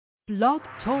Blog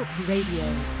Talk Radio.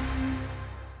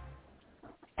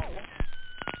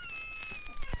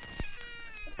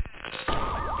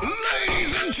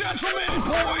 Ladies and gentlemen,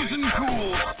 boys and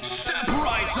ghouls, step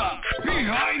right up.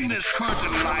 Behind this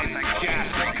curtain lies a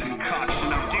ghastly concoction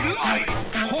of delight,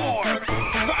 horror,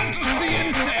 fantasy,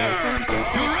 and terror.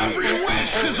 Your every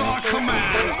wish is our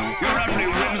command, your every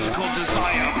whimsical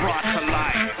desire brought to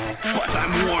life. But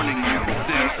I'm warning you,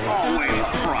 there's always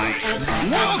a price.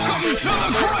 Welcome to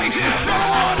the greatest show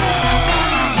on earth!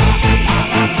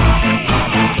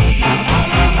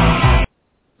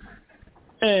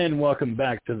 And welcome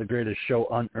back to the greatest show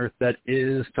on earth, that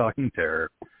is Talking Terror.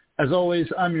 As always,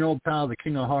 I'm your old pal, the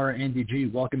King of Horror, Andy G,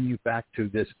 welcoming you back to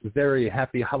this very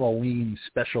happy Halloween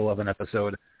special of an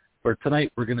episode. For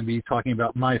tonight, we're going to be talking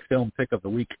about my film pick of the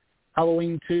week,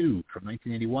 Halloween 2 from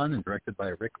 1981 and directed by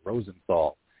Rick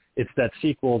Rosenthal. It's that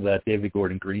sequel that David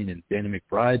Gordon Green and Danny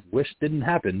McBride wished didn't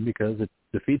happen because it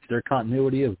defeats their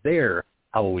continuity of their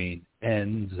Halloween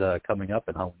ends coming up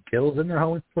in Halloween Kills and their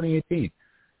Halloween 2018.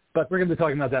 But we're going to be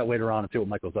talking about that later on and see what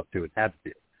Michael's up to at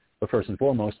Hatfield. But first and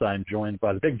foremost, I'm joined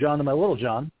by the Big John and my Little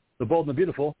John, the bold and the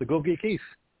beautiful, the Go Geek Keith.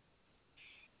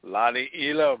 Lonnie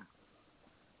Elam.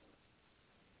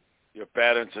 Your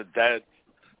parents are dead.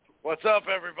 What's up,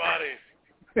 everybody?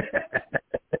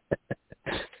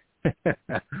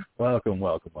 Welcome.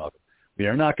 We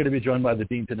are not going to be joined by the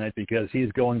Dean tonight because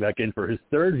he's going back in for his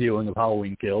third viewing of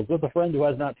Halloween Kills with a friend who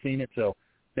has not seen it, so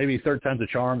maybe third time's a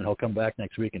charm, and he'll come back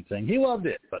next week and saying he loved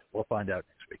it, but we'll find out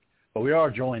next week. But we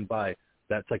are joined by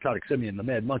that psychotic simian, the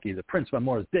Mad Monkey, the Prince by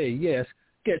Morris Day. Yes,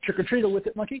 get trick-or-treater with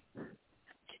it, Monkey.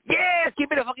 Yes,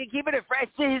 keeping it fresh.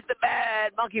 This is the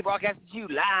Mad Monkey broadcasting to you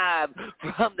live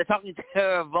from the Talking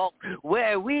Terror Vault,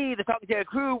 where we, the Talking Terror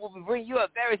crew, will be bringing you a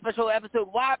very special episode.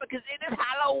 Why? Because it is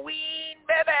Halloween,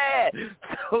 baby.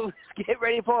 So get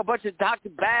ready for a bunch of Dr.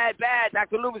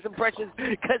 Dr. Loomis impressions,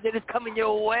 because it is coming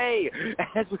your way.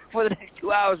 As for the next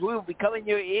 2 hours, we will be coming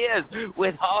your ears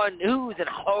with horror news and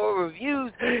horror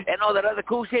reviews and all that other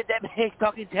cool shit that makes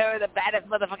Talking Terror the baddest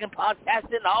motherfucking podcast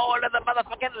in all of the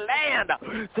motherfucking land.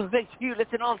 So make sure you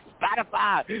listen on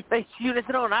Spotify. Make sure you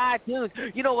listen on iTunes.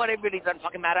 You know what? It really doesn't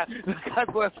fucking matter because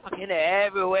we're fucking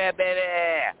everywhere, baby.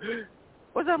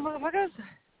 What's up, motherfuckers?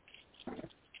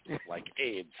 Like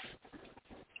AIDS.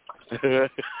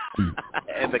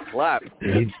 And the clap.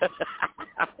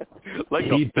 Like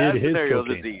a bad scenario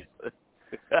disease.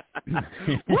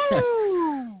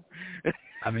 Woo!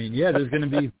 I mean, yeah, there's going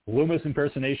to be Loomis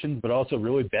impersonations, but also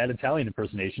really bad Italian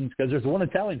impersonations because there's one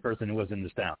Italian person who lives in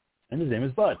this town. And his name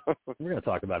is Bud. We're going to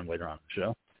talk about him later on in the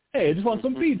show. Hey, I just want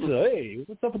some pizza. Hey,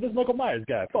 what's up with this Michael Myers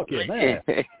guy? Fuck yeah, man.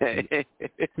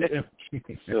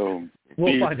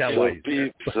 We'll find out why.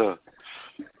 Pizza.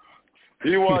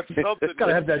 He wants something.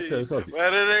 Gotta have that but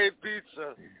it ain't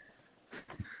pizza.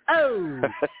 Oh,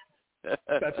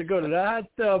 got to go to the hot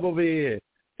tub over here.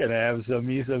 Gonna have some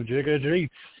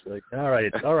trick-or-treats. Like, all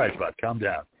right, Bud, calm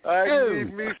down. I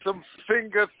need me some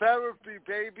finger therapy,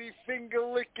 baby. Finger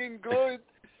licking good.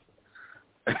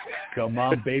 Come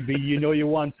on, baby. You know you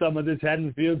want some of this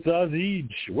Haddonfield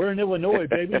sausage. We're in Illinois,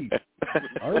 baby.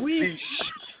 Are we?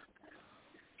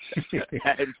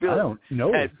 I don't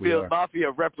know. Haddonfield Mafia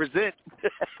represent.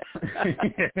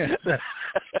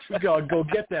 Go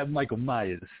get that Michael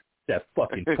Myers, that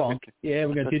fucking punk. Yeah,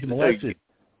 we're going to teach him a lesson.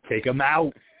 Take him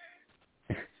out.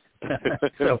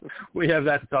 So we have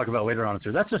that to talk about later on.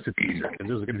 So that's just a teaser because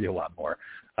there's going to be a lot more.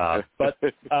 But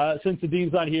since the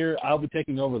Dean's not here, I'll be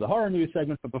taking over the horror news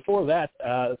segment. But before that,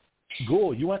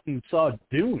 Ghoul, you went and saw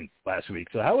Dune last week.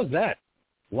 So how was that?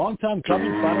 Long time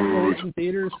coming, finally released in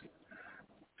theaters.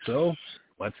 So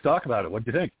let's talk about it. What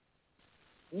do you think?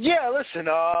 Yeah, listen,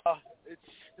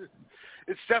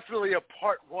 it's definitely a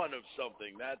part one of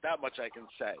something. That much I can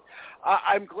say.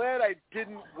 I'm glad I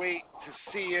didn't wait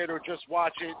to see it or just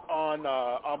watch it on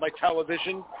my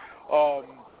television.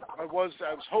 I was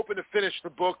hoping to finish the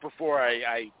book before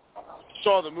I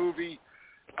saw the movie.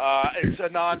 It's a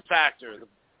non-factor. The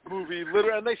movie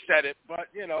literally, and they said it, but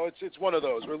you know, it's one of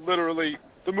those where literally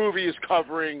the movie is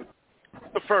covering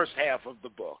the first half of the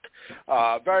book,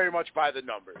 very much by the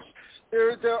numbers.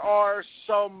 There are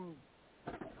some.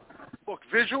 Look,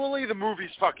 visually, the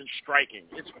movie's fucking striking.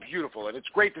 It's beautiful, and it's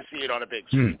great to see it on a big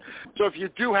screen. So if you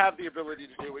do have the ability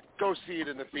to do it, go see it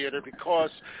in the theater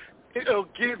because it'll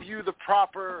give you the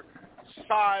proper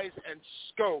size and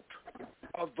scope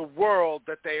of the world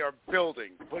that they are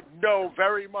building. But know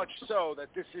very much so that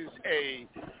this is a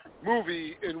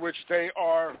movie in which they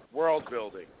are world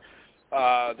building.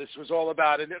 This was all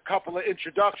about a couple of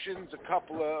introductions, a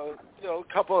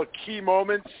couple of key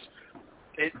moments.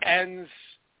 It ends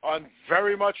on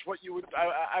very much what you would,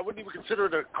 I wouldn't even consider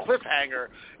it a cliffhanger.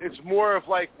 It's more of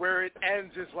like where it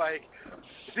ends is like,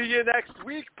 see you next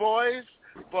week, boys.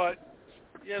 But,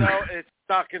 you know, it's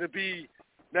not going to be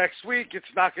next week. It's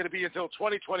not going to be until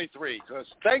 2023 because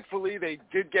thankfully they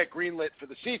did get greenlit for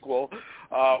the sequel,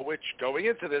 which going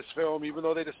into this film, even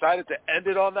though they decided to end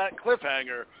it on that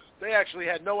cliffhanger, they actually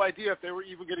had no idea if they were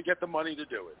even going to get the money to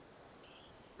do it.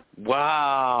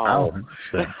 Wow.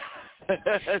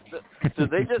 So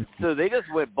they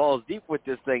just went balls deep with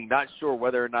this thing, not sure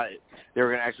whether or not they were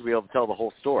going to actually be able to tell the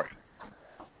whole story.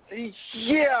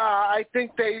 Yeah, I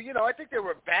think they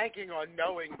were banking on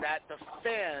knowing that the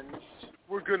fans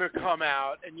were going to come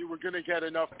out and you were going to get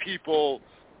enough people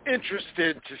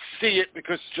interested to see it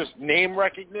because just name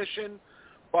recognition.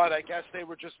 But I guess they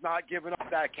were just not giving up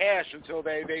that cash until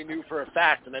they knew for a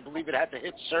fact, and I believe it had to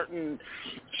hit certain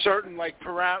certain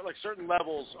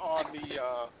levels on the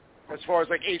as far as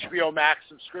like HBO Max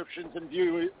subscriptions and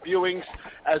viewings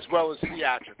as well as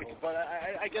theatrical. But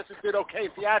I guess it did okay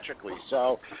theatrically,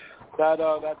 so that's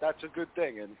a good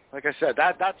thing. And like I said,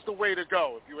 that's the way to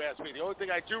go if you ask me. The only thing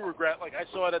I do regret, like I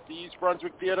saw it at the East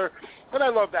Brunswick Theater, and I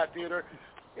love that theater.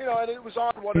 You know, and it was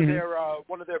on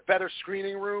one of their better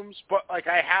screening rooms, but like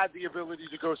I had the ability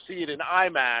to go see it in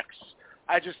IMAX.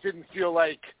 I just didn't feel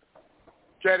like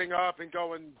getting up and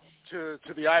going to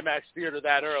the IMAX theater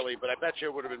that early, but I bet you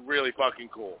it would have been really fucking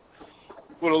cool.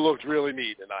 Would have looked really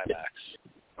neat in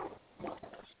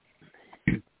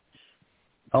IMAX.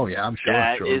 Oh yeah, I'm sure.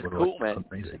 That is cool, man.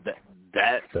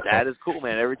 That is cool,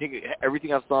 man.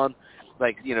 Everything I've saw,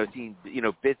 like, you know, seeing, you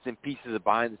know, bits and pieces of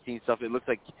behind the scenes stuff. It looks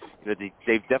like, you know,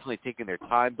 they've definitely taken their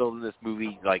time building this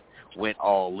movie. Like, went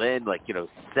all in, like, you know,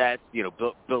 sets, you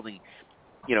know, building,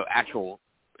 you know, actual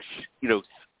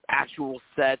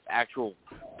sets, actual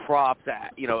props,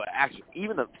 you know,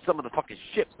 even some of the fucking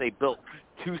ships they built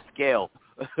to scale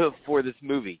for this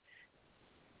movie.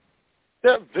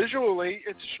 Yeah, visually,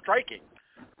 it's striking.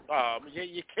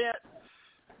 You can't.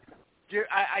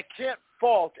 I can't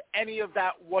fault any of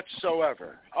that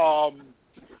whatsoever.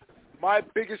 My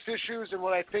biggest issues and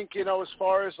what I think, you know, as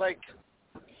far as like,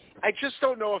 I just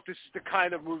don't know if this is the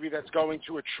kind of movie that's going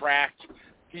to attract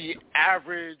the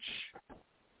average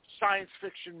science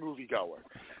fiction moviegoer.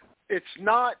 It's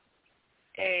not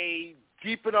a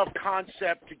deep enough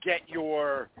concept to get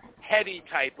your heady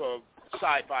type of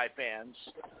sci-fi fans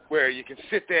where you can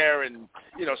sit there and,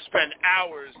 you know, spend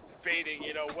hours debating,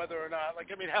 you know, whether or not, like,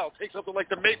 I mean, hell, take something like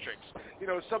The Matrix, you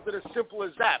know, something as simple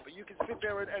as that, but you can sit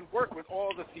there and work with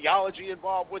all the theology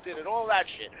involved with it and all that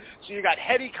shit. So you got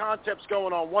heady concepts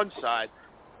going on one side.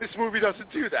 This movie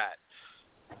doesn't do that.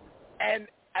 And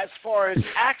as far as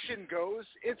action goes,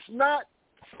 it's not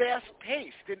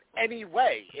fast-paced in any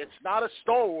way. It's not a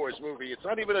Star Wars movie. It's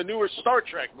not even a newer Star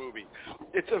Trek movie.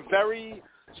 It's a very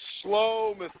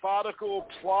slow, methodical,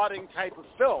 plotting type of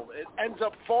film. It ends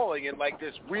up falling in like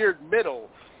this weird middle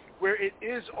where it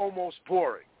is almost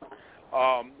boring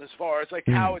as far as like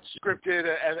how it's scripted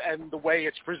and the way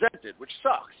it's presented, which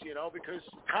sucks, you know, because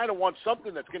you kind of want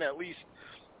something that's going to at least,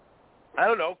 I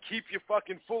don't know, keep you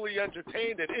fucking fully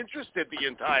entertained and interested the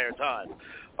entire time.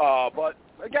 But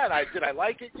again, did I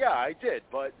like it? Yeah, I did.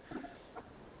 But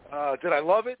did I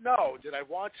love it? No. Did I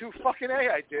want to? Fucking A,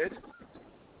 I did.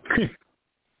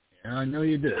 Yeah, I know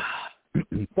you did.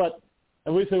 But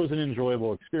at least it was an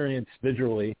enjoyable experience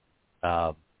visually,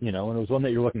 you know, and it was one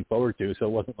that you're looking forward to, so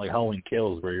it wasn't like Halloween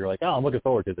Kills where you're like, oh, I'm looking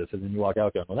forward to this, and then you walk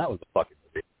out going, well, that was a fucking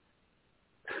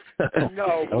movie.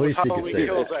 No, with Halloween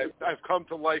Kills, I've come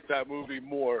to like that movie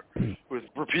more with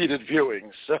repeated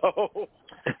viewings, so...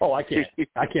 Oh, I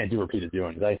can't do repeated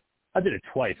viewings. I did it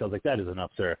twice. I was like, that is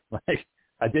enough, sir. Like,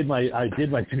 I did my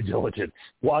due diligence.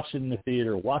 Watched it in the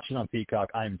theater, watched it on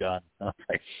Peacock. I'm done. I was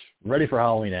like, ready for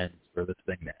Halloween ends for this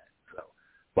thing to end. So,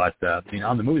 but you know,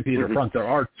 on the movie theater front, there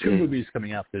are 2 movies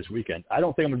coming out this weekend. I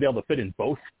don't think I'm gonna be able to fit in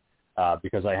both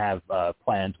because I have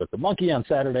plans with the Monkey on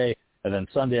Saturday, and then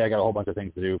Sunday I got a whole bunch of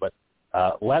things to do. But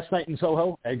Last Night in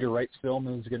Soho, Edgar Wright's film,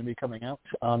 is going to be coming out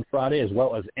on Friday, as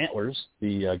well as Antlers,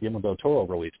 the Guillermo del Toro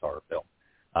released horror film.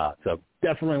 So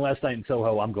definitely Last Night in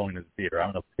Soho, I'm going to the theater. I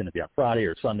don't know if it's going to be on Friday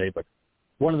or Sunday, but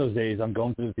one of those days I'm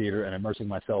going to the theater and immersing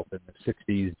myself in the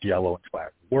 60s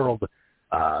Giallo-inspired world.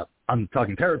 I'm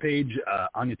talking Terror Page.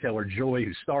 Anya Taylor-Joy,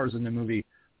 who stars in the movie,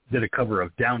 did a cover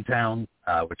of Downtown,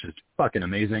 which is fucking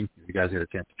amazing. If you guys get a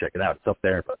chance to check it out, it's up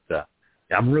there. But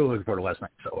yeah, I'm really looking forward to Last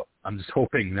Night in Soho. I'm just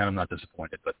hoping that I'm not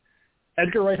disappointed. But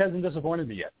Edgar Wright hasn't disappointed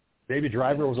me yet. Baby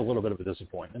Driver was a little bit of a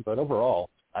disappointment, but overall,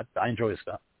 I enjoy his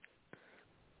stuff.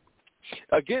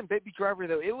 Again, Baby Driver,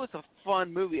 though, it was a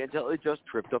fun movie until it just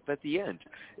tripped up at the end.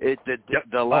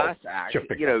 The last act,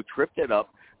 you know, tripped it up.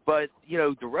 But,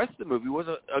 the rest of the movie was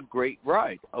a great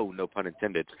ride. Oh, no pun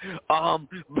intended.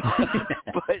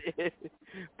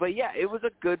 But yeah, it was a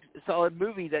good, solid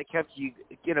movie that kept you,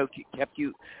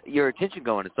 your attention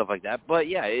going and stuff like that. But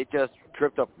yeah, it just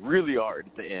tripped up really hard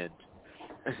at the end.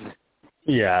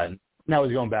 Yeah, now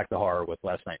he's going back to horror with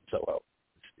Last Night in Soho.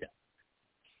 Yeah,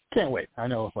 can't wait. I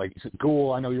know, like you said,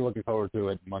 Ghoul, I know you're looking forward to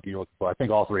it. Monkey, you're looking forward. I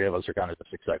think all three of us are kind of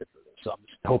just excited for this. So I'm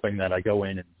just hoping that I go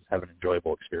in and have an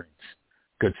enjoyable experience.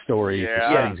 Good story. Yeah.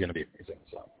 The setting's going to be amazing.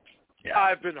 So, yeah.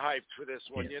 I've been hyped for this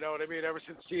one. You know what I mean? Ever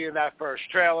since seeing that first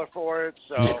trailer for it.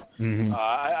 So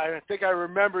I think I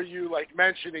remember you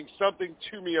mentioning something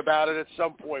to me about it at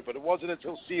some point, but it wasn't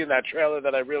until seeing that trailer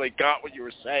that I really got what you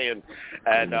were saying.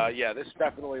 And this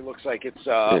definitely looks like it's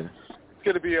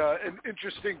going to be an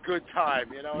interesting, good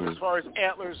time. And as far as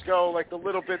Antlers go, the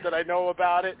little bit that I know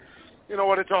about it, you know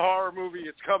what? It's a horror movie.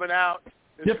 It's coming out.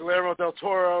 It's Guillermo del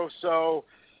Toro, so.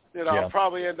 I'll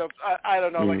probably end up, I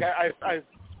don't know, I've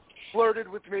flirted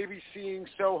with maybe seeing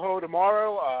Soho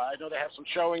tomorrow. I know they have some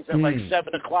showings at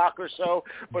 7 o'clock or so,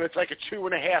 but it's like a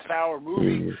 2.5-hour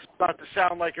movie. Not to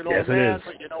sound like an old man,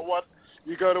 but you know what?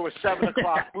 You go to a 7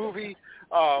 o'clock movie.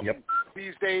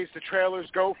 These days, the trailers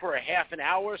go for a half an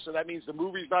hour, so that means the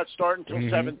movie's not starting until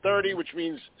 7:30, which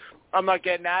means I'm not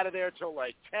getting out of there till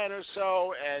 10 or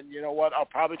so. And you know what? I'll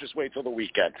probably just wait till the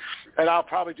weekend, and I'll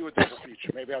probably do a double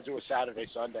feature. Maybe I'll do a Saturday,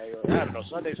 Sunday, or I don't know.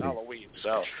 Sunday's Halloween,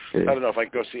 so I don't know if I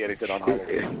can go see anything on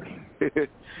Halloween.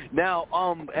 Now,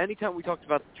 anytime we talked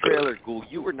about the trailer, Ghoul,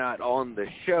 you were not on the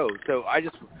show, so I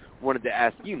just wanted to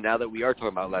ask you, now that we are talking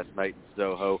about Last Night in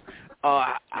Soho,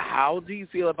 how do you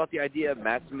feel about the idea of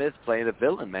Matt Smith playing a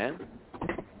villain, man?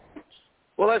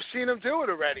 Well, I've seen him do it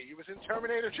already. He was in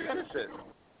Terminator Genesis.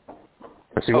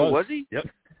 Yes, he was. Was he? Yep.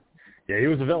 Yeah, he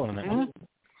was a villain in that movie.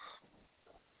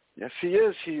 Yes, he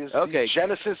is. He is the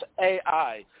Genesis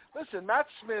AI. Listen, Matt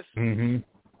Smith,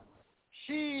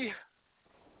 he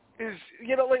is,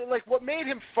 what made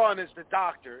him fun as the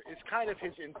Doctor is kind of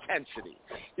his intensity.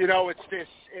 It's this,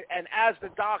 and as the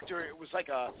Doctor, it was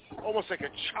almost like a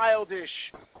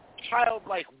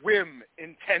childlike whim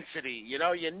intensity. You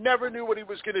never knew what he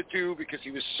was going to do because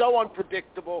he was so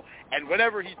unpredictable, and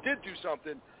whenever he did do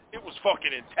something, it was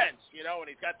fucking intense, and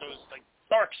he's got those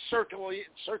dark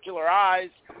circular eyes.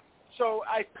 So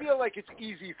I feel like it's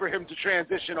easy for him to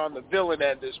transition on the villain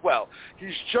end as well.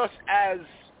 He's just as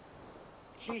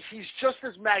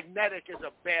magnetic as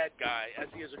a bad guy as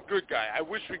he is a good guy. I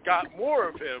wish we got more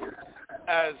of him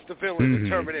as the villain in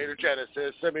Terminator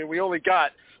Genesis. I mean, we only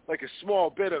got a small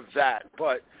bit of that,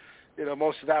 but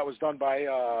most of that was done by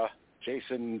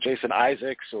Jason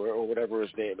Isaacs or whatever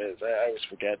his name is. I always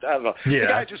forget. I don't know. Yeah. The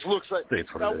guy just looks like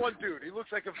that one dude. He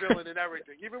looks like a villain in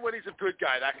everything. Even when he's a good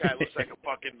guy, that guy looks like a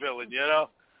fucking villain.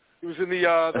 He was in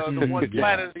the one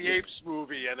Planet of the Apes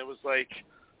movie, and it was like,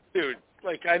 dude,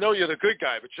 I know you're the good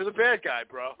guy, but you're the bad guy,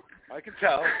 bro. I can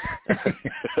tell.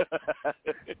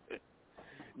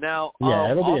 Now,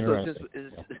 it'll be interesting.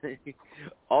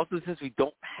 Since we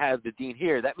don't have the Dean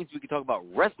here, that means we can talk about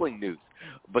wrestling news,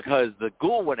 because the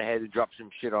Ghoul went ahead and dropped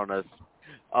some shit on us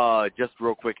just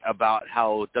real quick about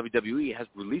how WWE has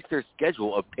released their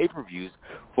schedule of pay-per-views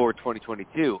for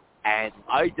 2022, and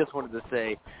I just wanted to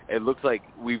say it looks like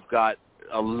we've got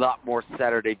a lot more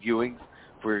Saturday viewings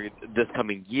for this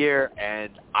coming year,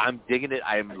 and I'm digging it.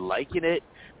 I'm liking it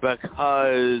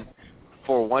because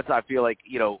for once I feel like,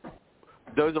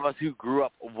 those of us who grew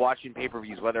up watching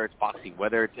pay-per-views, whether it's boxing,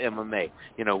 whether it's MMA,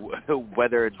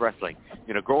 whether it's wrestling,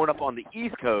 growing up on the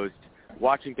East Coast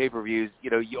watching pay-per-views,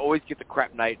 you always get the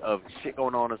crap night of shit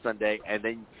going on a Sunday, and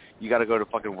then you got to go to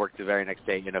fucking work the very next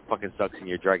day, and it fucking sucks, and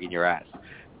you're dragging your ass.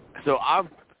 So I'm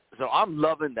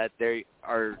loving that they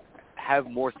have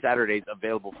more Saturdays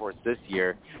available for us this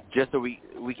year, just so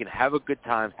we can have a good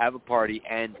time, have a party,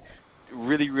 and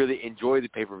really, really enjoy the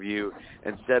pay-per-view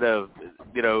instead of,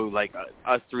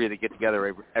 us three that get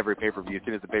together every pay-per-view. As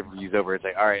soon as the pay-per-view's over, it's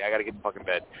like, all right, I got to get to fucking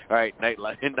bed. All right, night,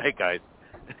 guys.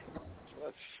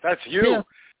 That's you.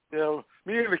 Yeah.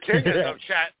 Me and the king end up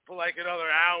chatting for another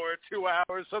hour, 2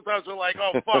 hours. Sometimes we're like,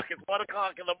 oh, fuck, it's 1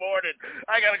 o'clock in the morning.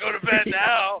 I got to go to bed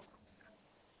now.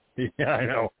 Yeah, I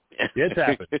know. It's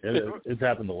happened. It's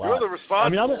happened a lot. You're the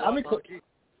responsible monkey.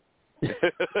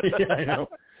 Yeah, I know.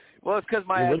 Well, it's because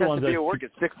my ass has to be at work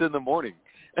at 6 in the morning.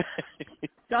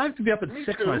 I have to be up at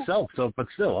 6 myself, but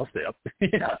still, I'll stay up.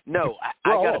 Yeah. No,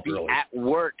 I got to be early. At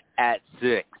work at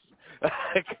 6.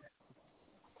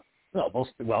 Well,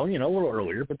 a little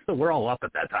earlier, but still, we're all up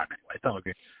at that time anyway. It's not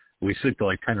like we sleep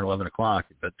till 10 or 11 o'clock,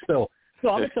 but still. So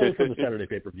I'm excited for the Saturday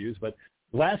pay-per-views. But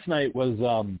last night was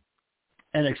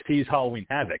NXT's Halloween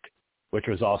Havoc, which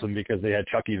was awesome because they had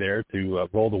Chucky there to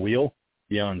roll the wheel.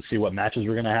 and see what matches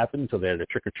were going to happen. So they had a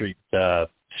trick-or-treat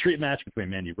street match between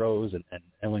Mandy Rose and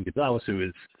Ellen Gonzalez, who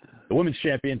is the women's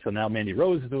champion. So now Mandy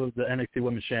Rose is the NXT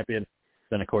women's champion.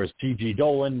 Then, of course, Gigi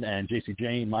Dolan and JC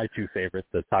Jane, my two favorites,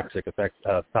 the Toxic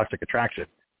Attraction.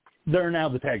 They're now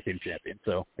the tag team champion.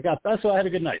 So I had a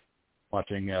good night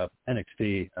watching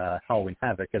NXT Halloween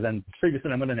Havoc. And then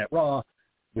previously on Monday Night Raw,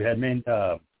 we had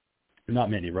not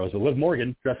Mandy Rose, but Liv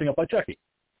Morgan dressing up like Chucky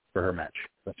for her match.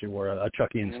 So she wore a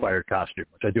Chucky-inspired costume,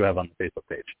 which I do have on the Facebook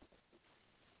page.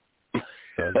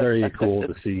 So very cool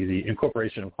to see the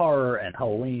incorporation of horror and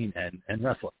Halloween and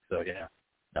wrestling. So, yeah,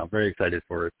 I'm very excited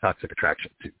for Toxic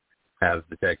Attraction to have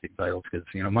the tag team titles because,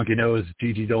 Monkey knows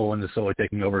Gigi Dolan is slowly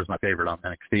taking over as my favorite on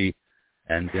NXT.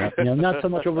 And, not so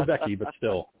much over Becky, but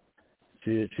still,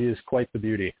 she is quite the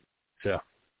beauty. So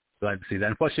glad to see that.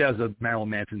 And plus, she has a Marilyn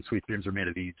Manson Sweet Dreams Are Made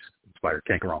of These inspired.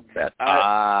 Can't go wrong with that.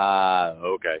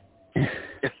 Okay.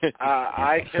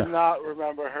 I cannot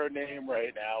remember her name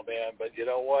right now, man, but you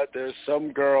know what? There's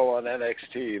some girl on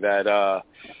NXT that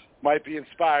might be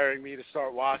inspiring me to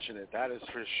start watching it. That is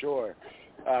for sure.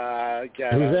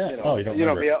 Again, who's that? You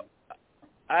don't remember.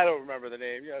 I don't remember the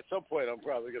name. At some point I'm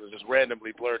probably going to just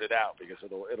randomly blurt it out because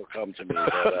it'll come to me.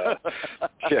 But,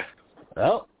 yeah.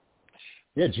 Well,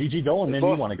 yeah, Gigi Dolan made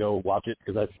me want to go watch it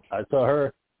because I saw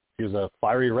her. She was a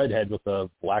fiery redhead with a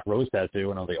black rose tattoo,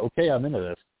 and I was like, okay, I'm into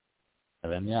this.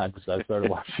 And then, I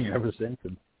started watching it ever since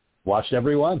and watched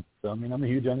every one. So, I'm a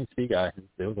huge NXT guy.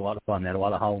 It was a lot of fun. They had a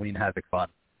lot of Halloween Havoc fun,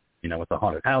 with the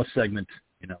Haunted House segment,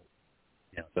 so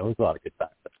it was a lot of good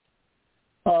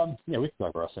times. We can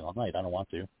talk wrestling all night. I don't want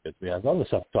to because we have other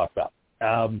stuff to talk about.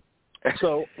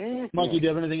 So, Monkey, do you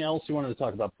have anything else you wanted to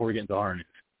talk about before we get into horror news?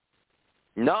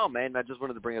 No, man. I just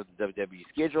wanted to bring up the WWE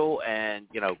schedule and,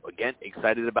 again,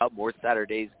 excited about more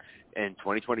Saturdays in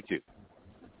 2022.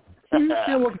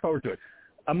 Yeah, looking forward to it.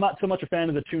 I'm not so much a fan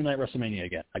of the 2-night WrestleMania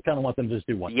again. I kind of want them to just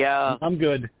do one. Yeah. I'm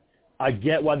good. I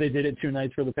get why they did it 2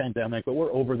 nights for the pandemic, but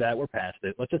we're over that. We're past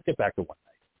it. Let's just get back to one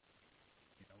night.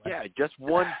 Yeah, just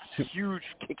one huge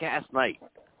kick-ass night.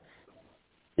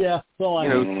 Yeah. So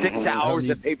 6 hours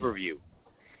of pay-per-view.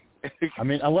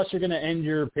 Unless you're going to end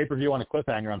your pay-per-view on a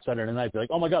cliffhanger on Saturday night, be like,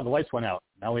 oh, my God, the lights went out.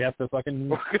 Now we have to fucking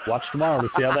watch tomorrow to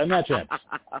see how that match ends.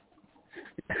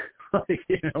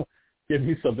 Give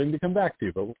me something to come back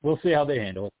to. But we'll see how they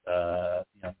handle it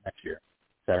next year,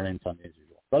 Saturday and Sunday as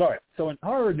usual. But, all right, so in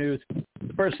horror news,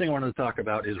 the first thing I wanted to talk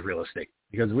about is real estate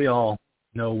because we all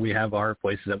know we have our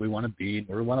places that we want to be,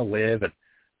 where we want to live, and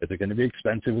is it going to be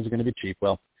expensive? Is it going to be cheap?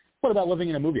 Well, what about living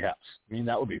in a movie house?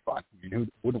 That would be fun. Who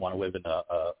wouldn't want to live in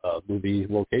a movie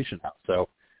location house? So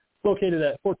located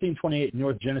at 1428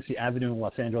 North Genesee Avenue in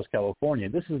Los Angeles, California,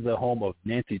 this is the home of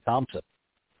Nancy Thompson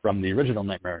from the original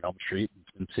Nightmare on Elm Street.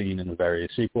 It's been seen in the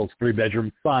various sequels.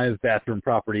 3-bedroom, 5-bathroom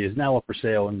property is now up for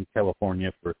sale in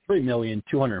California for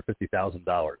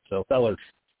 $3,250,000. So, fellas,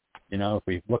 if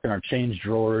we look in our change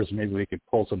drawers, maybe we could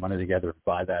pull some money together and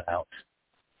buy that house.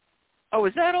 Oh,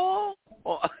 is that all?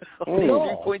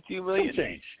 $3.2 million.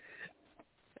 Change.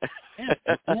 Yeah,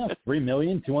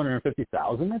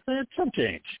 $3,250,000. That's some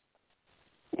change.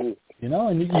 And you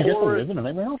get to live in a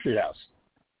Nightmare on Elm Street house.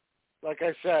 Like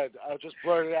I said, I'll just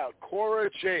blurt it out. Cora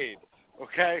Jade,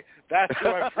 okay? That's who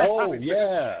I'm from. Oh,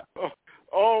 yeah.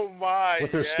 Oh, my,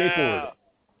 with her skateboard.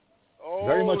 Oh,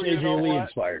 very much AJ Lee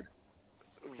inspired.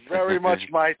 Very much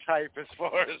my type as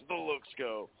far as the looks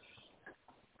go.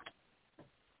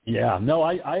 Yeah, no,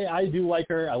 I do like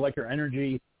her. I like her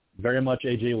energy, very much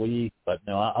AJ Lee. But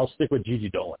no, I'll stick with Gigi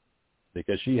Dolan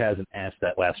because she has an ass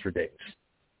that lasts for days.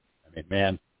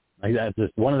 Man,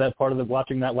 just one of that part of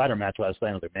watching that ladder match last night.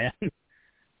 I was like, man,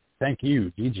 thank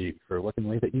you, Gigi, for looking the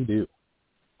way that you do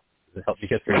to help me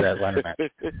get through that ladder match.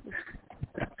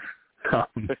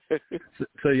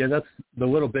 So yeah, that's the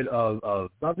little bit of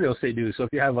not real estate news. So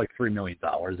if you have like $3 million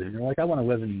and you're like, I want to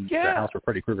live in the house where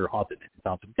Freddy Krueger haunted Nancy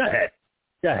Thompson, go ahead.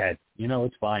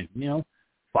 It's fine.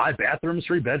 5 bathrooms,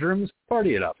 3 bedrooms,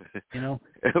 party it up.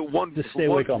 Just stay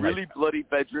awake all night. Really bloody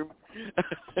bedroom.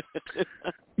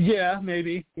 Yeah,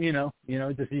 maybe.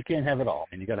 Just you can't have it all.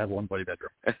 You got to have one bloody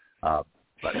bedroom.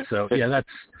 But so yeah,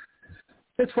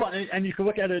 it's fun, and you can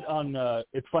look at it on.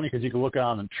 It's funny because you can look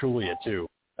on Trulia too.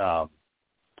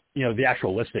 The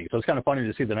actual listing. So it's kind of funny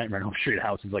to see the Nightmare on Elm Street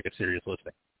house is like a serious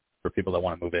listing for people that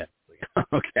want to move in. Like,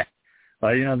 okay,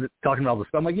 talking about all this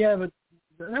stuff. I'm like, yeah, but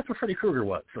that's what Freddy Krueger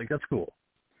was. Like, that's cool.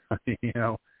 I just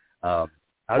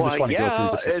want to go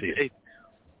through the city.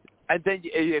 And then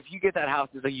if you get that house,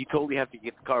 it's like you totally have to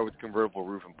get the car with convertible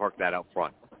roof and park that out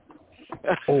front.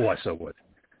 Oh, I so would.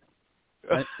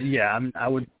 I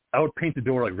would paint the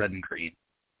door like red and green.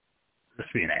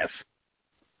 Just be an ass.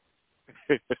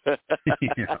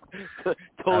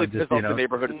 Totally pissed off the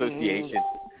neighborhood association.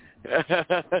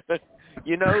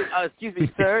 Excuse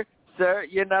me, sir,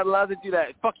 you're not allowed to do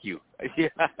that. Fuck you.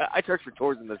 I charge for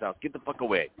tours in this house. Get the fuck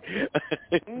away.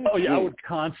 Oh yeah, I would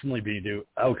constantly be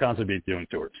doing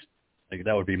tours. Like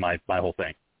that would be my whole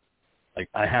thing. Like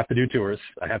I have to do tours.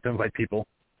 I have to invite people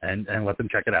and let them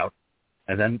check it out.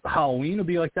 And then Halloween would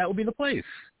be like that would be the place.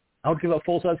 I would give out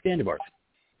full-size candy bars.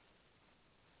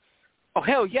 Oh,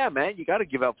 hell yeah, man. You got to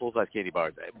give out full-size candy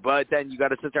bars. But then you got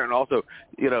to sit there and also,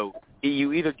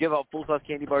 you either give out full-size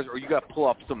candy bars or you got to pull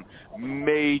off some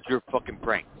major fucking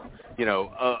pranks,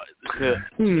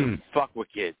 to fuck with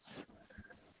kids.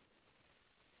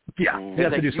 Yeah, you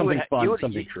have to do something fun,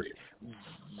 something creative.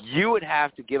 You would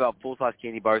have to give out full-size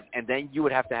candy bars, and then you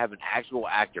would have to have an actual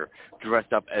actor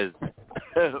dressed up as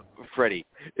Freddy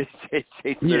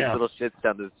chasing those little shits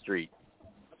down the street.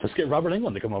 Just get Robert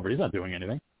Englund to come over. He's not doing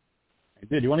anything.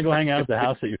 Dude, you want to go hang out at the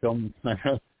house that you filmed?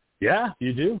 Yeah,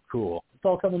 you do? Cool. It's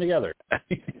all coming together.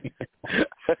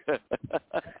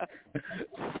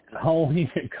 Sounds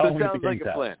like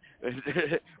a plan.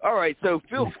 All right, so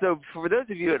for those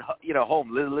of you at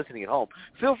home listening at home,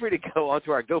 feel free to go onto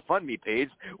our GoFundMe page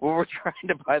where we're trying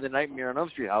to buy the Nightmare on Elm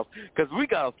Street house because we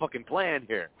got a fucking plan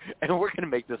here, and we're gonna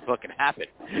make this fucking happen.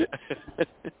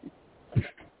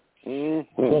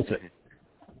 We'll see.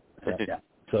 Yeah.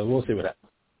 So we'll see what happens.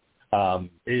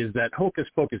 Is that Hocus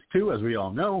Pocus 2, as we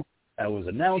all know, was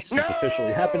announced. It's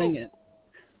officially happening.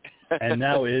 And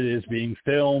now it is being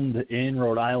filmed in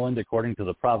Rhode Island, according to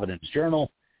the Providence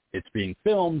Journal. It's being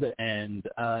filmed, and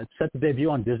it's set to debut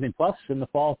on Disney Plus in the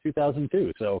fall of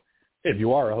 2002. So if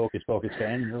you are a Hocus Pocus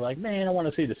fan and you're like, man, I want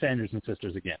to see the Sanders and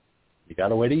Sisters again, you got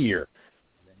to wait a year.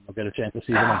 Then you'll get a chance to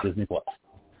see them on Disney Plus.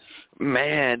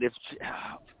 Man,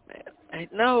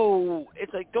 no,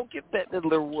 it's like, don't give Bette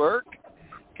Midler work,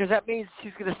 because that means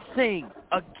she's going to sing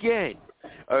again,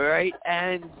 all right?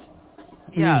 And,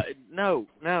 no,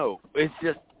 it's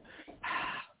just,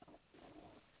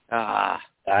 I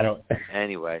don't.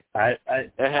 Anyway, I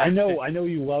know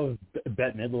you love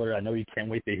Bette Midler. I know you can't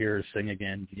wait to hear her sing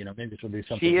again. Maybe she'll do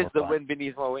something. She is the fun. wind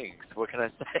beneath my wings. What can I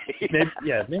say?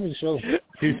 Maybe she'll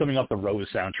do something off the Rose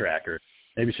soundtrack, or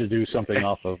maybe she'll do something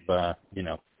off of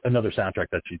another soundtrack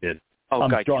that she did. Oh, I'm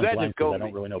God, drawing blanks because I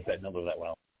don't really know Bette Midler that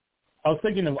well. I was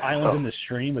thinking of Islands in the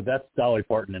Stream, but that's Dolly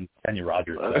Parton and Kenya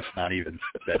Rogers. That's not even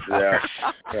Bette Midler.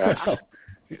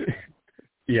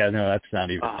 No, that's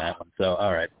not even that one. So,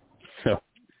 all right. So,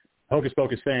 Hocus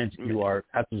Pocus fans, you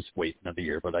have to just wait another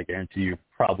year, but I guarantee you're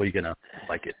probably going to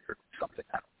like it or something.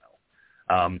 I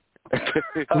don't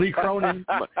know. Lee Cronin.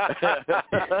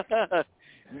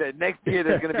 Next year,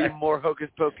 there's going to be more Hocus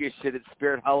Pocus shit at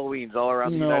Spirit Halloweens all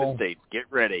around the United States. Get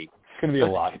ready. It's going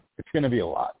to be a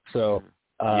lot. So,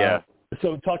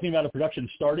 So talking about a production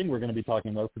starting, we're going to be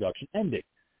talking about a production ending.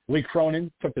 Lee Cronin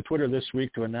took to Twitter this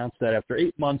week to announce that after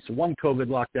 8 months, 1 COVID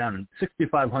lockdown, and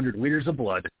 6,500 liters of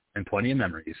blood and plenty of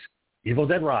memories, Evil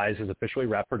Dead Rise has officially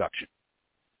wrapped production.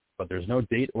 But there's no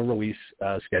date or release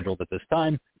scheduled at this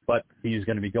time, but he's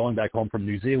going to be going back home from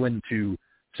New Zealand to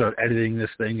start editing this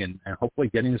thing and hopefully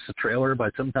getting us a trailer by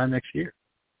sometime next year.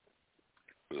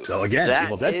 So again,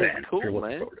 Evil Dead fans, if you're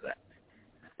looking forward to that.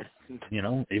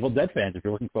 Evil Dead fans, if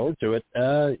you're looking forward to it,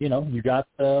 you got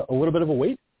a little bit of a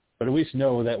wait, but at least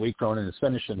know that Lee Cronin is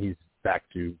finished and he's back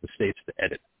to the States to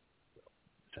edit. So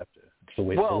just have to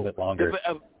wait a little bit longer.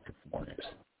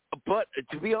 But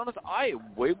to be honest, I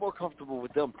am way more comfortable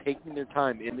with them taking their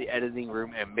time in the editing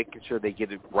room and making sure they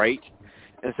get it right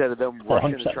instead of them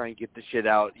rushing to try and get the shit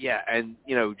out. Yeah, and,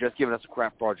 just giving us a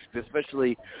crap project,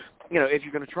 especially, if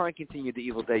you're going to try and continue the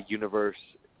Evil Dead universe,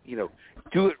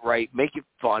 do it right, make it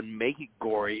fun, make it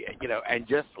gory, and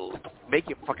just make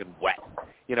it fucking wet,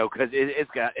 because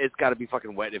it's got to be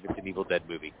fucking wet if it's an Evil Dead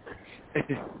movie.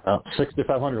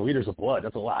 6,500 liters of blood,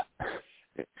 that's a lot.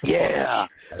 Yeah.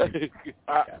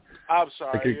 I'm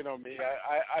sorry, you know me,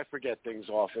 I forget things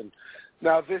often.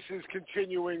 Now, this is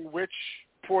continuing which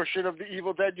portion of the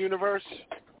Evil Dead universe?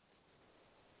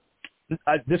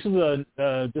 This is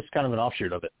just kind of an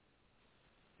offshoot of it.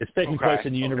 It's taking place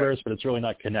in the universe, but it's really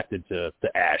not connected to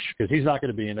Ash, because he's not going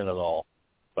to be in it at all.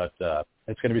 But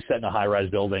it's going to be set in a high-rise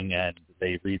building, and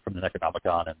they read from the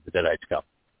Necronomicon, and the Deadites come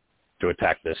to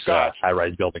attack this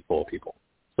high-rise building full of people.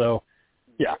 So,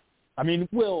 yeah. I mean,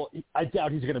 I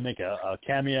doubt he's going to make a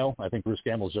cameo. I think Bruce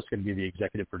Campbell is just going to be the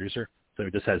executive producer, so he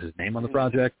just has his name on the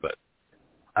project. But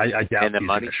I doubt he's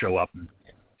going to show up.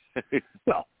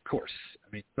 Well, of course.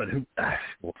 I mean, but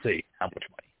we'll see how much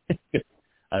money.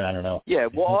 I don't know. Yeah.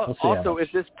 Well, also, if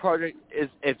this project is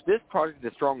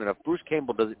strong enough, Bruce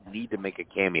Campbell doesn't need to make a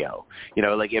cameo.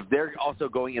 If they're also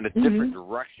going in a different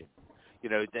direction,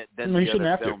 than the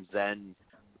other films. Then,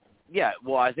 yeah.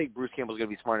 Well, I think Bruce Campbell's going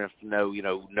to be smart enough to know,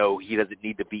 no, he doesn't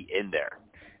need to be in there,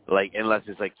 like unless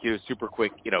it's like here's super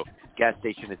quick, gas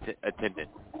station attendant.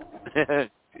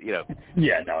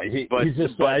 Yeah, no, he's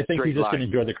just. I think he's just going to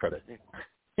enjoy the credit.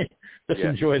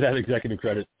 Enjoy that executive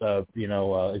credit,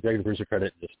 executive producer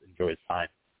credit, and just enjoy his time.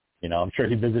 I'm sure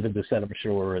he visited the set, I'm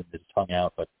sure, and just hung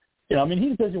out. But,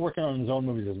 he's busy working on his own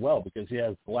movies as well because he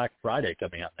has Black Friday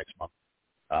coming out next month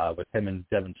with him and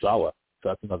Devon Sawa. So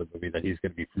that's another movie that he's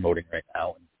going to be promoting right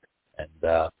now. And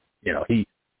he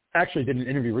actually did an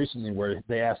interview recently where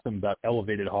they asked him about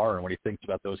elevated horror and what he thinks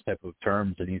about those type of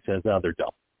terms, and he says, they're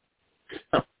dumb.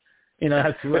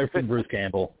 That's right from Bruce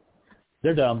Campbell.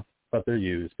 They're dumb, but they're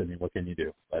used. I mean, what can you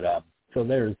do? But so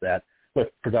there's that. With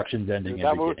productions ending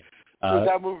and beginning.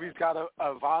 That movie's got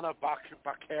Ivana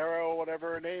Bacaro,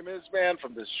 whatever her name is, man,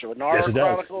 from the Shannara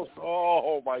Chronicles.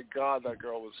 Oh my God, that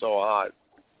girl was so hot.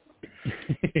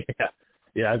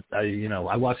 Yeah.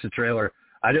 I watched the trailer.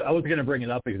 I wasn't going to bring it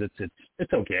up because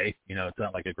it's okay. It's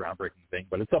not like a groundbreaking thing,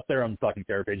 but it's up there on the Talking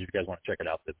Terror page if you guys want to check it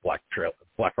out. The Black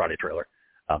Friday trailer.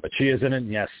 But she is in it,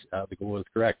 and yes, the goal is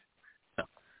correct. No,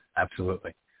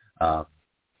 absolutely.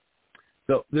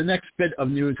 So the next bit of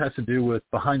news has to do with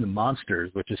Behind the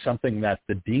Monsters, which is something that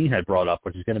the Dean had brought up,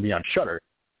 which is going to be on Shudder,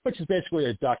 which is basically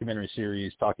a documentary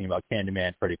series talking about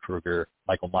Candyman, Freddy Krueger,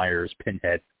 Michael Myers,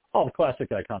 Pinhead, all the classic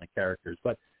iconic characters.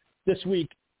 But this week,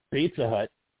 Pizza Hut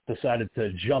decided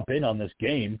to jump in on this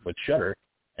game with Shudder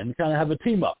and kind of have a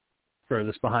team up for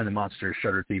this Behind the Monsters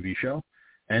Shudder TV show.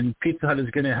 And Pizza Hut is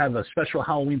going to have a special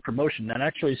Halloween promotion that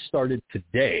actually started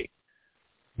today,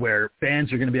 where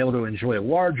fans are going to be able to enjoy a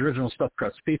large original stuffed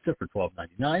crust pizza for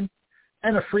 $12.99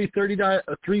 and a free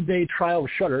 3-day trial of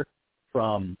Shudder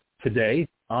from today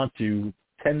on to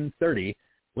 10/30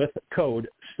 with code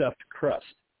stuffed crust,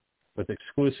 with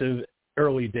exclusive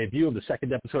early debut of the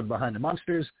second episode of Behind the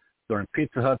Monsters during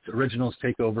Pizza Hut's Originals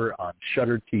Takeover on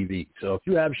Shudder TV. So if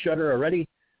you have Shudder already,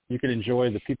 you can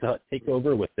enjoy the Pizza Hut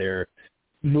Takeover with their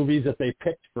movies that they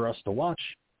picked for us to watch.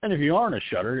 And if you aren't a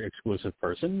Shudder exclusive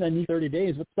person, then you 30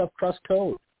 days with stuffed crust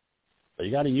code. So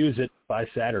you got to use it by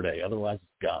Saturday, otherwise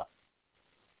it's gone.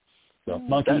 So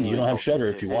Monkey, you don't have Shudder.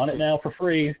 If you want it now for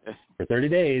free for 30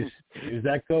 days, use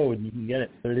that code and you can get it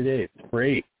 30 days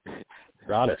free.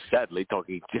 Gratis. Sadly,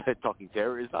 Talking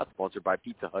Terror is not sponsored by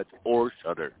Pizza Hut or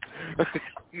Shudder.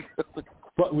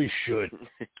 But we should.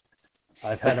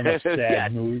 I've had enough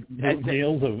sad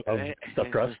meals of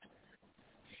stuffed crust.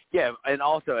 Yeah, and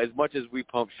also, as much as we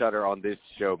pump Shudder on this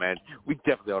show, man, we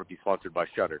definitely ought to be sponsored by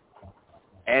Shudder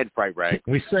and Fright Rag.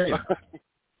 We say,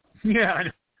 yeah,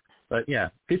 but yeah,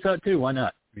 Pizza Hut too. Why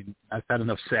not? I mean, I've had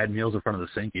enough sad meals in front of the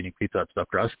sink eating Pizza Hut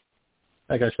stuffed crust.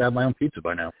 I guess I have my own pizza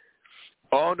by now.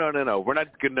 Oh no, we're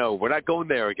not going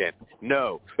there again.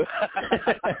 No.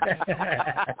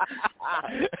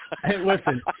 Hey,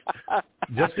 listen.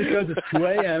 Just because it's 2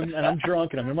 a.m. and I'm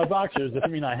drunk and I'm in my boxers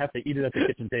doesn't mean I have to eat it at the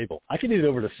kitchen table. I can eat it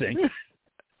over the sink.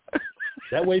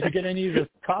 That way, if you get any of the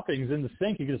toppings in the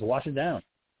sink, you can just wash it down.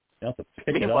 You don't have to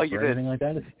pick it up or anything like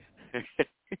that.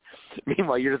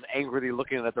 Meanwhile, you're just angrily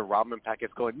looking at the ramen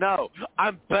packets going, no,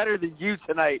 I'm better than you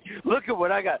tonight. Look at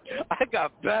what I got. I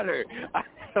got better. I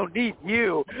don't need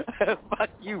you. Fuck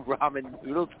you, ramen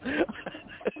noodles.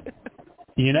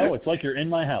 It's like you're in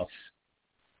my house.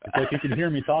 It's like you can hear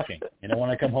me talking, when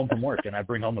I come home from work and I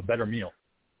bring home a better meal.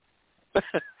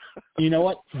 You know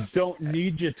what? Don't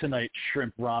need you tonight,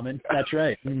 shrimp ramen. That's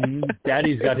right. Mm-hmm.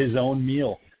 Daddy's got his own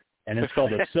meal, and it's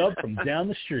called a sub from down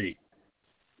the street.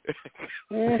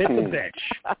 Hit the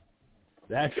bench.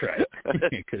 That's right.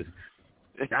 Because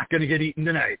not going to get eaten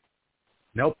tonight.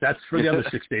 Nope, that's for the other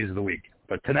 6 days of the week.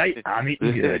 But tonight, I'm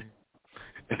eating good.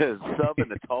 Sub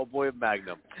and a tall boy of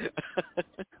Magnum.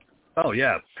 Oh,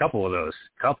 yeah, a couple of those.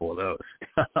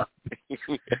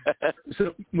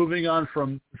 So moving on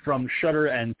from Shudder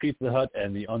and Pizza Hut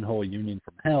and the unholy union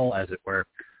from hell, as it were,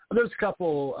 there's a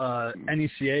couple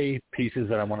NECA pieces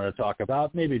that I wanted to talk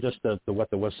about, maybe just to wet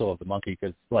the whistle of the monkey,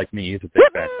 because like me, he's a big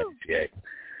fan of NECA.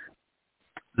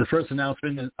 The first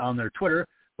announcement on their Twitter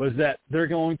was that they're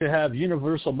going to have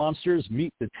Universal Monsters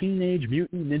meet the Teenage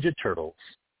Mutant Ninja Turtles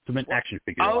to an action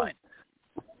figure line.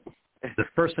 The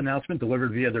first announcement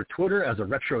delivered via their Twitter as a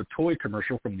retro toy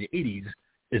commercial from the 80s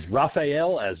is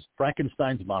Raphael as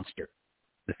Frankenstein's monster.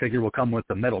 The figure will come with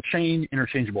a metal chain,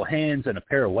 interchangeable hands, and a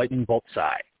pair of lightning bolt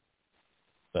sai.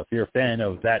 So if you're a fan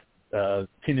of that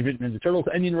Teenage Mutant Ninja Turtles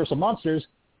and Universal Monsters,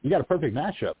 you got a perfect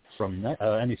matchup from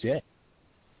NECA.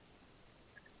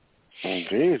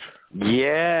 Indeed.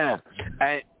 Yeah.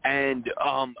 And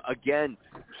again,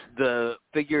 the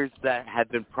figures that have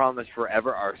been promised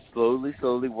forever are slowly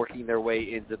working their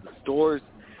way into the stores.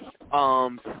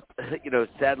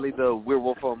 Sadly, the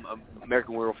Werewolf from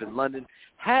American Werewolf in London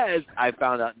has, I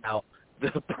found out now,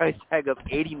 the price tag of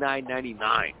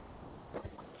 $89.99.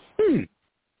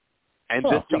 And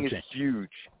this thing is huge.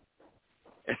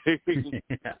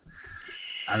 Yeah.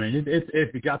 I mean,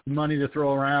 if you got the money to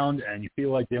throw around and you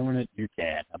feel like doing it, you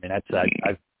can. I mean,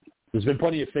 there's been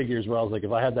plenty of figures where I was like,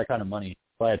 if I had that kind of money,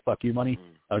 if I had fuck you money,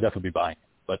 I would definitely be buying it.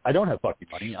 But I don't have fuck you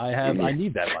money. I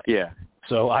need that money. Yeah.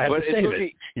 So I have to save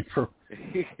it.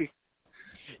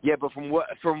 Yeah, but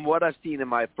from what I've seen in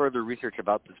my further research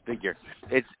about this figure,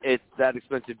 it's that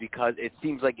expensive because it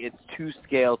seems like it's to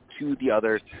scale to the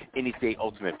other NECA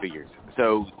Ultimate figures.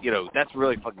 So that's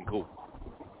really fucking cool.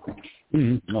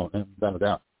 Mm-hmm. No, without a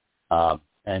doubt.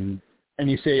 And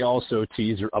NECA also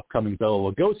teased their upcoming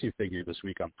Bela Lugosi figure this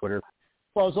week on Twitter.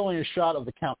 Well, it was only a shot of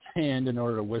the Count's hand in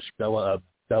order to wish Bela a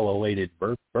belated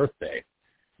birthday.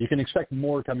 You can expect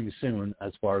more coming soon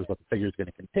as far as what the figure is going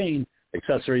to contain,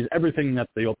 accessories, everything that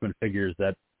the Ultimate figures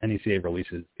that NECA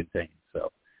releases contain.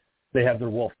 So they have their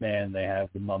Wolfman, they have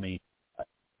the Mummy,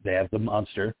 they have the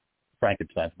monster,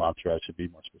 Frankenstein's monster, I should be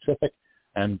more specific,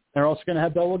 and they're also going to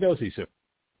have Bela Lugosi soon.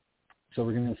 So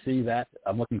we're going to see that.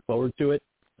 I'm looking forward to it.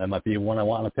 That might be one I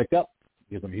want to pick up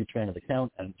because I'm a huge fan of the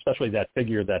Count, and especially that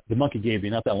figure that the monkey gave me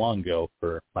not that long ago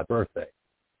for my birthday,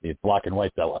 the black and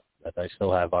white Bela that I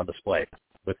still have on display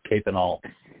with cape and all.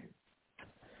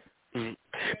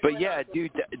 But yeah,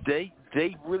 dude, they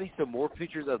released some more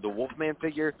pictures of the Wolfman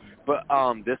figure, but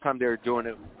this time they're doing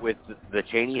it with the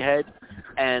Cheney head,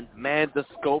 and man, the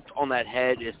sculpt on that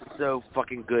head is so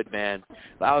fucking good, man.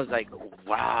 I was like,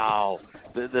 wow,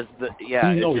 it's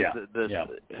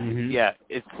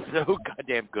so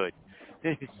goddamn good.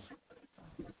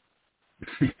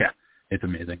 Yeah, it's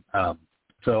amazing.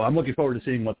 So I'm looking forward to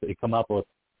seeing what they come up with,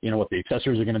 what the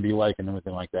accessories are going to be like and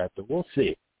everything like that. So we'll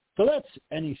see. So that's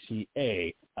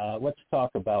NECA. Let's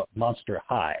talk about Monster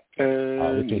High,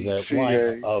 which is a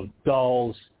line of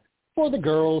dolls for the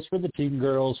girls, for the teen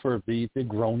girls, for the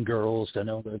grown girls. I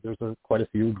know that there's quite a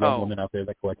few grown women out there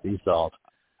that collect these dolls.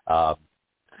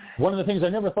 One of the things I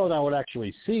never thought I would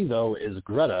actually see, though, is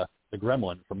Greta, the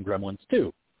gremlin from Gremlins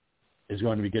 2, is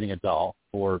going to be getting a doll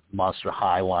for Monster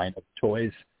High line of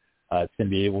toys. It's going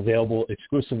to be available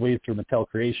exclusively through Mattel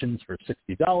Creations for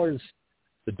 $60.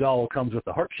 The doll comes with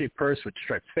a heart-shaped purse with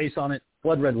striped face on it,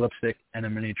 blood red lipstick, and a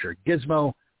miniature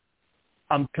gizmo.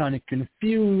 I'm kind of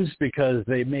confused because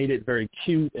they made it very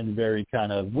cute and very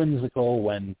kind of whimsical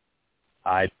when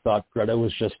I thought Greta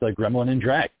was just a gremlin in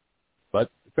drag. But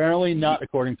apparently not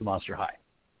according to Monster High.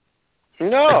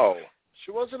 No,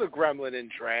 she wasn't a gremlin in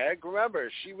drag. Remember,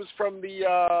 she was from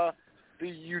the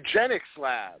eugenics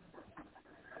lab.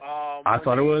 I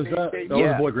thought it was a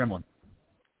boy gremlin.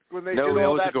 When they did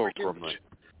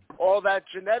all that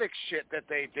genetic shit that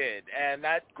they did, and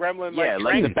that gremlin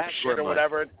drank the back shit or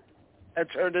whatever, and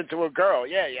turned into a girl.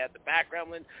 Yeah, you had the back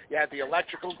gremlin, you had the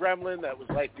electrical gremlin that was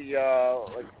like the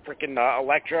freaking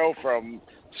Electro from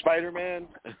Spider-Man.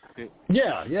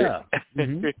 Yeah.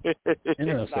 Mm-hmm.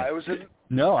 Interesting. I think it was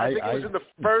in the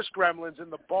first Gremlins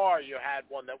in the bar. You had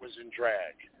one that was in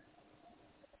drag.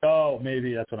 Oh,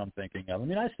 maybe that's what I'm thinking of. I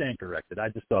mean, I stand corrected. I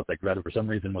just thought that Greta, for some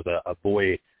reason, was a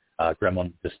boy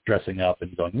gremlin just dressing up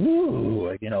and going, woo,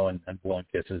 and blowing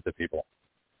kisses to people.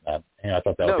 I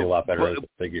thought that would be a lot better as a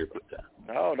figure. But,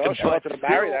 no, she wanted to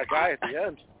marry that guy at the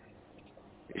end.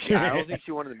 I don't think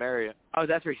she wanted to marry him. Oh,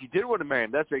 that's right. She did want to marry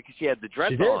him. That's right, because she had the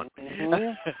dress on.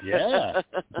 Mm-hmm. Yeah,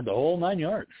 the whole 9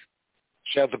 yards.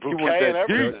 She had the bouquet and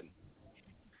everything.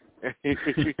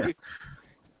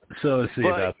 So let's see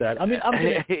about that. I mean,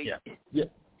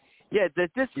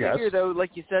 this figure, though,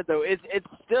 like you said, though, it's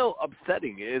still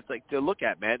upsetting. It's like to look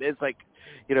at, man. It's like,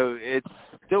 it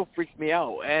still freaks me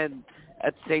out. And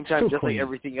at the same time, just like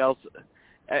everything else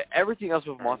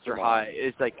with Monster High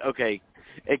is like, okay,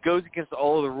 it goes against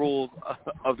all of the rules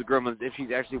of the Gremlins if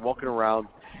she's actually walking around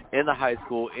in the high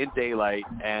school in daylight,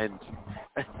 and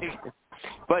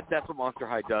but that's what Monster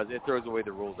High does. It throws away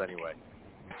the rules anyway.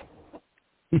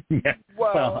 Yeah.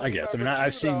 Well, I guess. I mean,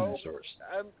 I've seen the source.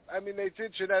 I mean, they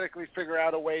did genetically figure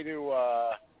out a way to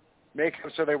make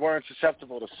them so they weren't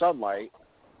susceptible to sunlight.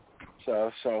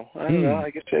 So I don't know.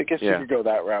 I guess you could go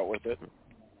that route with it.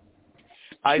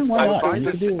 I find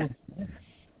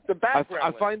the background.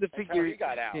 I find the figure. He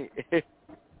got out.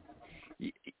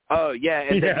 Oh yeah,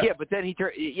 but then he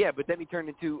turned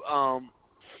into oh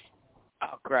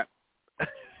crap.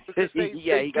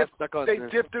 He got stuck on. They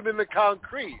dipped him in the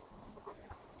concrete.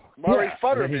 Murray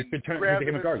Futterman grabbed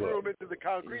him and threw him into the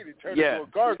concrete. He turned into a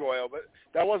gargoyle, but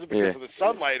that wasn't because of the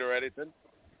sunlight or anything.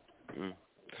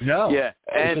 No. Yeah,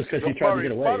 and it's just because he tried to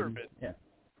get away. Yeah.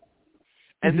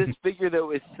 And this figure,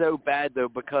 though, is so bad, though,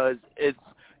 because it's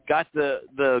got the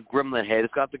gremlin head,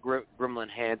 it's got the gremlin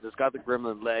hands, it's got the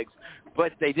gremlin legs,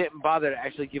 but they didn't bother to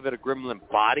actually give it a gremlin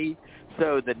body.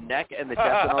 So the neck and the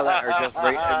chest and all that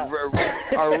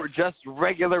are just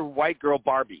regular white girl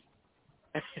Barbie.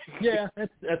 Yeah,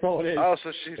 that's all it is. Oh,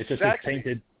 so she's it's just sexy.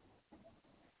 painted.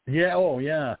 Yeah. Oh,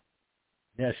 yeah.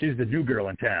 Yeah, she's the new girl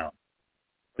in town.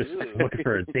 Just looking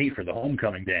for a date for the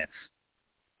homecoming dance.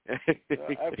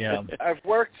 I've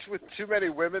worked with too many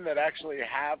women that actually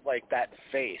have like that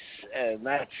face, and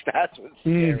that's what's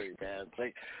scary, man. It's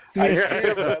like I see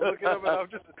them and I look at them and I'm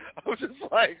just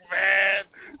like, man,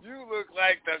 you look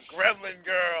like the Gremlin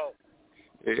girl.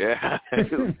 Yeah,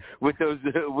 with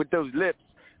those lips.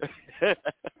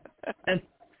 And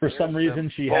for some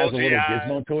reason, she has a little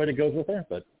Gizmo toy that goes with her,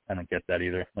 but I don't get that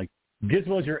either. Like,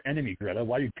 Gizmo's your enemy, Greta.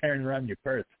 Why are you carrying around in your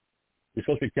purse? You're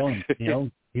supposed to be killing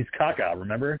him. He's caca,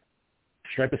 remember?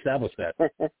 Stripe established that.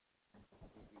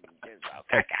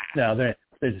 No, they're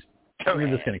just going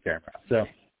to carry him around. So,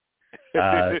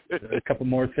 a couple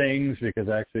more things, because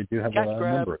I actually do have a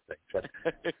number of things. But,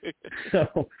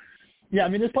 so, yeah, I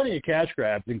mean, there's plenty of cash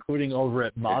grabs, including over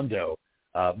at Mondo,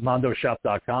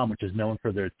 mondoshop.com, which is known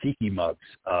for their tiki mugs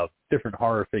of different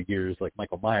horror figures like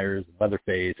Michael Myers,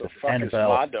 Leatherface, and Annabelle.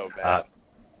 Mondo, man?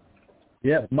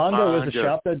 Yeah, Mondo is a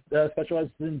shop that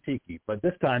specializes in tiki, but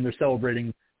this time they're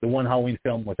celebrating the one Halloween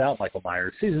film without Michael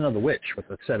Myers, Season of the Witch, with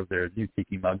a set of their new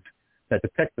tiki mugs that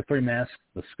depict the three masks,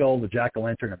 the skull, the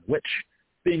jack-o'-lantern, and the witch,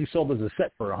 being sold as a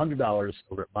set for $100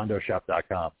 over at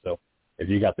mondoshop.com. So if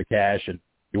you got the cash and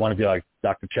you want to be like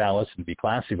Dr. Chalice and be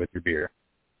classy with your beer,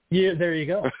 yeah, there you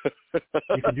go.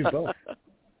 You can do both.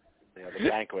 Yeah, the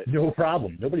banquet. No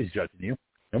problem. Nobody's judging you.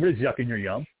 Nobody's yucking your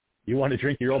yum. You want to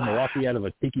drink your old Milwaukee out of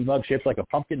a tiki mug shaped like a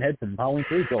pumpkin head from Halloween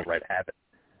 3? Go right, have it.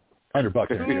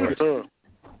 $100 is yours.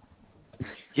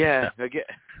 Yeah,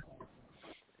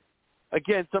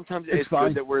 again, sometimes it's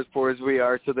good that we're as poor as we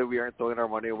are, so that we aren't throwing our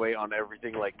money away on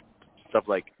everything like stuff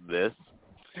like this.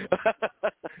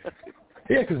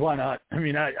 Yeah, because why not? I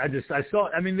mean, I saw.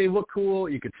 I mean, they look cool.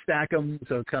 You could stack them,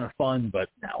 so it's kind of fun. But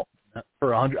no, for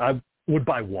 $100, I would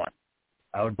buy one.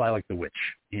 I would buy like the witch,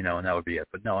 and that would be it.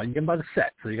 But no, you can buy the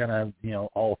set, so you're gonna have,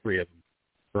 all three of them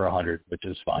for $100, which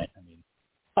is fine. I mean,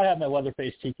 I have my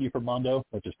Leatherface tiki from Mondo,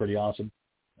 which is pretty awesome.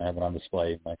 I have it on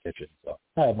display in my kitchen, so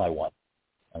I have my one.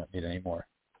 I don't need any more.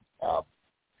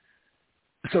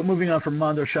 So moving on from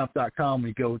mondoshop.com,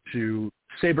 we go to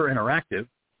Saber Interactive,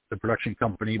 the production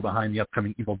company behind the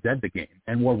upcoming Evil Dead the game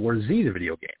and World War Z the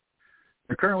video game.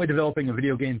 They're currently developing a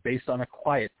video game based on A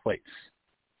Quiet Place.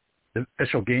 The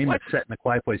official game that's set in the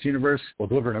Quiet Place universe will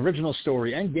deliver an original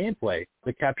story and gameplay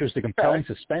that captures the compelling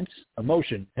suspense,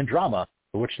 emotion, and drama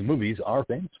for which the movies are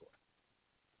famous for.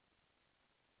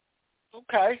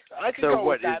 Okay, I can go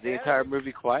with that. So what, is the entire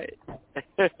movie quiet?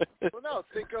 Well, no,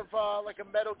 think of like a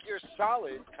Metal Gear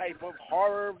Solid type of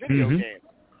horror video game.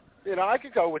 I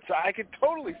could go with. I could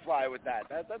totally fly with that.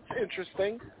 That's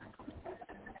interesting.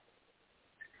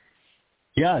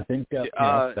 Yeah, I think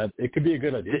that it could be a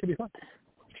good idea. It could be fun.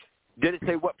 Did it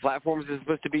say what platforms it's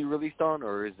supposed to be released on,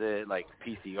 or is it like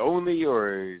PC only,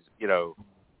 or No,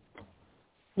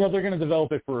 they're going to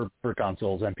develop it for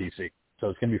consoles and PC, so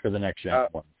it's going to be for the next gen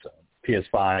one. So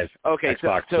PS5,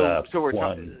 Xbox so we're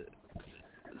One.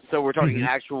 So we're talking an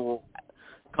actual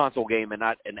console game and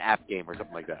not an app game or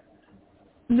something like that.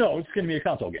 No, it's going to be a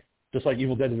console game, just like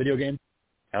Evil Dead the video game.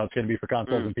 How it's going to be for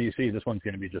consoles and PC. This one's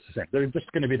going to be just the same. They're just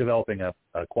going to be developing a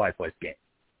Quiet Place game.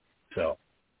 So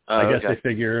I guess they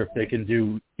figure if they can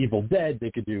do Evil Dead,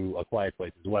 they could do A Quiet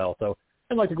Place as well. So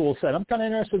I like a cool set. I'm kind of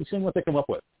interested in seeing what they come up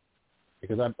with,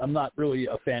 because I'm not really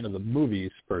a fan of the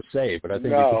movies per se, but I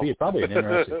think it could be probably an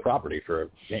interesting property for a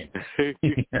game.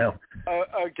 Again, I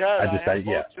have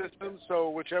both systems, so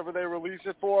whichever they release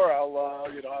it for,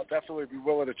 I'll definitely be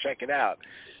willing to check it out.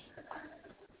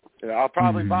 I'll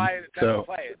probably buy it and never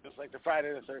play it, just like the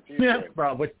Friday the 13th Yeah, game.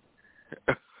 probably.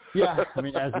 Yeah, I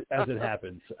mean, as it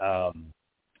happens.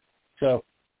 So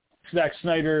Zack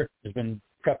Snyder has been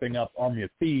prepping up Army of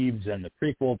Thieves and the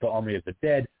prequel to Army of the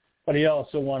Dead, but he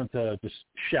also wanted to just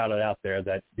shout it out there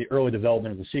that the early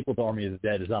development of the sequel to Army of the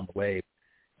Dead is on the way,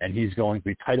 and he's going to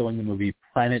be titling the movie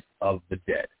Planet of the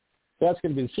Dead. So that's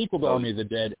going to be the sequel to Army of the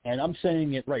Dead, and I'm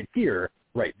saying it right here,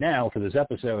 right now, for this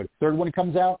episode. Third one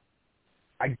comes out,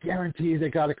 I guarantee they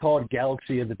got to call it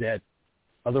Galaxy of the Dead.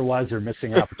 Otherwise, they're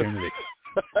missing opportunity.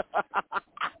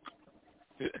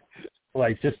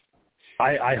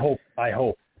 I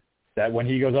hope that when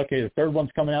he goes, okay, the third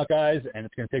one's coming out, guys, and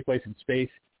it's going to take place in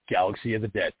space, Galaxy of the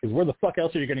Dead. Because where the fuck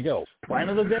else are you going to go?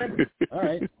 Planet of the Dead? All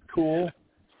right, cool.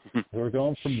 We're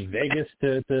going from Vegas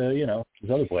to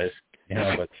this other place.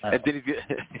 But and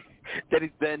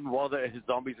then while the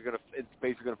zombies are in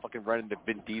space are gonna fucking run into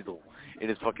Vin Diesel in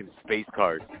his fucking space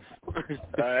cars.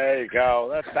 There you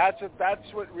go.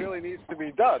 That's what really needs to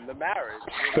be done. The marriage.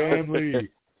 Family.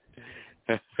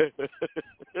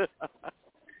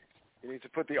 You need to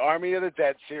put the Army of the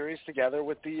Dead series together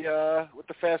with the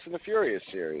Fast and the Furious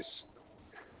series.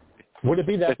 Would it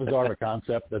be that bizarre of a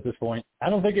concept at this point? I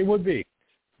don't think it would be.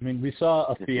 I mean, we saw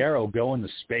a Fiero go into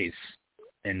space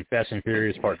in Fast and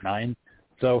Furious Part 9.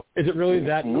 So is it really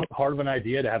that hard of an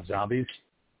idea to have zombies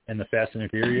in the Fast and the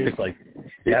Furious? Like,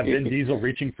 you have Vin Diesel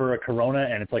reaching for a Corona,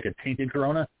 and it's like a tainted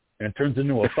Corona, and it turns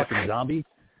into a fucking zombie.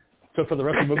 So for the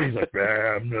rest of the movie, he's like,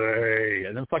 family,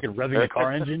 and then fucking revving the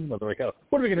car engine. They're like, oh,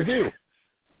 what are we going to do?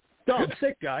 No, I'm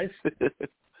sick, guys.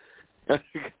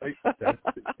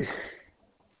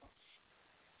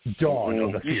 Dawn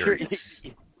of the Furious.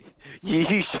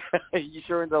 You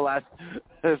sure in the last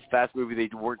Fast movie they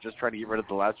weren't just trying to get rid of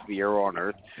the last Fiero on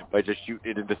Earth by just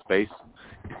shooting it into space?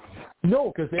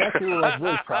 No, because they actually were like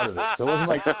really proud of it. So it wasn't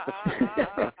like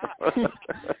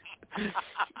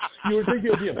you would think they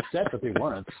would be upset, but they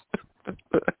weren't.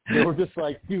 They were just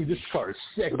like, dude, this car is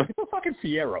sick. Look at the fucking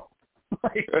Fiero.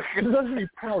 Like, there's nothing to be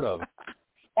proud of.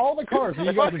 All the cars that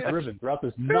you guys have driven throughout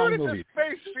this 9 movies.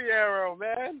 Space Fiero,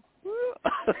 man.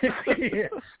 Yeah.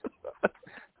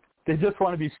 They just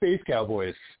want to be space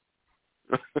cowboys.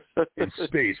 In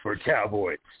space for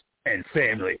cowboys and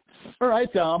family. All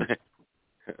right, Tom.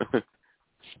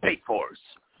 Space Force.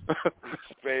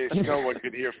 Space. No one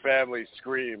could hear family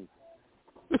scream.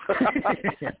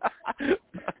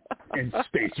 In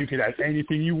space, you can have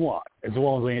anything you want as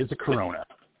long as it's a Corona.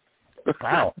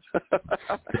 Wow.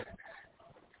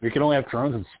 We can only have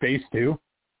Coronas in space, too?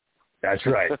 That's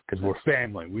right, because we're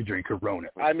family. We drink Corona.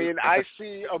 I mean, I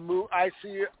see a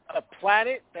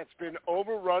planet that's been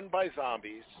overrun by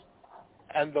zombies,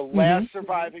 and the last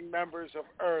surviving members of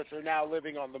Earth are now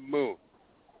living on the moon.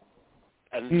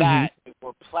 And that is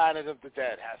what Planet of the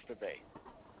Dead has to be.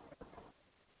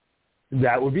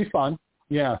 That would be fun.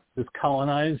 Yeah, just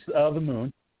colonize the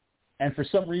moon. And for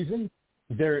some reason,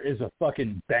 there is a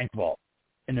fucking bank vault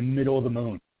in the middle of the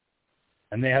moon.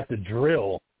 And they have to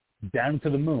drill down to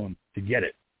the moon to get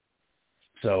it.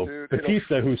 So Dude,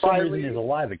 Batista, who for some reason is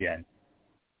alive again.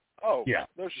 Oh, yeah.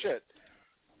 No shit.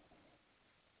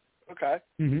 Okay.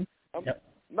 Yep.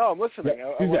 No, I'm listening.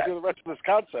 Yep. I want to do the rest of this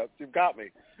concept. You've got me.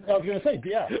 I was going to say,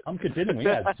 yeah, I'm continuing.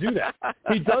 Yeah, do that.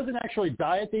 He doesn't actually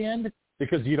die at the end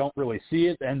because you don't really see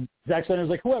it. And Zack Snyder's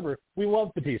like, whoever, we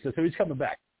love Batista, so he's coming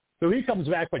back. So he comes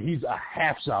back, but he's a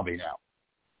half zombie now.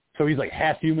 So he's like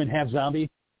half human, half zombie,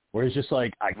 where he's just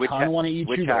like, I kind of want to eat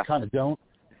you, but I kind of don't.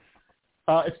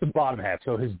 It's the bottom half.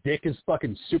 So his dick is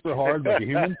fucking super hard like a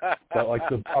human, but like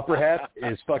the upper half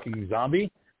is fucking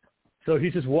zombie. So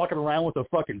he's just walking around with a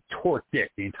fucking torque dick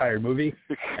the entire movie,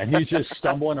 and he's just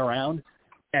stumbling around.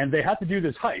 And they have to do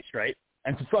this heist, right?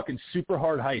 And it's a fucking super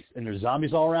hard heist, and there's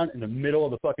zombies all around in the middle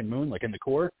of the fucking moon, like in the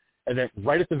core. And then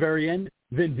right at the very end,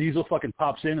 Vin Diesel fucking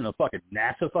pops in a fucking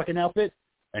NASA fucking outfit,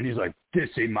 and he's like, this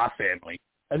ain't my family.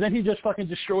 And then he just fucking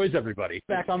destroys everybody.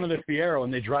 Back onto the Fiero,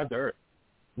 and they drive to Earth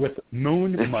with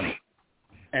moon money.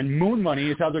 And moon money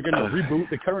is how they're going to reboot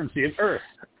the currency of Earth.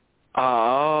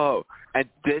 Oh, and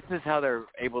this is how they're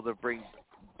able to bring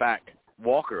back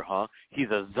Walker, huh? He's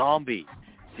a zombie.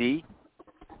 See?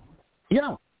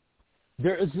 Yeah.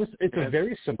 It's a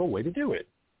very simple way to do it.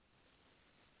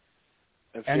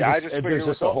 And I just figured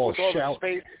with all the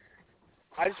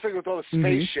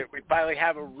space shit, we'd finally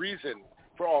have a reason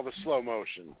for all the slow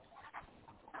motion.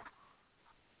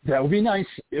 That would be nice.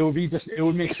 It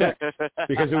would make sense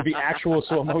because it would be actual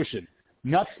slow motion,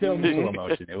 not film slow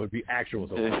motion. It would be actual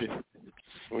slow motion,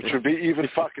 which would be even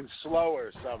fucking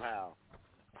slower somehow.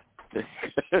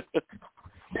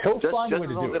 He'll find a way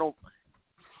to do it.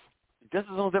 Just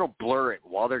as long as they don't blur it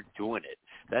while they're doing it.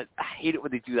 I hate it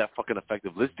when they do that fucking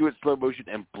effective. Let's do it slow motion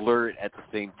and blur it at the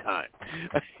same time.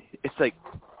 It's like,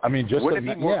 I mean, just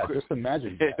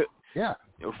imagine. That. Yeah.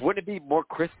 Wouldn't it be more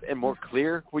crisp and more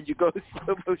clear when you go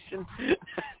slow motion?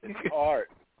 It's art.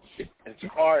 It's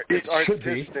art. It's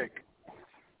artistic.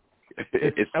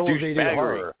 It's elevated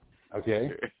horror.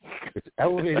 Okay? It's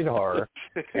elevated horror,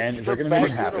 and they're going to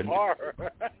make it happen.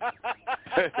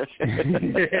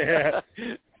 Yeah.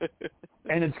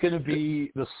 And it's going to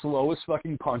be the slowest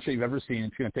fucking punch that you've ever seen.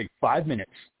 It's going to take 5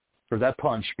 minutes for that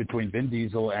punch between Vin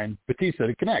Diesel and Batista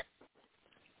to connect.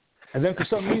 And then for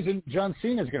some reason, John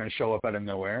Cena's going to show up out of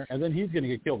nowhere, and then he's going to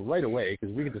get killed right away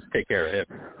because we can just take care of him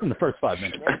in the first 5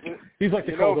 minutes. He's like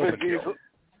the cold open kill.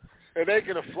 It ain't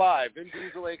gonna fly. Vin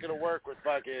Diesel ain't gonna work with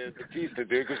fucking Batista,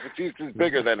 dude, because Batista's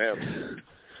bigger than him.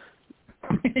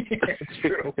 It's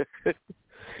true.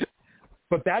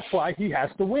 But that's why he has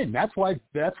to win. That's why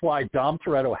Dom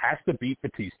Toretto has to beat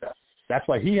Batista. That's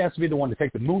why he has to be the one to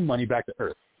take the moon money back to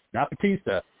Earth. Not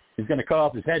Batista. He's going to cut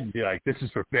off his head and be like, this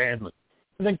is for family.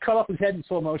 And then cut off his head in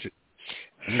slow motion.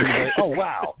 And he's like, oh,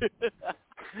 wow.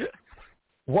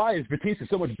 Why is Batista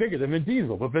so much bigger than Vin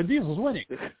Diesel? But Vin Diesel's winning.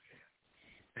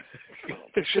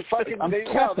 I'm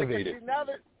captivated. Now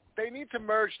that they need to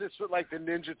merge this with, like, the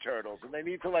Ninja Turtles, and they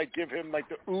need to, like, give him, like,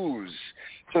 the ooze,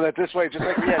 so that this way, just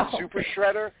like we had Super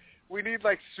Shredder, we need,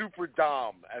 like, Super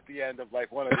Dom at the end of,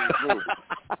 like, one of these movies.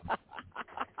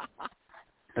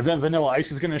 And then Vanilla Ice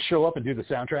is going to show up and do the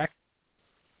soundtrack.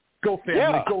 Go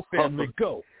family, go family,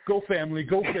 go. Go family,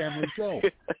 go family, go.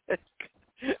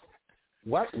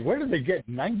 What? Where did they get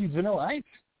 90s Vanilla Ice?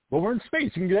 Well, we're in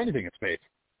space. You can get anything in space.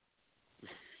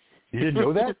 You didn't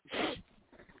know that?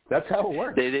 That's how it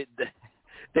works.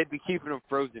 They'd be keeping them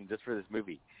frozen just for this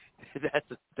movie. That's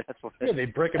what. Yeah, they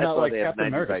break them out like Captain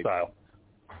America style.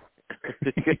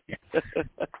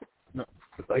 No,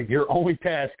 like your only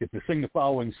task is to sing the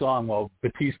following song while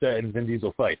Batista and Vin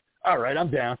Diesel fight. All right, I'm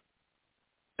down.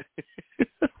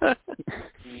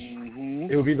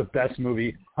 It would be the best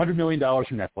movie. $100 million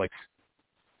from Netflix.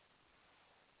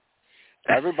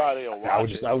 Everybody will watch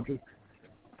it.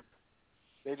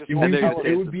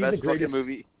 It would be the greatest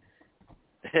movie.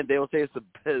 And they will say it's the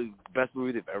best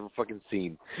movie they've ever fucking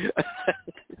seen.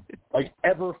 Like,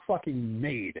 ever fucking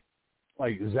made.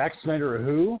 Like, Zack Snyder or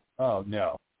who? Oh,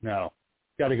 no.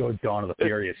 Got to go with Dawn of the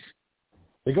Furious.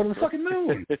 They go to the fucking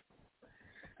moon.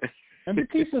 And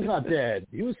Batista's not dead.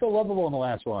 He was so lovable in the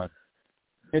last one.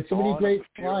 It's so many great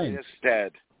lines.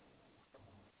 Dead.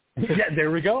 Yeah,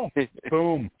 there we go.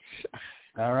 Boom.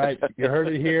 All right, you heard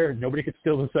it here. Nobody could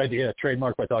steal this idea.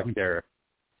 Trademarked by Talking Terror.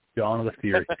 Dawn of the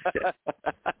Furious.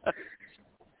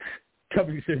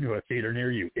 Coming soon to a theater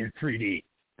near you in 3D.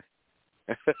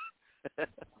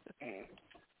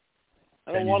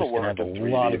 I don't want to work in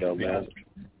 3D, though, man.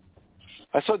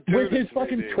 I saw with his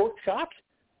fucking torque cock?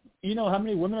 You know how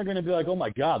many women are going to be like, oh,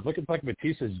 my God, look at fucking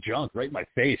Batista's junk right in my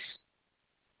face.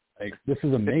 Like, this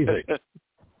is amazing.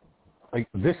 Like,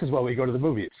 this is why we go to the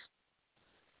movies.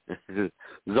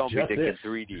 Zombie dick in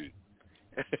 3D.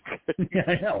 Yeah,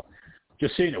 I know.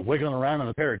 Just seeing it wiggling around in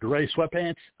a pair of gray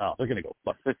sweatpants. Oh, they're going to go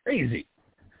fucking crazy.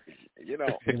 You know.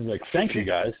 They're going to be like, thank you,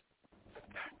 guys.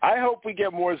 I hope we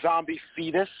get more zombie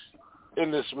fetus in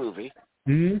this movie.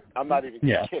 Mm-hmm. I'm not even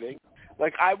kidding.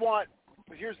 Like,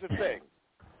 here's the thing.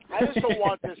 I just don't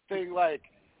want this thing, like,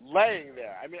 laying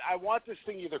there. I mean, I want this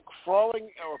thing either crawling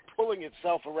or pulling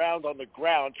itself around on the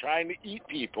ground trying to eat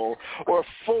people, or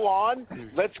full on,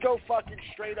 let's go fucking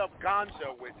straight up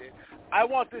gonzo with it. I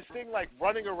want this thing, like,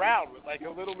 running around with, like, a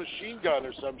little machine gun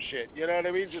or some shit. You know what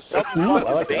I mean? Just something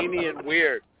fucking zany and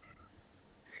weird.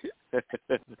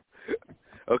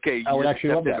 Okay, you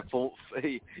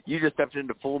just stepped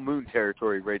into full moon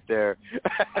territory right there.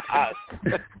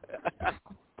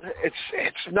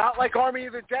 It's not like Army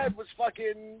of the Dead was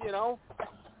fucking, you know,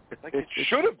 like it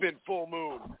should have been full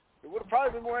moon. It would have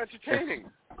probably been more entertaining.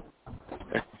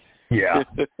 Yeah.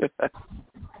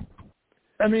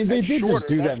 I mean, they did just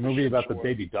do that movie about the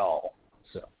baby doll.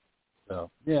 So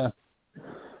yeah.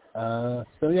 So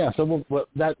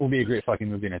that will be a great fucking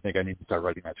movie, and I think I need to start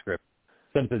writing that script.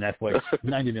 Send it to Netflix.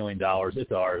 $90 million.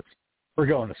 It's ours. We're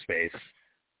going to space.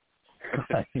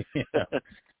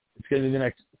 It's going to be the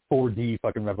next 4D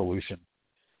fucking revolution.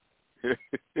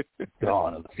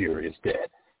 Dawn of the Furious Dead.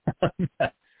 All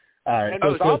right.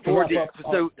 And so 4D.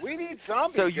 So we need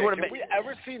zombie dick. Have we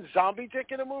ever seen zombie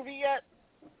dick in a movie yet?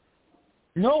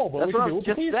 No, but we can do it with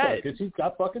just Batista because he's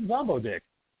got fucking Zombo dick.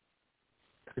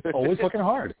 It's always fucking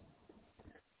hard.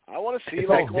 I want to see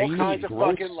like all kinds of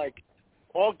fucking like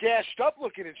all gashed up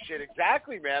looking and shit.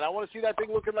 Exactly, man. I want to see that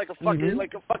thing looking like a fucking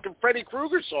like a fucking Freddy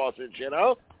Krueger sausage, you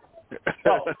know?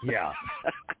 Oh, yeah.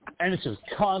 And it's just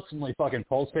constantly fucking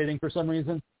pulsating for some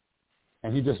reason.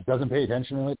 And he just doesn't pay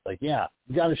attention to it. Like, yeah,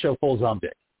 you got to show full zombie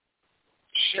dick.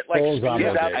 Shit like spins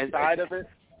outside of it.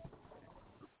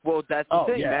 Well, that's the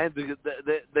thing, man.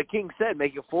 The king said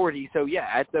make it 40. So, yeah,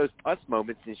 at those pus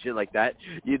moments and shit like that,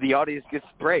 the audience gets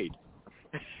sprayed.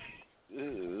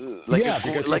 Like a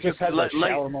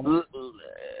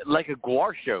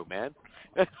Guar show, man.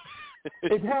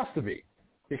 It has to be.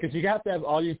 Because you have to have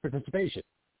audience participation.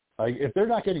 Like, if they're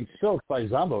not getting soaked by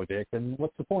Zombo dick, then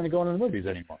what's the point of going to the movies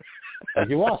anymore? Like,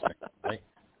 you lost me. Like,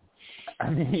 I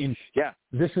mean,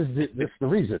 this is the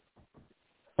reason.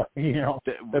 You know,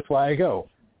 that's why I go.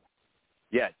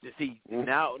 Yeah, see,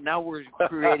 now we're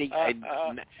creating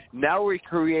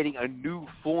a new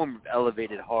form of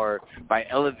elevated horror by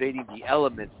elevating the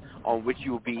elements on which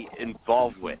you will be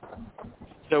involved with.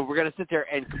 So we're going to sit there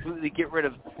and completely get rid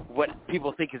of what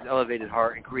people think is elevated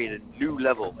horror and create a new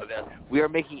level of it. We are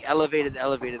making elevated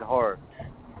horror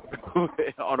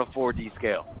on a 4D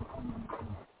scale.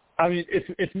 I mean,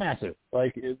 it's massive.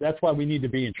 Like, that's why we need to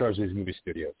be in charge of these movie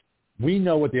studios. We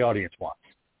know what the audience wants.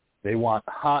 They want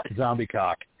hot zombie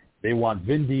cock. They want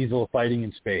Vin Diesel fighting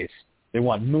in space. They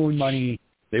want moon money.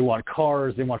 They want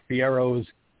cars. They want Fieros.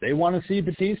 They want to see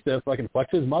Batista fucking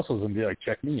flex his muscles and be like,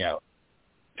 check me out.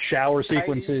 Shower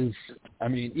sequences. I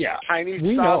mean, yeah. Tiny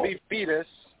zombie fetus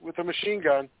with a machine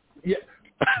gun. Yeah,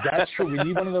 that's true. We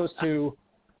need one of those two,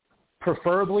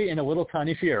 preferably in a little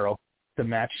tiny Fiero to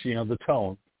match, the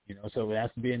tone. So it has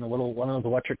to be in one of those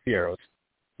electric Fieros.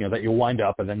 That you wind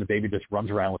up, and then the baby just runs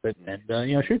around with it and,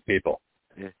 shoots people.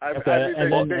 Yeah. It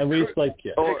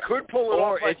could pull it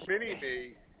off like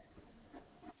Mini-Me.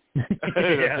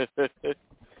 Yeah.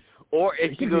 Or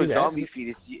if you go zombie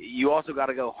fetus, you also got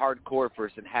to go hardcore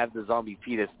first and have the zombie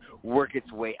fetus work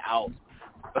its way out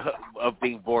of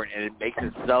being born, and it makes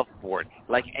itself born.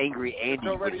 Like Angry Andy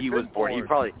when he was born. He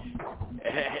probably...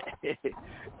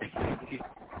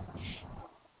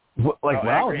 when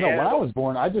I was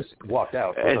born, I just walked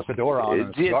out with a fedora on and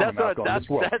a cigar in my mouth going, this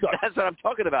world sucks. That's what I'm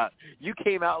talking about. You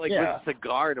came out with a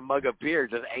cigar and a mug of beer,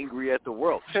 just angry at the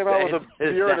world. Came out with a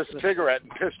beer and a cigarette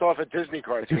and pissed off at Disney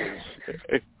cartoons.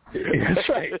 That's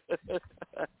right.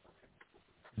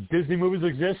 Disney movies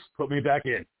exist, put me back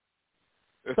in.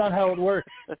 That's not how it works.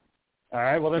 All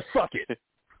right, well then fuck it.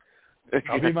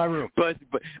 I'll be in my room. But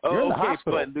You're in the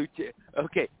hospital.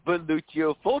 But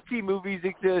Lucio Fulci movies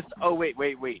exist. Oh wait.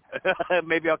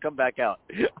 Maybe I'll come back out.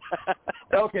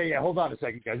 Okay, yeah, hold on a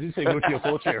second, guys. You say Lucio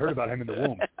Fulci, I heard about him in the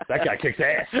womb. That guy kicks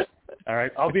ass. All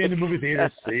right, I'll be in the movie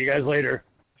theaters. See you guys later.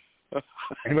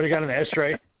 Anybody got an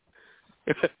ashtray?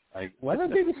 Like, why are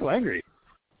they so angry?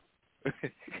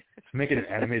 Make it an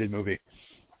animated movie.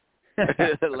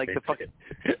 Like the fucking...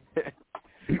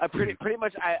 pretty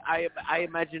much, I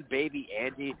imagine Baby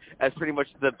Andy as pretty much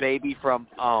the baby from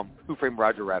Who Framed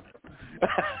Roger Rabbit.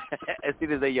 As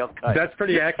soon as they yell cut. That's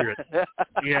pretty accurate.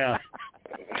 Yeah.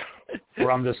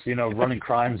 Where I'm just, running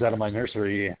crimes out of my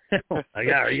nursery.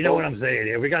 You know what I'm saying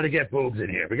here? We got to get boobs in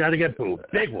here. We got to get boobs.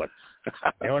 Big ones.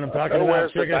 You know what I'm talking about?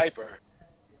 Where's the diaper?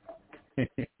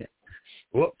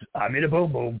 Whoops, I made a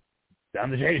boom boom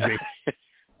down the change me.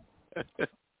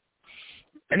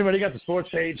 Anybody got the sports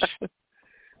page?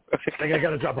 I think I got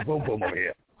to drop a boom boom over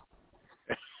here.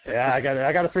 Yeah, I got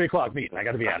a 3:00 meeting. I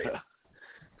got to be out of here.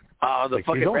 Oh, the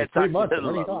fucking Red Sox.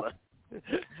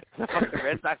 The fucking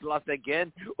Red Sox lost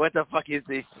again? What the fuck is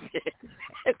this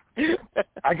shit?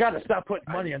 I got to stop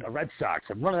putting money on the Red Sox.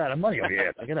 I'm running out of money over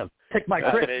here. They're going to take my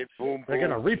credit. They're going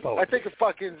to repo it. I think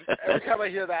every time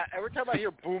I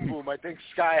hear boom boom, I think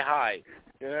Sky High.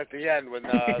 At the end when they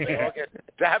all get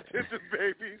dabbed into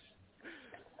babies.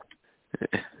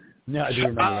 No, I do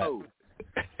remember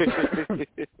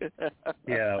that.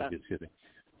 Yeah, excuse me.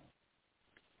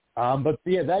 But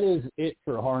yeah, that is it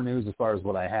for horror news as far as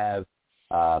what I have.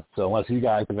 So unless you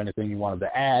guys have anything you wanted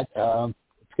to add, let's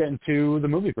get into the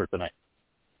movie for tonight.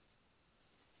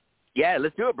 Yeah,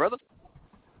 let's do it, brother.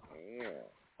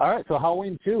 All right, so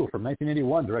Halloween 2 from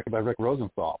 1981, directed by Rick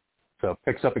Rosenthal. So it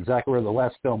picks up exactly where the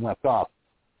last film left off.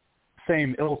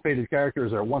 Same ill-fated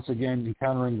characters are once again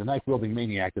encountering the knife-wielding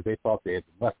maniac that they thought they had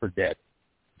left for dead.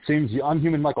 It seems the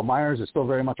unhuman Michael Myers is still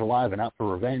very much alive and out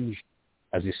for revenge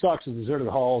as he stalks the deserted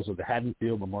halls of the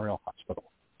Haddonfield Memorial Hospital.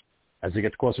 As he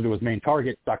gets closer to his main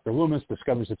target, Dr. Loomis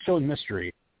discovers a chilling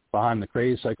mystery behind the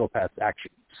crazed psychopath's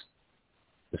actions.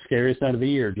 The scariest night of the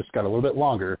year just got a little bit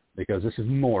longer because this is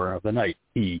more of the night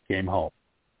he came home.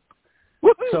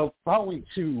 Woo-hoo! So Halloween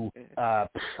 2,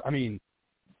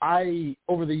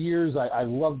 over the years, I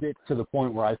loved it to the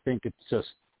point where I think it's just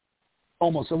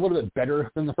almost a little bit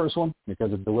better than the first one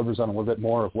because it delivers on a little bit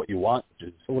more of what you want, which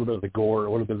is a little bit of the gore,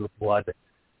 a little bit of the blood.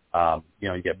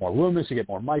 You get more Loomis, you get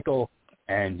more Michael,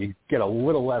 and you get a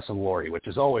little less of Laurie, which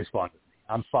is always fun.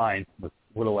 I'm fine with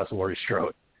a little less of Laurie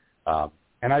Strode.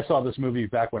 And I saw this movie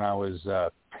back when I was 10,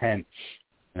 and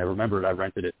I remembered I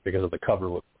rented it because of the cover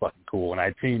looked fucking cool. And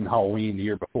I'd seen Halloween the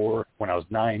year before when I was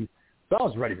 9, so I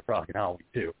was ready for fucking Halloween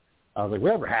too. I was like,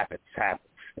 whatever happens, happens.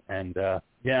 And,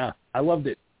 I loved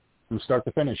it from start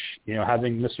to finish,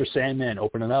 having Mr. Sandman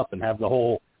open it up and have the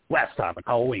whole last time on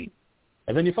Halloween.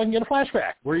 And then you fucking get a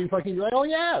flashback where you fucking like, oh,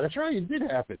 yeah, that's right, it did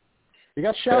happen. You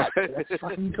got shot. That's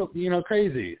fucking,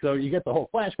 crazy. So you get the whole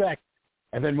flashback.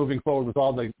 And then moving forward with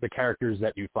all the characters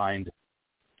that you find,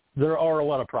 there are a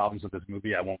lot of problems with this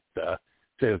movie. I won't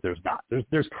say that there's not.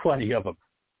 There's plenty of them.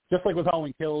 Just like with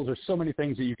Halloween Kills, there's so many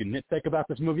things that you can nitpick about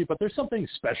this movie, but there's something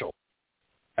special,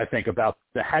 I think, about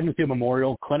the Haddonfield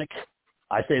Memorial Clinic.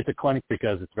 I say it's a clinic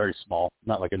because it's very small,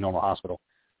 not like a normal hospital.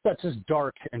 That's just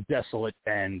dark and desolate,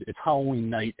 and it's Halloween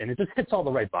night, and it just hits all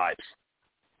the right vibes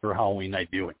for Halloween night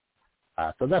viewing.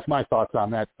 So that's my thoughts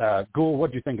on that. Ghoul,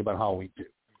 what do you think about Halloween 2?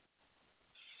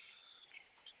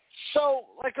 So,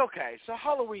 okay, so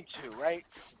Halloween 2, right?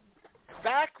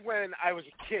 Back when I was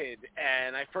a kid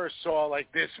and I first saw,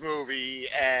 this movie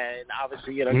and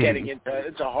obviously, getting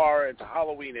into horror, into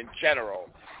Halloween in general,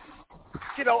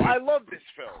 I love this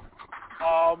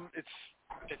film.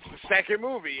 It's the second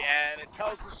movie, and it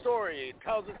tells the story. It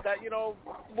tells us that,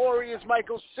 Laurie is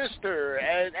Michael's sister,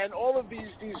 and all of these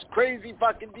crazy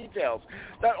fucking details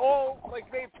that all,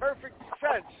 made perfect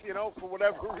sense, for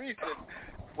whatever reason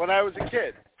when I was a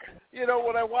kid.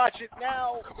 When I watch it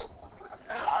now,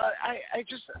 I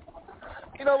just,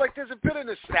 there's a bit of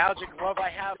nostalgic love I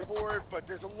have for it, but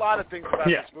there's a lot of things about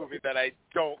this movie that I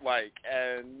don't like,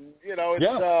 and,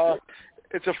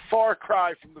 it's a far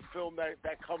cry from the film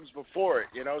that comes before it,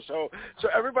 So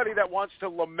everybody that wants to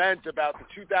lament about the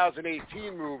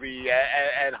 2018 movie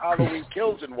and Halloween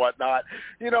Kills and whatnot,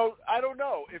 I don't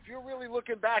know. If you're really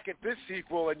looking back at this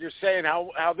sequel and you're saying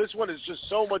how this one is just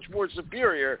so much more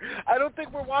superior, I don't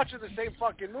think we're watching the same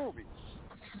fucking movie.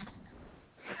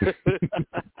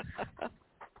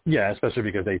 Yeah, especially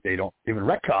because they don't even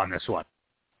retcon this one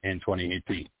in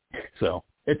 2018. So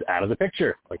it's out of the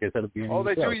picture, like I said at the beginning of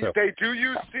the show. They do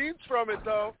use scenes from it,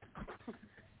 though.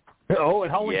 Oh,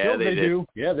 and Halloween Kills they do.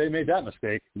 Yeah, they made that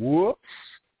mistake. Whoops.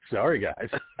 Sorry, guys.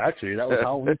 Actually, that was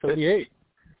Halloween 38.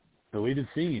 Deleted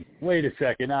scene. Wait a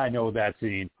second. I know that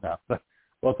scene. No,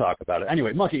 we'll talk about it.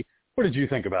 Anyway, Monkey, what did you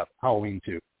think about Halloween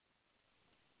 2?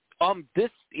 This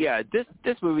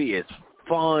movie is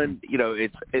fun.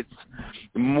 It's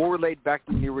more laid back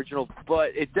than the original, but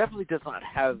it definitely does not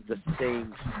have the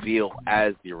same feel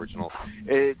as the original.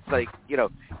 It's like,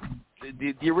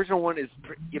 the original one is,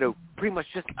 pretty much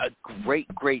just a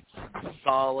great,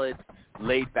 solid,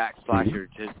 laid-back slasher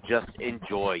to just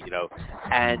enjoy,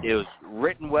 And it was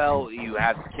written well. You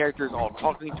have the characters all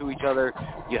talking to each other.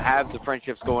 You have the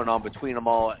friendships going on between them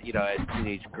all, as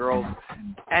teenage girls.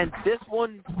 And this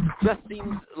one just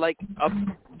seems like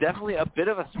definitely a bit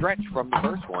of a stretch from the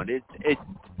first one.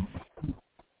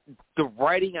 The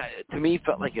writing, to me,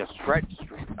 felt like a stretch,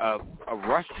 a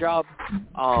rush job.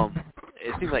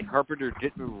 It seemed like Carpenter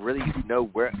didn't really know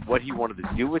what he wanted to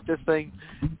do with this thing,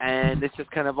 and it's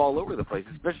just kind of all over the place,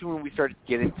 especially when we started to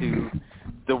get into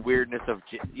the weirdness of,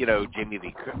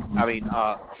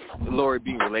 Laurie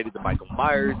being related to Michael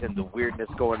Myers and the weirdness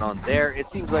going on there. It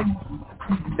seems like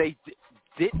they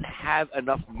didn't have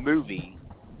enough movie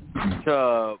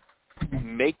to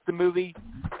make the movie,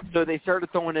 so they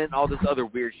started throwing in all this other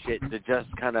weird shit to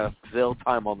just kind of fill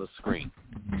time on the screen.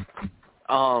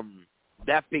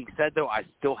 That being said, though, I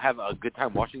still have a good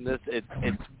time watching this.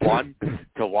 It's fun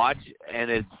to watch,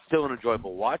 and it's still an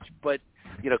enjoyable watch. But,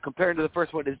 compared to the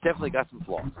first one, it's definitely got some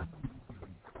flaws.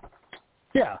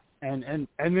 Yeah, and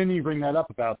then you bring that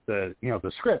up about the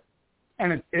script,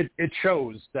 and it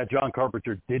shows that John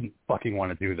Carpenter didn't fucking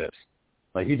want to do this.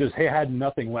 Like, he had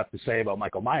nothing left to say about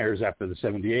Michael Myers after the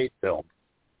 78 film.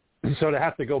 So to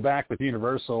have to go back with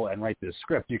Universal and write this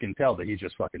script, you can tell that he's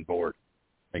just fucking bored.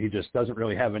 Like, he just doesn't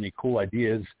really have any cool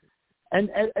ideas. And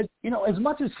as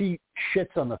much as he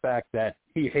shits on the fact that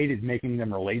he hated making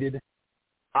them related,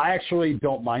 I actually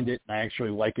don't mind it, and I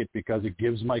actually like it because it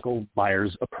gives Michael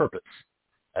Myers a purpose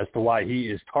as to why he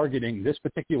is targeting this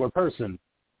particular person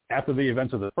after the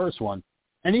events of the first one.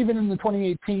 And even in the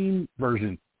 2018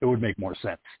 version, it would make more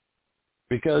sense.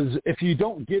 Because if you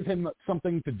don't give him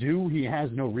something to do, he has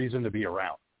no reason to be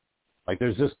around. Like,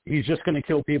 he's just going to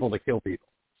kill people to kill people.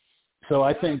 So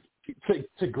I think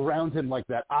to ground him like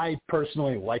that, I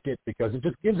personally like it because it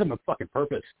just gives him a fucking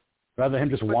purpose rather than him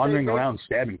just wandering around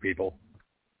stabbing people.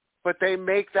 But they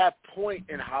make that point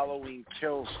in Halloween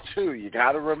Kills too. You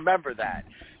got to remember that.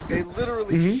 They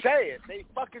literally say it. They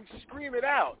fucking scream it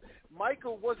out.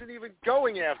 Michael wasn't even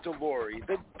going after Laurie.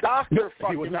 The doctor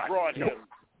fucking brought him.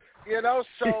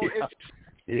 So it's.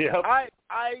 Yep.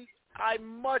 I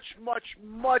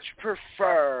much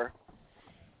prefer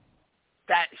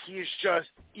that he's just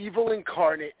evil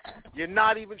incarnate. You're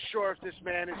not even sure if this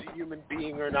man is a human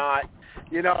being or not.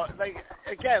 Even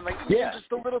just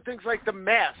the little things like the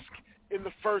mask in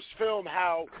the first film,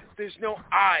 how there's no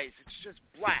eyes, it's just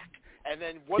black. And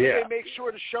then what do they make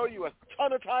sure to show you a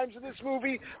ton of times in this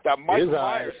movie? That Michael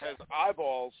Myers has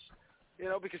eyeballs.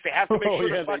 Because they have to make sure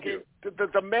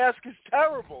the mask is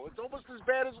terrible. It's almost as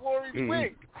bad as Laurie's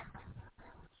wig.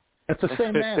 That's the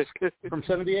same mask from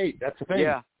 '78. That's the thing.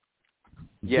 Yeah.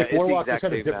 Yeah, Dick Warlock just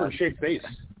had a different shaped face.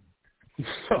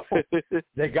 So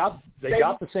they got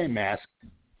the same mask.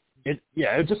 It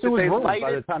was ruined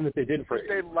by the time that they did it for it.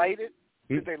 Did they light it?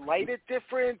 Did they light it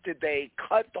different? Did they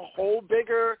cut the hole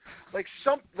bigger?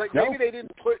 Maybe they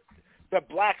didn't put the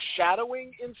black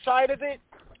shadowing inside of it.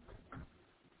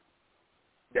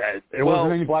 Yeah, it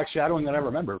wasn't any black shadowing that I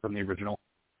remember from the original.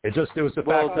 It was the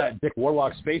fact that Dick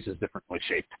Warlock's face is differently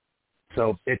shaped.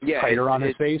 So it's tighter on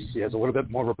his face. He has a little bit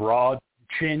more of a broad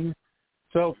chin.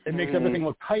 So it makes everything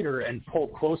look tighter and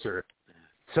pulled closer.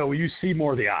 So you see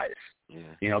more of the eyes.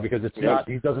 Yeah. Because it's not.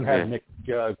 He doesn't have Nick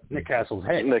Castle's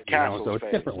head. Nick Castle's so it's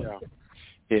face, differently.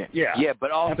 Yeah,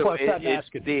 but also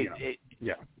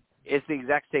it's the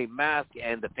exact same mask,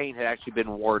 and the paint had actually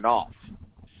been worn off.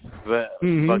 But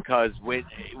because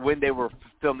when they were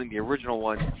filming the original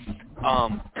one,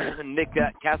 Nick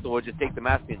Castle would just take the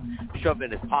mask and shove it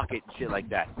in his pocket and shit like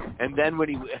that. And then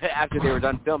after they were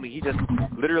done filming, he just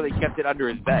literally kept it under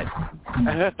his bed.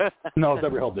 No,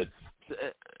 Deborah Hill did.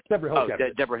 Deborah Hill kept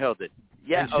it. Deborah Hill did.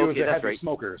 Yeah, and she was a that's heavy right.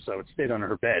 smoker, so it stayed under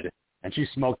her bed. And she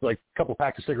smoked like a couple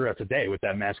packs of cigarettes a day with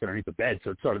that mask underneath the bed,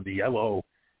 so it started to yellow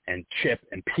and chip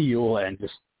and peel and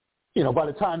just, by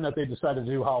the time that they decided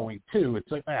to do Halloween 2,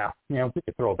 it's like, we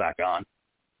could throw it back on,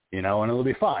 and it'll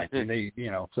be fine. And they,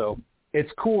 so it's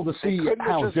cool to see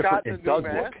how different it does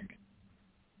look.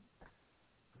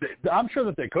 I'm sure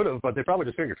that they could have, but they probably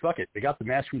just figured, fuck it. They got the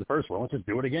mask from the first one. Let's just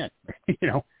do it again.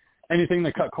 Anything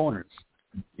that cut corners,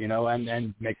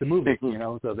 and make the movie,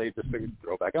 so they just figured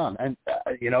throw it back on. And,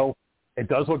 it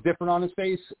does look different on his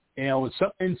face. In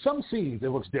some scenes, it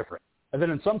looks different. And then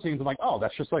in some scenes, I'm like, oh,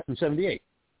 that's just like from '78.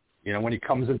 When he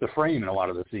comes into frame in a lot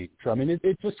of the scenes. So, I mean,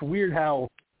 it's just weird how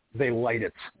they light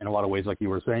it in a lot of ways, like you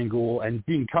were saying, Ghoul. And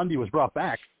Dean Cundey was brought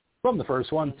back from the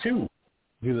first one to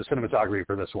do the cinematography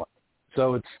for this one.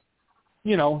 So it's,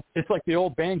 it's like the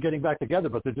old band getting back together,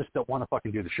 but they just don't want to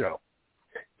fucking do the show.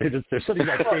 They're sitting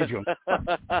backstage going,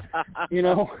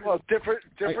 Well, different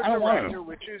director,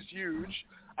 which is huge.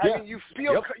 I mean, you see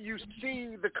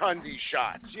the Cundey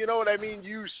shots. You know what I mean?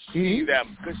 You see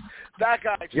them because that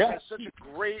guy just has such a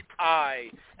great eye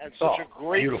and such a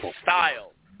great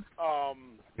style.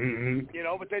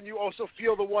 But then you also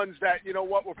feel the ones that,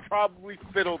 were probably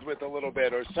fiddled with a little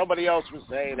bit, or somebody else was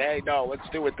saying, hey, no, let's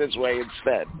do it this way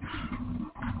instead.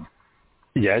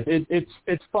 Yeah,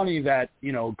 it's funny that,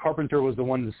 Carpenter was the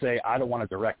one to say, I don't want to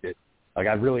direct it. Like,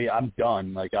 I'm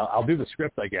done. Like, I'll do the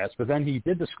script, I guess. But then he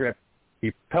did the script.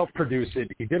 He helped produce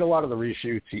it. He did a lot of the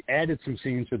reshoots. He added some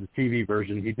scenes for the TV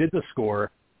version. He did the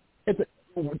score.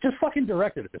 Just fucking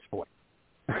direct it at this point.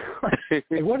 Like,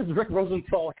 what is Rick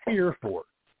Rosenthal here for?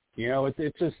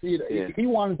 It's just, he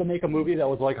wanted to make a movie that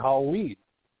was like Halloween.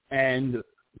 And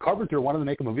Carpenter wanted to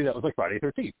make a movie that was like Friday the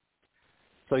 13th.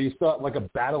 So you saw like a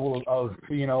battle of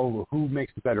who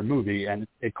makes the better movie. And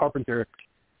Carpenter,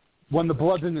 when the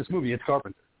blood's in this movie, it's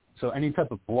Carpenter. So any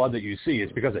type of blood that you see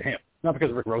is because of him, not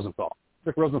because of Rick Rosenthal.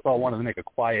 Rick Rosenthal wanted to make a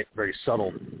quiet, very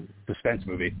subtle suspense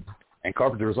movie. And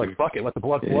Carpenter was like, fuck it, let the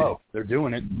blood flow. They're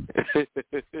doing it.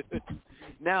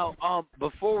 Now,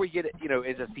 before we get,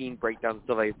 into scene breakdowns and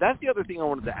stuff like that, that's the other thing I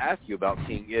wanted to ask you about,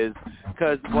 King, is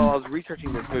because while I was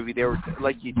researching this movie, they were,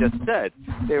 like you just said,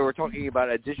 they were talking about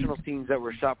additional scenes that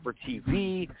were shot for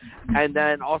TV, and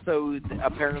then also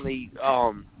apparently,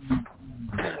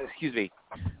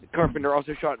 Carpenter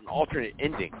also shot an alternate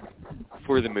ending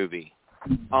for the movie.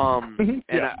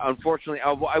 Unfortunately,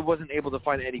 I wasn't able to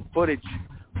find any footage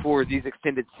for these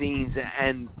extended scenes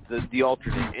and the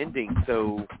alternate ending.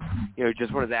 So,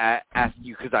 just wanted to ask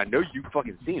you, because I know you've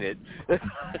fucking seen it.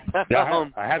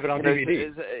 Yeah, I have it on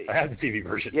DVD. I have the TV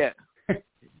version. Yeah.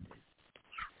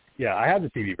 Yeah, I have the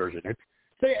TV version.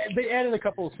 They added a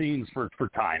couple of scenes for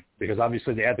time, because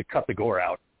obviously they had to cut the gore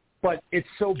out. But it's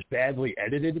so badly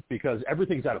edited because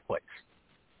everything's out of place.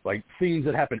 Like, scenes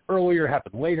that happen earlier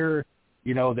happen later.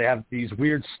 They have these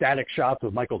weird static shots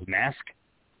of Michael's mask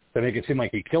to make it seem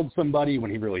like he killed somebody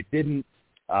when he really didn't.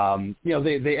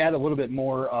 They add a little bit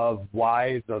more of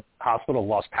why the hospital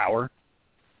lost power.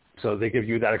 So they give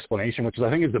you that explanation, which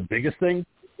I think is the biggest thing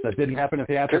that didn't happen in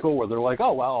theatrical, where they're like,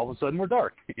 oh, wow, all of a sudden we're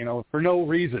dark, for no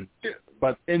reason.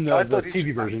 But in the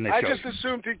TV version, I just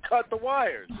assumed he cut the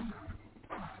wires.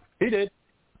 He did.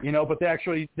 But they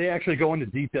actually go into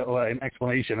detail and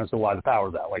explanation as to why the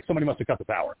power's out. Like, somebody must have cut the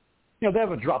power. They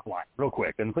have a drop line real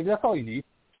quick, and it's like, that's all you need.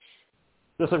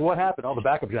 Just like, what happened? All the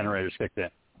backup generators kicked in.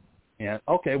 Yeah,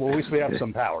 okay, well, at least we have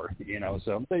some power,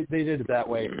 so they did it that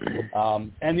way.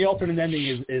 And the alternate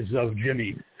ending is of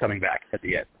Jimmy coming back at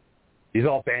the end. He's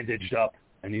all bandaged up,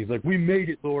 and he's like, we made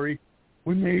it, Lori.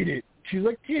 We made it. She's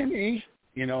like, Jimmy.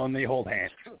 and they hold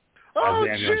hands Oh, as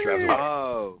the ambulance drives away.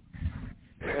 Oh.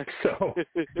 So,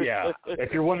 yeah,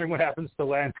 if you're wondering what happens to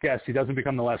Lance Guest, he doesn't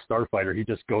become the last starfighter. He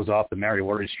just goes off to marry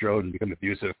Laurie Strode and become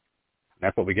abusive. And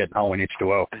that's what we get in Halloween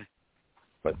H2O.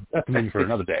 But that's a movie for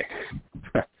another day.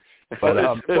 But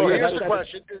here's the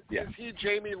question. Yeah. Is he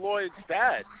Jamie Lloyd's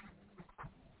dad?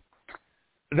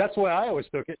 That's why I always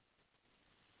took it.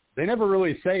 They never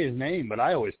really say his name, but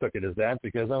I always took it as that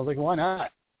because I was like, why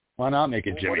not? Why not make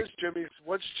it Jimmy?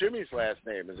 What's Jimmy's last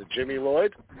name? Is it Jimmy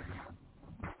Lloyd?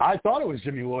 I thought it was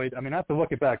Jimmy Lloyd. I mean, I have to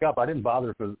look it back up. I didn't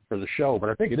bother for the show, but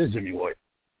I think it is Jimmy Lloyd.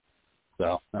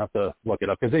 So I have to look it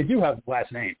up because they do have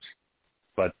last names,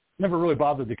 but never really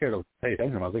bothered to care to pay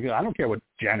attention. I was like, I don't care what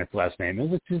Janet's last name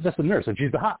is. She's just a nurse, and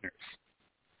she's the hot nurse.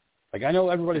 Like, I know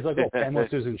everybody's like, oh, Pamela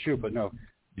Susan Shoe, but no,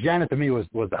 Janet to me was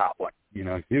the hot one.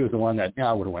 She was the one that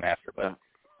I would have went after. But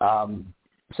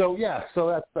so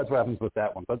that's what happens with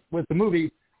that one. But with the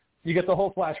movie, you get the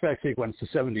whole flashback sequence to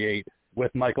 78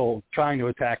 with Michael trying to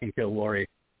attack and kill Laurie,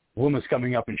 Loomis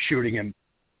coming up and shooting him,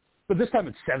 but this time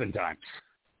it's 7 times.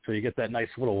 So you get that nice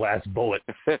little last bullet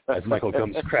as Michael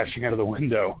comes crashing out of the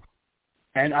window.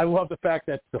 And I love the fact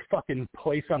that the fucking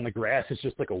place on the grass is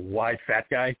just like a wide fat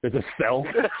guy that just fell.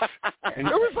 And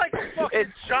it was like a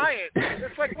fucking giant.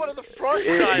 It's like one of the front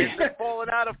guys that's falling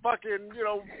out of fucking,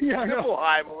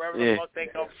 Nibelheim or wherever the fuck they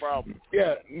come from.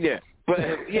 Yeah. But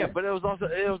but it was also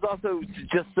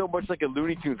just so much like a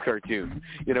Looney Tunes cartoon.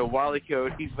 Wile E.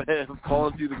 Coyote, he's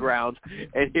falling through the ground,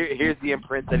 and here's the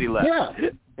imprint that he left. Yeah.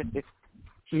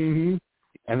 Mm-hmm.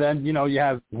 And then, you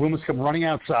have Loomis come running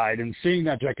outside and seeing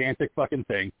that gigantic fucking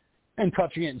thing and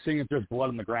touching it and seeing that there's blood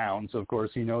on the ground. So, of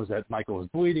course, he knows that Michael is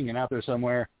bleeding and out there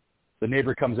somewhere. The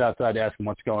neighbor comes outside to ask him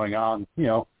what's going on.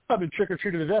 I've been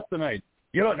trick-or-treated to death tonight.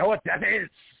 You don't know what death is.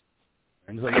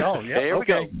 And he's like, oh, yeah, there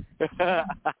okay. We go.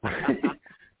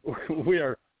 We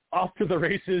are off to the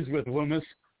races with Loomis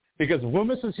because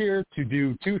Loomis is here to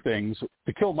do 2 things,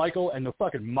 to kill Michael and to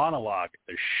fucking monologue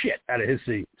the shit out of his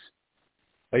scenes.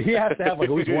 Like, he has to have, like,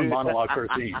 at least one monologue per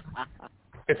scene.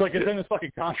 It's like it's in his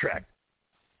fucking contract.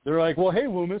 They're like, well, hey,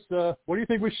 Loomis, what do you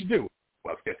think we should do?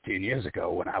 Well, 15 years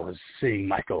ago when I was seeing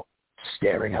Michael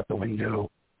staring out the window,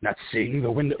 not seeing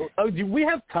the window. Oh, do we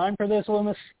have time for this,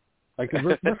 Loomis? Like,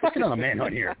 we're fucking on a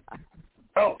manhunt here.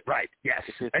 Oh, right, yes.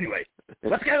 Anyway,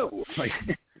 let's go. Like,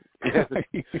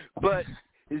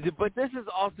 But this is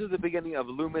also the beginning of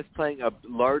Loomis playing a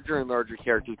larger and larger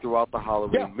character throughout the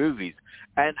Halloween movies.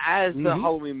 And as the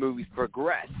Halloween movies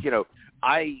progress,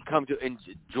 I come to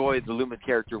enjoy the Loomis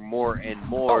character more and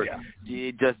more. Oh,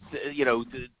 yeah. Just,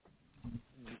 the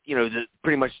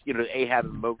pretty much, Ahab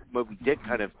and Moby Dick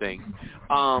kind of thing,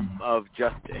 of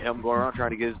just him going around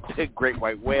trying to get his great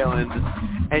white whale and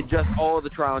just all of the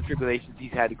trial and tribulations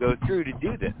he's had to go through to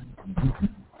do this.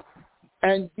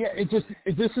 And yeah,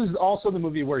 this is also the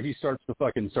movie where he starts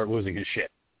losing his shit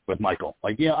with Michael.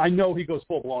 Like, I know he goes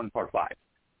full blown in part 5,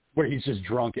 where he's just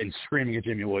drunk and screaming at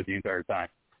Jimmy Lloyd the entire time.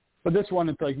 But this one,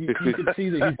 it's like you can see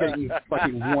that he's getting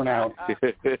fucking worn out,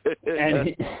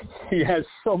 and he has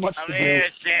so much to do in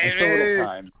so little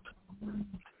time.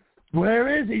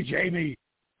 Where is he, Jamie?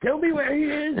 Tell me where he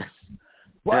is.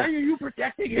 Why are you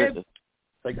protecting him?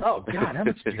 Like, oh God, how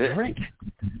much did you drink?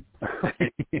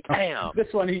 Damn.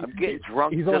 This one, I'm getting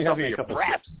drunk. He's only having a couple of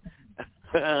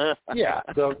sips. Yeah,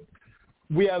 so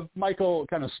we have Michael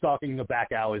kind of stalking the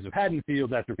back alleys of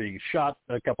Haddonfield after being shot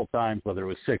a couple times, whether it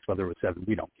was 6, whether it was 7,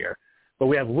 we don't care. But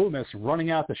we have Loomis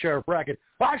running out to Sheriff Brackett.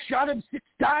 I shot him 6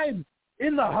 times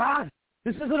in the heart.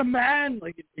 This isn't a man.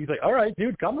 Like, he's like, all right,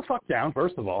 dude, calm the fuck down,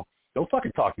 first of all. Don't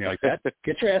fucking talk to me like that.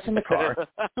 Get your ass in the car,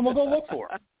 and we'll go look for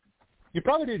him. You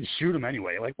probably didn't shoot him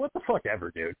anyway. Like, what the fuck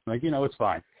ever, dude. Like, it's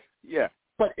fine. Yeah.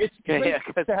 But it's great to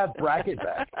have Brackett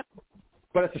back.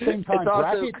 But at the same time,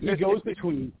 Brackett, he goes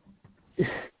between...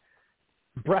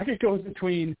 Brackett goes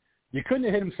between, you couldn't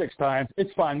have hit him 6 times,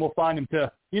 it's fine, we'll find him,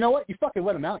 to, you know what, you fucking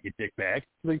let him out, you dickbag.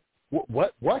 Like,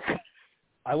 what?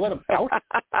 I let him out?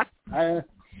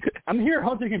 I'm here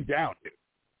hunting him down, dude.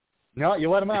 No, you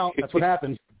let him out, that's what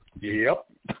happened. Yep,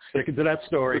 sticking to that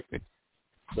story.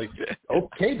 Like,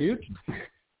 okay, dude.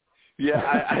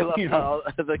 Yeah, I love how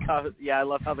I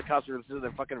love how the cops are sitting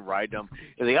there fucking riding them.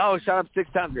 And they shot him 6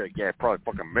 times. You're like, yeah, probably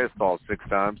fucking missed all 6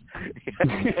 times.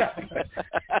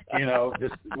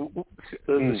 Just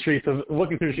the streets of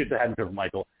looking through the streets of Haddonfield for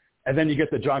Michael, and then you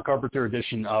get the John Carpenter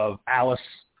edition of Alice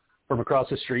from across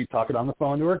the street talking on the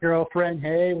phone to her girlfriend.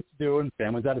 Hey, what you doing?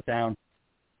 Family's out of town.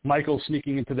 Michael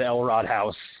sneaking into the Elrod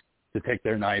house to take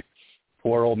their knife.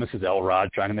 Poor old Mrs.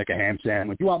 Elrod trying to make a ham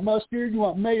sandwich. You want mustard? You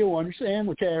want mayo on your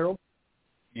sandwich, Harold?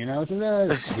 It's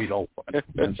a sweet old fun.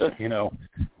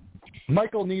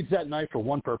 Michael needs that knife for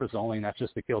one purpose only, and that's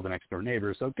just to kill the next door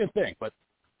neighbor. So good thing. But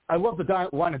I love the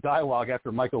line of dialogue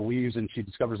after Michael leaves and she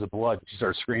discovers the blood. She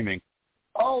starts screaming,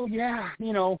 "Oh yeah,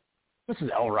 this is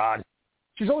Elrod.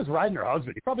 She's always riding her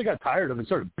husband. He probably got tired of it and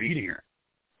started beating her."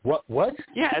 What?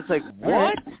 Yeah, it's like,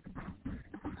 what?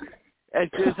 And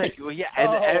it's like, well, yeah,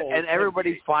 and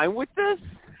everybody's fine with this?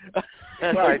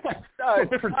 Right.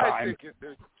 Different time. I think it's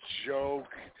a joke.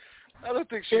 I don't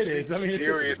think she's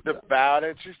serious it's about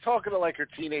it. She's talking to like her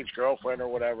teenage girlfriend or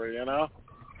whatever,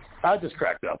 I just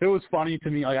cracked up. It was funny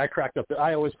to me. Like I cracked up.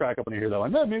 I always crack up when I hear that.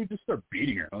 Like, no, maybe just start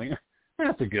beating her. Like,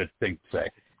 that's a good thing to say.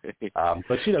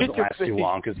 But she doesn't last too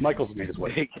long because Michael's made his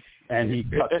way, and he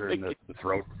cuts her in the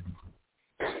throat.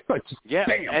 Yeah,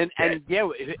 bam, and and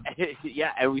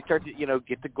we start to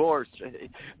get the gore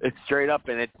straight up,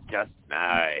 and it's just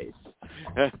nice.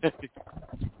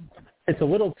 It's a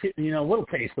little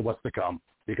taste of what's to come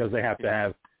because they have to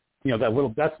have that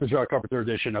little. That's the John Carpenter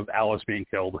edition of Alice being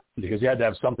killed because you had to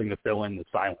have something to fill in the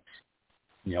silence.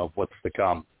 Of what's to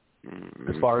come.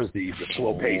 As far as the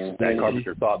slow pace that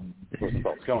Carpenter thought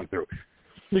Rosenthal was going through,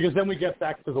 because then we get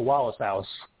back to the Wallace house.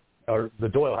 Or the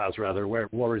Doyle house, rather, where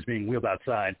Laurie's being wheeled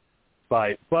outside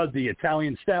by Bud, the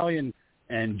Italian stallion,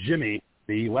 and Jimmy,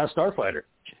 the last starfighter.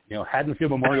 Haddonfield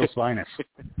Memorial's finest.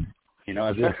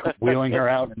 As they're wheeling her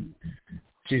out, and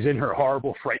she's in her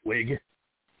horrible fright wig.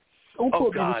 Don't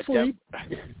put me to sleep.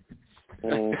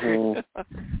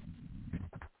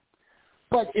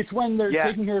 But it's when they're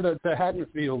taking her to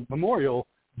Haddonfield Memorial,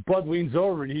 Bud leans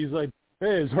over, and he's like,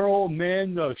 "Hey, is her old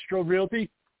man Strode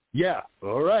Realty?" "Yeah."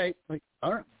 "All right." Like,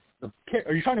 all right.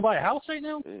 Are you trying to buy a house right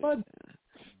now, Bud?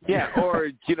 Yeah,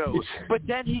 or but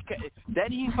then he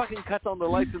fucking cuts on the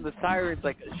lights and the sirens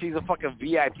like she's a fucking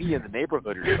VIP in the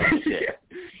neighborhood or some shit.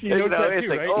 It's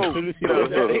like,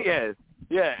 right?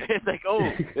 Yeah. It's like, oh,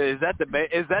 is that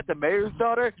the mayor's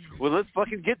daughter? Well, let's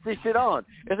fucking get this shit on.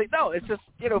 It's like, no, it's just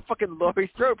fucking Laurie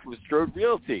Strode from Strode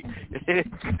Realty.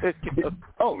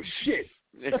 Oh shit.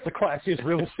 That's the classiest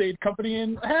real estate company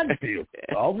in Haddonfield.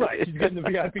 All right, she's getting the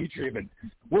VIP treatment.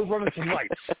 We're running some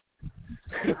lights.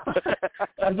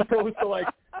 As opposed to like,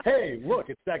 hey, look,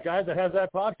 it's that guy that has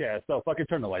that podcast. So fucking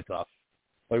turn the lights off.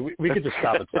 Like we could just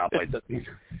stop at stoplights.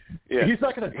 Yeah. He's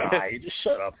not going to die. Just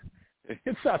shut up.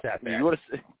 It's not that bad. You want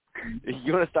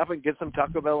to stop and get some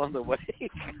Taco Bell on the way?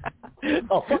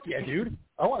 Oh, fuck yeah, dude.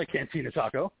 I want a Cantina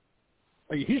taco.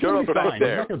 He's going to be fine. He's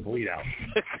not going to bleed out.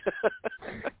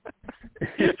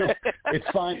 It's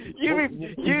fine. You'd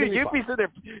be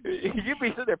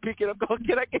sitting there peeking up, going,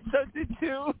 "Can I get something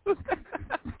too?"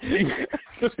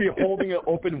 Just be holding an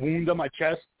open wound on my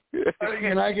chest.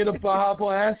 Can I get a Baja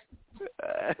Blast?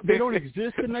 They don't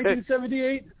exist in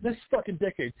 1978. This fucking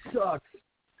decade sucks.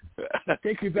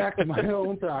 Take me back to my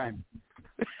own time.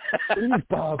 These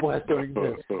Baja Blasts don't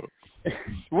exist.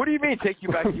 What do you mean, take you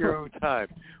back to your own time?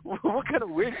 What kind of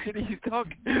weird shit are you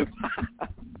talking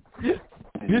about?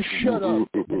 Just shut up.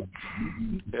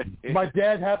 My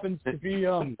dad happens to be,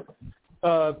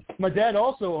 my dad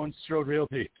also owns Strode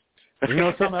Realty.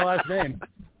 It's not my last name.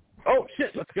 Oh,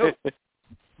 shit, let's go.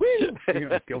 Woo!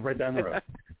 Go right down the road.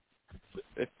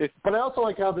 But I also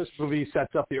like how this movie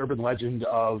sets up the urban legend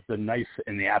of the knife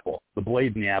in the apple, the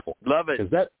blade in the apple. Love it.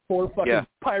 Because that poor fucking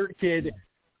pirate kid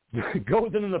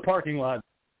goes into the parking lot,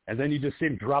 and then you just see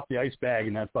him drop the ice bag,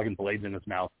 and that fucking blade's in his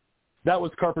mouth. That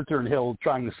was Carpenter and Hill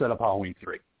trying to set up Halloween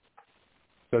 3.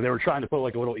 So they were trying to put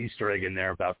like a little Easter egg in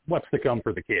there about what's to come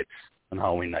for the kids on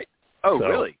Halloween night. Oh, so,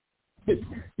 really?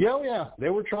 Yeah. They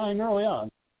were trying early on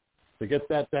to get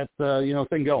that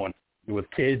thing going with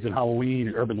kids and Halloween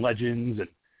and urban legends and,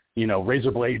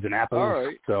 razor blades and apples. All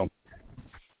right. So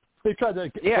they tried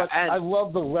to – but I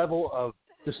love the level of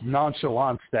just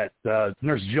nonchalance that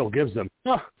Nurse Jill gives them.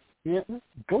 Oh, yeah,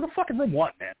 go to fucking room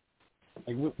 1, man.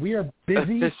 Like, we are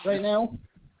busy right now.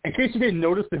 In case you didn't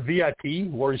notice the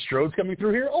VIP, Laurie Strode's coming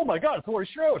through here. Oh, my God, it's Laurie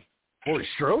Strode. Laurie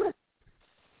Strode?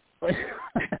 Like,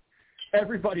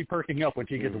 everybody perking up when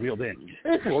she gets wheeled in.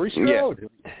 It's Laurie Strode.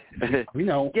 Yeah. We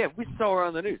know. Yeah, we saw her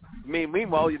on the news.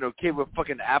 Meanwhile, kid with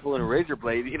fucking apple and a razor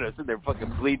blade, sitting there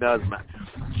fucking bleeding out his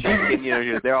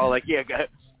mouth. They're all like, yeah,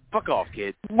 fuck off,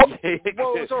 kid. Well,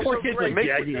 it's also poor kid's like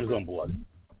gagging his own blood.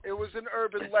 It was an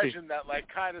urban legend that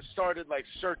kind of started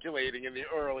circulating in the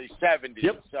early 70s.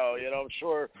 Yep. So I'm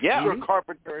sure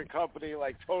Carpenter and company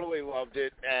totally loved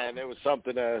it, and it was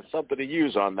something to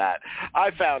use on that. I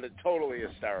found it totally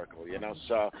hysterical,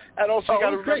 So and also you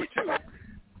got to remember too,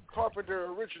 Carpenter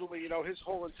originally, his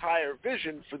whole entire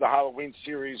vision for the Halloween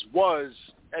series was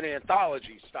an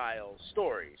anthology style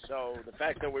story. So the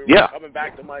fact that we were coming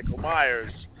back to Michael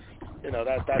Myers,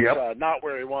 that's not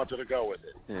where he wanted to go with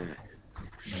it.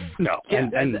 No,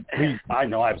 I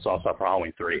know I saw stuff for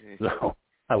Halloween 3, so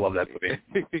I love that movie.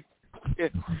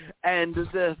 And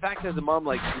the fact that the mom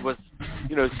was,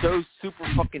 so super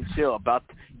fucking chill about,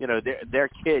 their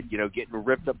kid, getting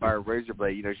ripped up by a razor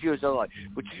blade. She was just like,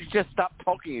 would you just stop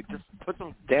talking and just put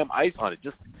some damn ice on it?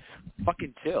 Just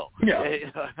fucking chill. Yeah.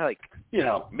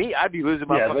 Me, I'd be losing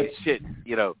my fucking shit,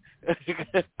 if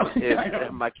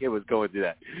my kid was going through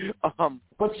that.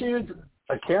 But she was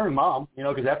a caring mom,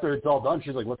 because after it's all done,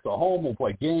 she's like, let's go home, we'll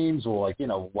play games, we'll,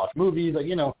 watch movies,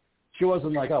 she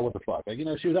wasn't like, oh, what the fuck?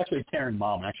 She was actually a caring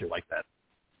mom and actually like that.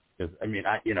 Because,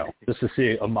 just to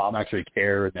see a mom actually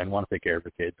care and want to take care of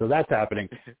her kid. So that's happening.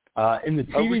 In the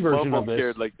TV version of this.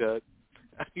 Cared like that.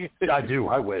 I do.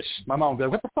 I wish. My mom would be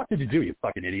like, what the fuck did you do, you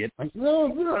fucking idiot? Like,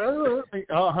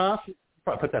 uh-huh.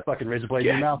 Probably put that fucking razor blade in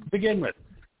your mouth to begin with.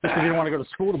 Just because you don't want to go to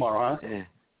school tomorrow, huh?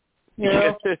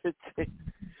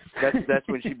 That's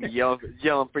when she'd be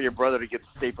yelling for your brother to get the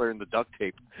stapler and the duct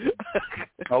tape.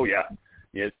 Oh, yeah.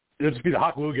 It'll just be the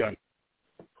hot glue gun.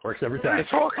 Works every time.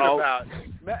 What are you talking about?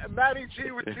 Matty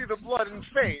G would see the blood and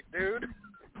faint, dude.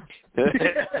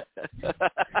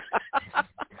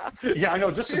 Yeah, I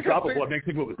know. Just a drop of blood makes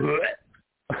people. You hit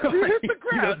the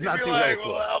ground. He'd be like,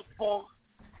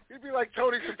 he'd be like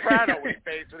Tony Soprano when he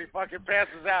faints when he fucking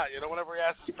passes out. Whenever he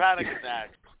has his panic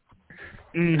attack.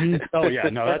 Mm-hmm. Oh yeah,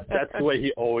 no, that's the way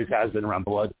he always has been around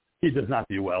blood. He does not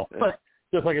do well. But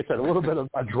just like I said, a little bit of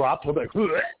a drop, he'll be like,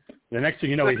 the next thing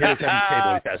you know, he hit his head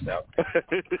on the table, he passed out.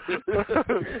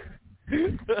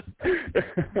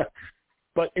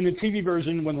 But in the TV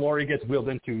version, when Laurie gets wheeled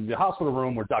into the hospital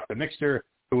room where Dr. Mixter,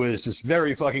 who is just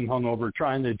very fucking hungover,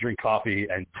 trying to drink coffee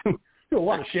and do a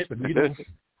lot of shit with needles.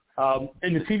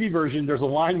 In the TV version, there's a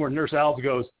line where Nurse Alves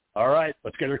goes, all right,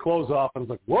 let's get her clothes off. And I was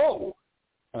like, whoa.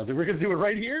 We're going to do it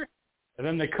right here? And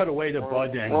then they cut away to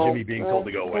Bud and Jimmy being told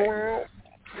to go away.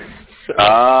 So,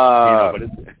 but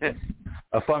it's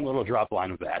a fun little drop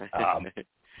line of that.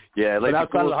 Like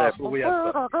outside of the hospital, we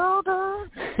have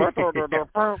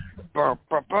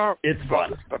it's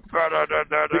fun.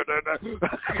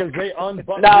 Because they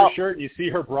unbutton her shirt and you see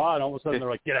her bra and all of a sudden they're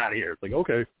like, get out of here. It's like,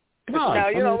 okay. Come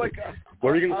on. Now,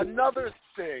 what are you gonna another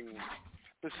thing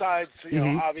besides,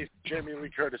 obviously Jamie Lee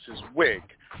Curtis's wig,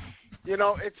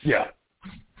 it's... Yeah.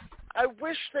 I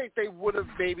wish they would have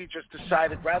maybe just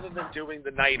decided, rather than doing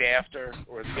the night after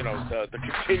or, the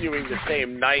continuing the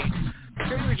same night,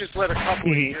 maybe just let a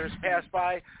couple of years pass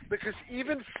by, because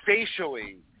even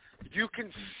facially, you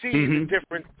can see the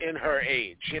difference in her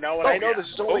age, and I know this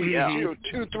is only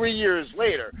 2-3 years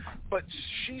later, but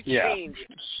she changed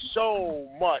so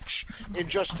much in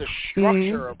just the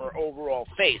structure of her overall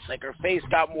face. Like, her face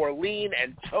got more lean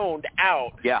and toned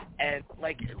out. Yeah. And,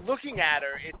 looking at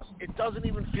her, it doesn't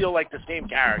even feel like the same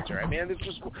character. I mean, it's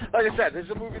just, like I said, this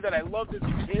is a movie that I loved as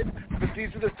a kid, but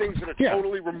these are the things that are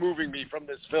totally removing me from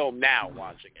this film now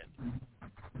watching it.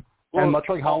 Well, and much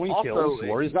like Halloween Kills,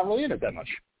 Laurie's not really in it that much.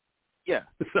 Yeah,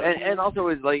 and also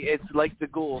it's like the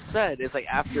ghoul said, it's like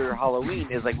after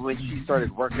Halloween is like when she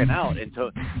started working out and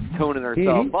toning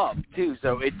herself up too.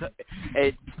 So it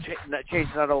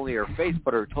changed not only her face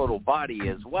but her total body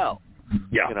as well.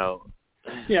 Yeah,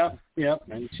 Yeah,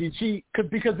 and she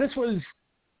could, because this was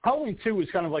Halloween 2 was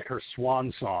kind of like her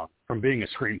swan song from being a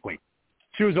scream queen.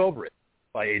 She was over it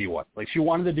by 81. Like, she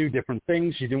wanted to do different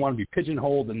things. She didn't want to be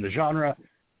pigeonholed in the genre.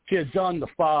 She had done The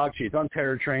Fog, she had done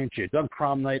Terror Train, she had done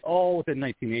Prom Night, all within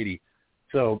 1980.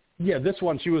 So, yeah, this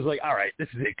one, she was like, all right, this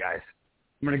is it, guys.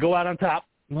 I'm going to go out on top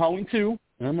in Halloween 2,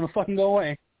 and I'm going to fucking go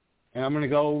away. And I'm going to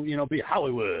go, be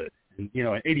Hollywood. And,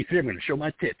 in 83, I'm going to show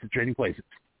my tits at Trading Places.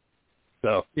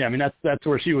 So, yeah, I mean, that's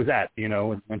where she was at,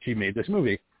 when she made this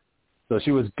movie. So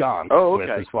she was gone with,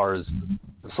 as far as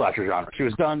the slasher genre. She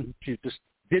was done. She just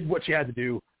did what she had to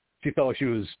do. She felt like she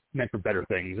was meant for better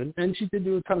things, and she did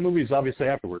do a ton of movies, obviously,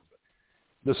 afterwards.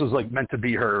 This was, meant to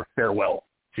be her farewell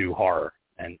to horror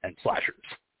and slashers.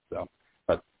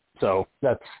 So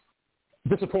that's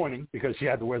disappointing, because she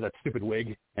had to wear that stupid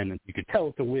wig, and you could tell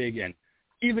it's a wig, and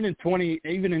even in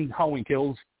Halloween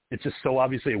Kills, it's just so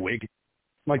obviously a wig.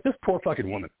 I'm like, this poor fucking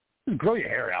woman, just grow your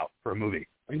hair out for a movie.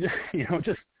 I mean,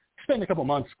 just spend a couple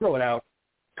months, grow it out,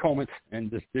 comb it, and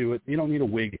just do it. You don't need a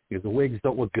wig, because the wigs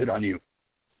don't look good on you.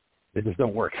 They just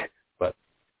don't work, but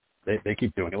they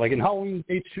keep doing it. Like in Halloween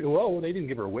H2O, they didn't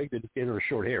give her a wig; they just gave her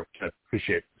short hair, which I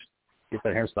appreciate. Get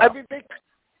that hairstyle. I mean, they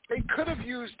could have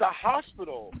used the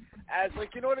hospital as,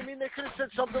 you know what I mean? They could have said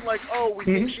something like, "Oh, we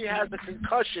think she has a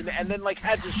concussion," and then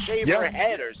had to shave her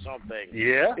head or something.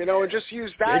 Yeah, and just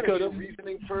use that as a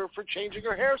reasoning for changing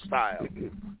her hairstyle.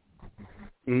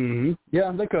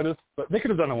 Yeah, they could have, but they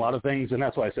could have done a lot of things, and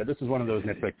that's why I said this is one of those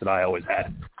nitpicks that I always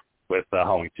had with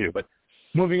Halloween 2. But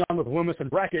moving on with Loomis and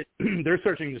Brackett, they're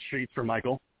searching the streets for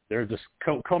Michael. They're just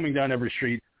combing down every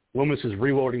street. Loomis is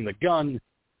reloading the gun.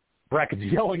 Brackett's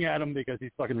yelling at him because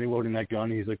he's fucking reloading that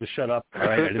gun. He's like, just shut up. All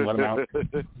right, I didn't let him out.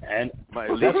 And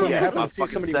that's when they happen to see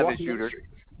somebody walking down the street.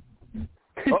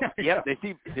 Oh, yeah, they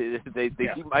see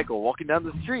Michael walking down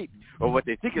the street, or what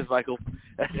they think is Michael.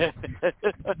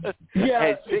 Yeah,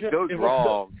 and shit goes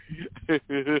wrong.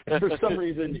 For some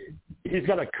reason, he's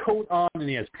got a coat on, and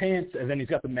he has pants, and then he's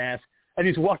got the mask, and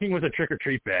he's walking with a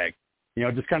trick-or-treat bag. You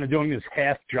know, just kind of doing this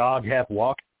half jog, half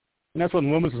walk. And that's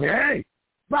when Loomis is like, hey,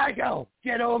 Michael,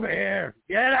 get over here.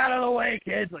 Get out of the way,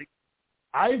 kids. Like,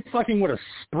 I fucking would have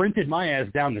sprinted my ass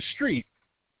down the street.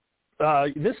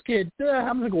 This kid,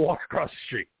 I'm going to go walk across the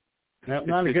street.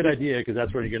 Not a good idea, because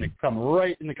that's where you're going to come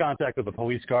right into contact with a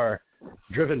police car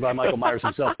driven by Michael Myers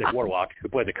himself, Dick Warlock, who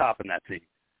played the cop in that scene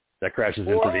that crashes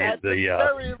into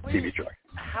the TV truck.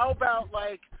 How about,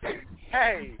 like,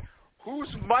 hey, who's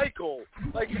Michael?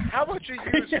 Like, how about you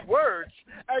use words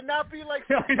and not be like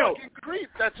some fucking creep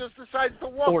that just decides to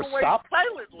walk away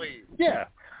silently? Yeah.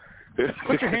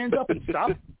 Put your hands up and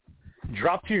stop.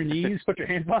 Drop to your knees. Put your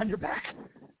hands behind your back.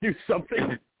 Do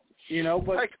something. You know,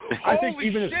 but like, I think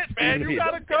even shit, man, you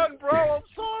got a gun, bro. I'm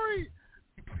sorry.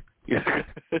 Yeah.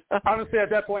 Honestly, at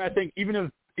that point, I think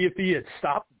even if he had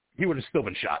stopped, he would have still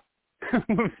been shot.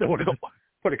 So would have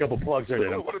put a couple plugs there.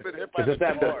 It would have been hit by the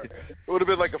car. It would have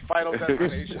been like a Final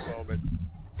Destination moment.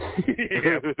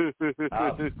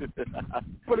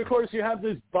 But of course, you have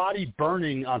this body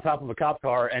burning on top of a cop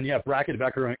car, and you have Brackett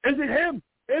back there going, "Is it him?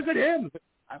 Is it him?"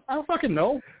 I don't fucking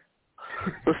know.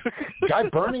 Guy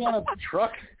burning on a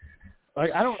truck.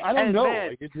 Like I don't know. Man,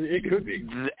 like, it could be.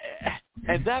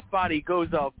 And that body goes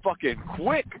up fucking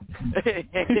quick.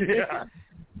 Yeah.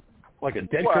 Like a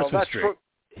dead Christmas tree.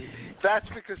 That's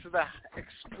because of the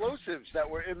explosives that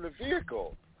were in the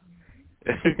vehicle.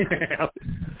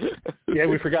 Yeah,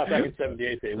 we forgot back in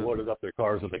 '78 they loaded up their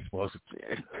cars with explosives.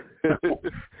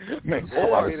 Makes a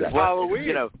lot of sense. It's Halloween.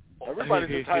 You know,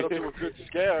 everybody's entitled to a good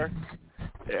scare.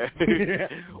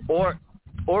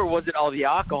 Or was it all the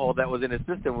alcohol that was in his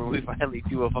system when we finally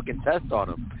do a fucking test on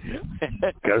him?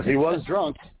 Because he was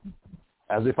drunk.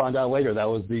 As we found out later, that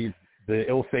was the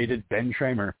ill-fated Ben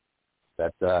Tramer.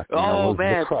 That was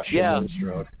the crush on this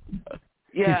road.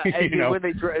 Yeah, and when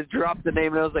they dropped the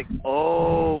name, and I was like,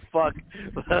 oh fuck.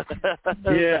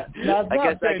 Yeah,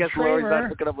 I guess Lori's not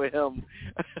hooking up with him.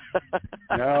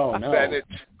 No. Bennett.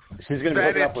 She's going to be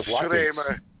hooking up with Watkins.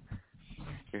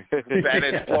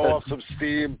 Bennett, blow off some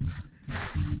steam.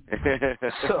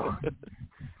 So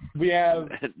we have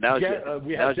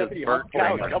Deputy Hunt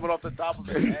coming off the top of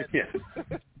his head. Yeah.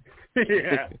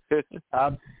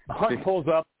 Hunt pulls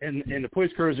up in the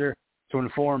police cruiser to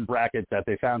inform Brackett that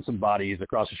they found some bodies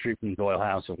across the street from the Doyle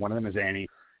house, and one of them is Annie.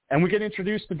 And we get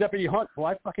introduced to Deputy Hunt, who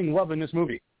I fucking love in this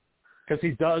movie, because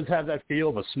he does have that feel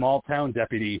of a small-town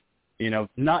deputy,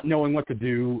 not knowing what to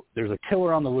do. There's a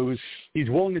killer on the loose. He's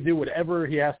willing to do whatever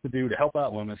he has to do to help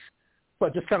out Loomis,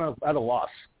 but just kind of at a loss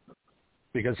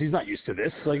because he's not used to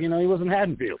this. Like, he was in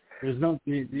Haddonfield. You don't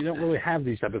really have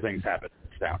these type of things happen in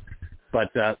this town. But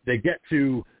they get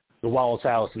to the Wallace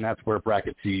house, and that's where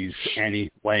Brackett sees Annie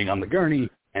laying on the gurney,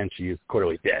 and she is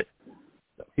clearly dead.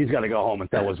 So he's got to go home and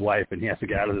tell his wife, and he has to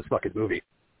get out of this fucking movie.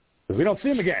 Because we don't see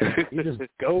him again. He just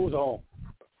goes home,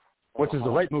 which is the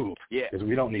right move, because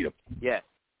we don't need him. Yeah.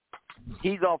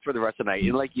 He's off for the rest of the night.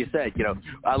 And like you said,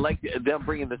 I like them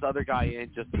bringing this other guy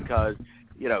in just because,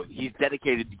 he's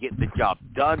dedicated to getting the job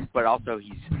done, but also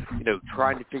he's,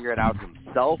 trying to figure it out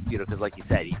himself, because like you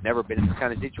said, he's never been in this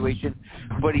kind of situation,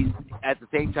 but he's, at the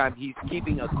same time, he's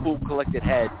keeping a cool, collected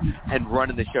head and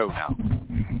running the show now.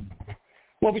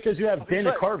 Well, because you have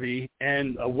Dana Carvey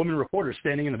and a woman reporter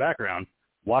standing in the background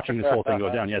watching this whole thing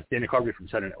go down. Yes, Dana Carvey from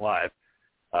Saturday Night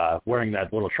Live, wearing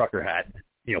that little trucker hat,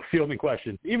 fielding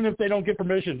questions. Even if they don't get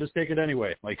permission, just take it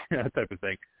anyway, like that type of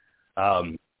thing.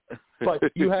 But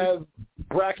you have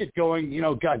Brackett going,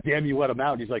 God damn, you let him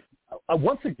out. And he's like,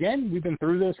 once again, we've been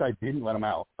through this. I didn't let him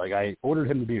out. Like, I ordered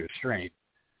him to be restrained.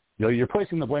 You're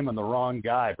placing the blame on the wrong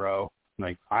guy, bro.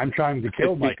 Like, I'm trying to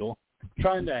kill Michael,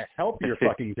 trying to help your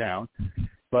fucking town.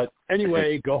 But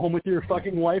anyway, go home with your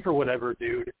fucking wife or whatever,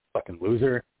 dude. Fucking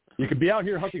loser. You could be out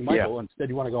here hunting Michael. Instead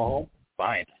you want to go home?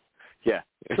 Fine. Yeah.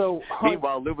 So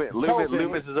meanwhile, Loomis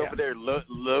is over there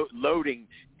loading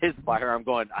his firearm,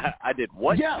 going, I did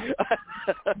what? Yeah.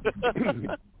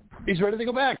 He's ready to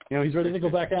go back. He's ready to go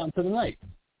back out into the night.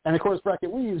 And of course,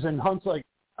 Brackett leaves, and Hunt's like,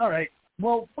 all right,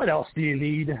 well, what else do you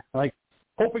need? Like,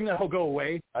 hoping that he'll go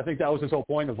away. I think that was his whole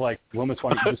point of, like, Loomis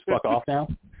wanting to just fuck off now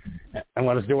and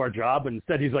let us do our job. And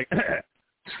instead he's like,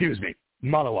 excuse me,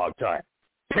 monologue time.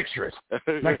 Picture it,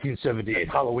 1978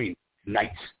 Halloween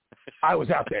night. I was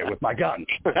out there with my gun,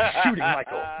 shooting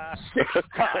Michael 6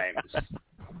 times.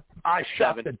 I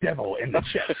shot the devil in the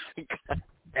chest.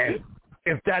 And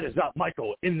if that is not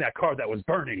Michael in that car that was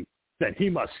burning, then he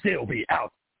must still be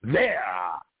out there.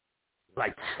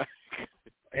 Like,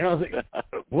 I was like,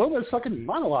 what was fucking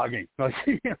monologuing? Like,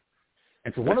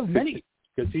 it's one of many,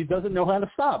 because he doesn't know how to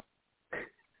stop.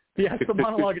 He has to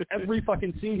monologue in every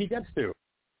fucking scene he gets to,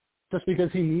 just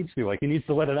because he needs to. Like, he needs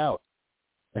to let it out.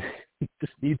 He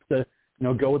just needs to,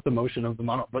 go with the motion of the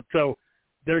monologue. But so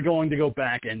they're going to go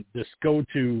back and just go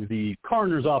to the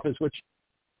coroner's office, which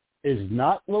is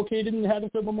not located in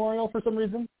Haddonfield Memorial for some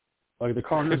reason. Like, the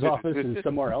coroner's office is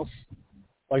somewhere else.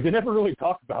 Like, they never really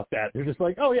talk about that. They're just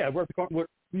like, oh, yeah, we're at the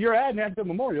you're at Haddonfield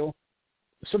Memorial.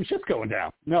 Some shit's going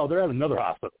down. No, they're at another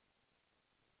hospital.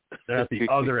 They're at the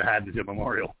other Haddonfield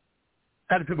Memorial.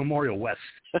 Haddonfield Memorial West.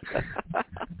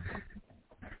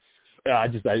 Yeah, I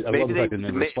love the fact they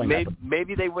never explain that.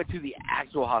 Maybe they went to the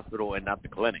actual hospital and not the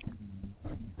clinic.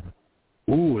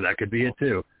 Ooh, that could be it,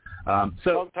 too.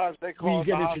 So sometimes they call it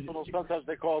the hospital, sometimes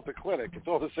they call it the clinic. It's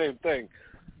all the same thing.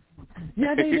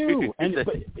 Yeah, they do.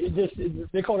 But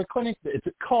they call it a clinic. It's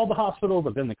called the hospital,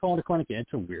 but then they call it a clinic. Yeah,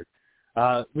 it's so weird.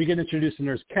 We get introduced to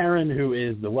Nurse Karen, who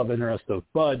is the love interest of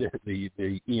Bud, the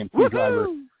EMT driver.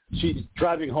 She's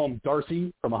driving home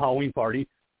Darcy from a Halloween party.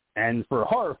 And for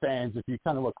horror fans, if you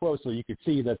kind of look closely, you can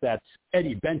see that that's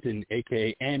Eddie Benton,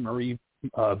 a.k.a. Anne-Marie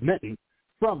Benton,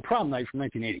 from Prom Night from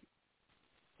 1980.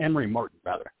 Anne-Marie Martin,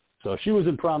 rather. So she was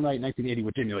in Prom Night 1980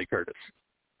 with Jamie Lee Curtis.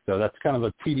 So that's kind of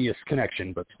a tedious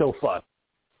connection, but still fun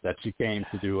that she came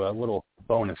to do a little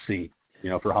bonus scene,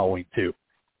 for Halloween too.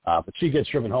 But she gets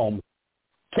driven home.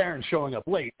 Karen's showing up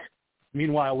late.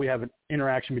 Meanwhile, we have an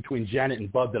interaction between Janet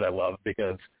and Bud that I love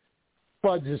because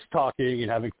Bud's just talking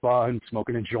and having fun,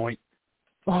 smoking a joint.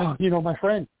 Oh, my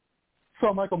friend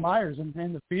saw Michael Myers in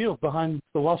the field behind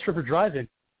the Lost River Drive-In.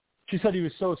 She said he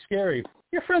was so scary.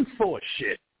 Your friend's full of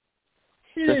shit.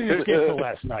 He didn't even get till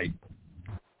last night.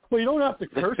 Well, you don't have to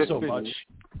curse so much.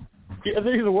 I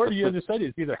think the word you just said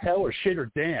is either hell or shit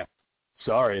or damn.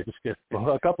 Sorry, I just get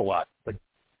hook up a lot. Like,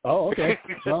 oh, okay.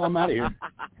 Well, I'm out of here.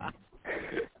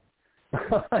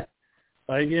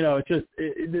 Like, it's just,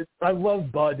 I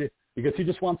love Bud because he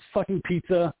just wants fucking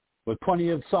pizza with plenty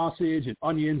of sausage and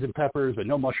onions and peppers, but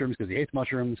no mushrooms because he hates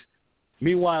mushrooms.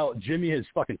 Meanwhile, Jimmy has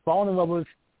fucking fallen in love with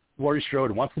Laurie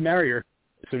Strode and wants to marry her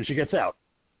as soon as she gets out.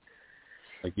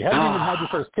 Like, you haven't even had your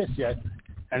first kiss yet,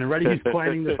 and already he's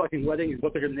planning the fucking wedding and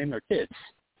what they're going to name their kids.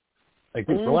 Like,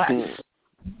 relax.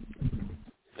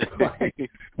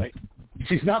 like,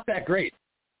 she's not that great.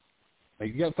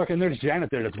 Like, you got fucking Nurse Janet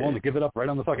there that's willing to give it up right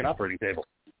on the fucking operating table.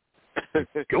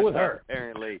 Go with her.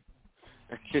 Apparently.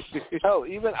 Oh,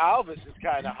 even Alvis is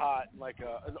kind of hot in like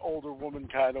an older woman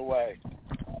kind of way.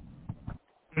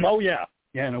 Oh, yeah.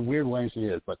 Yeah, in a weird way she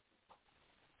is. But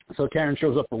so Karen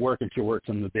shows up for work, and she works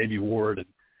in the baby ward, and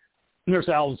Nurse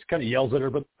Alvis kind of yells at her.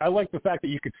 But I like the fact that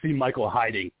you could see Michael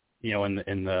hiding, in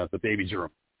the baby's room.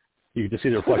 You could just see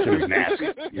the reflection of his mask,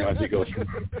 as he goes.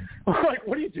 Like,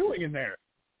 what are you doing in there?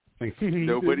 Like,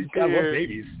 Nobody's I love here.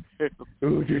 babies.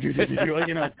 Ooh,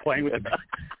 playing with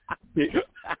the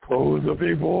oh, the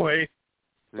big boy.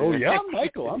 Oh, yeah, I'm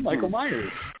Michael. I'm Michael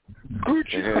Myers.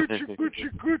 Gucci, Gucci,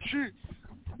 Gucci,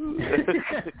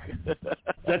 Gucci.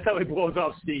 That's how he blows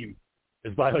off steam,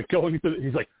 is by going through.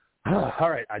 He's like, all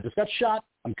right, I just got shot.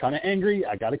 I'm kind of angry.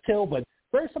 I got to kill, but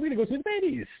first I'm going to go see the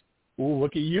babies. Oh,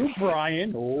 look at you,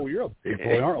 Brian. Oh, you're a big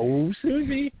boy, aren't you? Oh,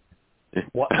 Susie.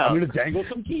 What? I'm going to dangle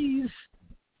some keys.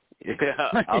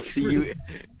 Yeah, I'll see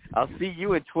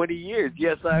you in 20 years.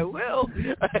 Yes, I will.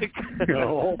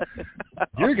 No,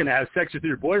 you're going to have sex with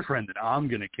your boyfriend, and I'm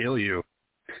going to kill you.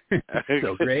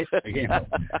 So great.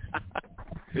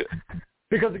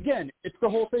 Because, again, it's the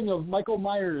whole thing of Michael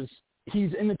Myers.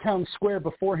 He's in the town square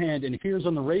beforehand and hears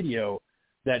on the radio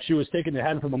that she was taken to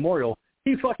Haddonfield Memorial.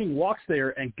 He fucking walks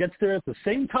there and gets there at the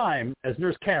same time as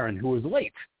Nurse Karen, who was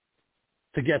late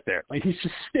to get there. Like, he's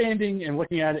just standing and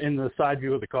looking at it in the side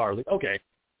view of the car. Like, okay,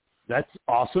 that's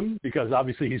awesome because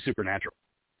obviously he's supernatural.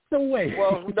 No way.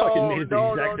 Well, he no.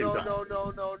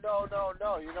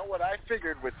 You know what I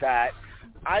figured with that?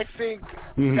 I think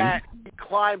that he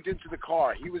climbed into the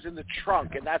car. He was in the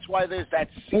trunk, and that's why there's that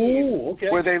scene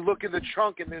where they look in the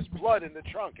trunk and there's blood in the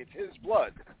trunk. It's his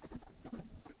blood.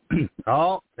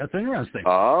 Oh, that's interesting.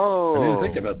 Oh. I didn't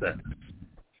think about that.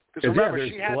 Because remember,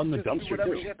 she had to do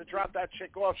whatever she had to drop that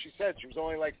chick off. She said she was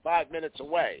only like 5 minutes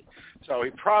away. So he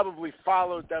probably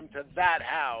followed them to that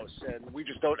house, and we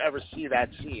just don't ever see that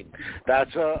scene.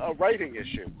 That's a writing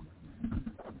issue.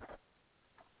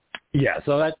 Yeah,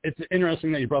 so it's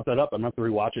interesting that you brought that up. I'm going to have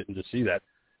to rewatch it and just see that.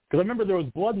 Because I remember there was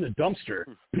blood in the dumpster,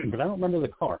 but I don't remember the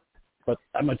car. But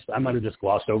I might have just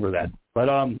glossed over that. But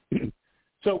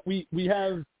so we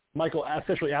have Michael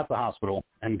officially at the hospital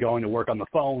and going to work on the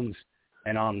phones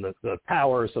and on the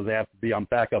power, so they have to be on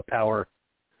backup power,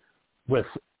 with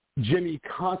Jimmy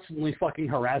constantly fucking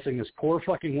harassing this poor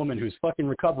fucking woman who's fucking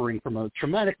recovering from a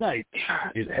traumatic night.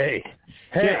 He's, hey,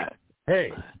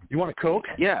 you want a Coke?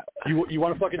 Yeah. You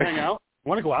want to fucking hang out? You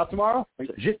want to go out tomorrow? Like,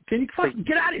 can you fucking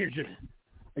get out of here, Jimmy?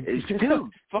 Like,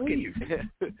 dude, fucking...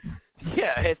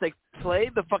 Yeah, it's like, play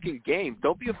the fucking game.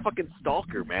 Don't be a fucking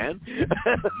stalker, man.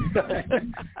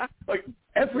 Like,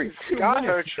 every 2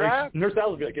 minutes, like, Nurse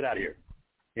Al will be like, get out of here.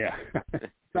 Yeah.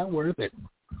 It's not worth it.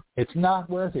 It's not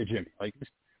worth it, Jimmy. Like, just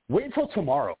wait until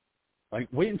tomorrow. Like,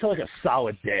 wait until, like, a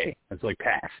solid day. It's, like,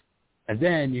 past. And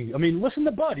then, listen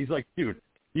to Bud. He's like, dude,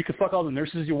 you can fuck all the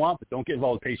nurses you want, but don't get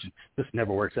involved with patients. This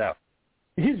never works out.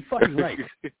 He's fucking right.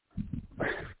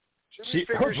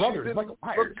 Her brother is Michael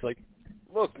Myers.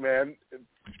 Look, man,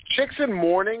 chicks in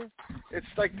mourning, it's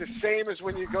like the same as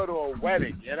when you go to a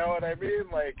wedding. You know what I mean?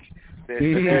 Like, they're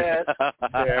sad,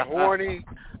 they're horny,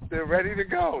 they're ready to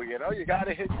go. You know, you got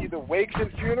to hit either wakes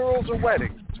and funerals or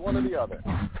weddings. It's one or the other.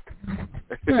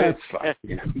 That's fine.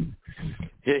 Yeah.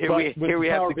 Here we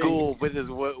have the ghoul with his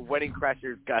wedding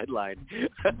crashers guideline.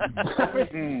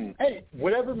 Hey,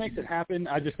 whatever makes it happen,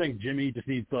 I just think Jimmy just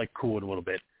needs to, like, cool it a little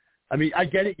bit. I mean, I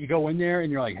get it. You go in there and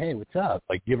you're like, hey, what's up?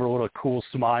 Like, give her a little cool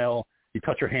smile. You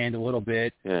touch her hand a little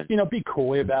bit. Yeah. Be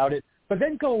coy about it. But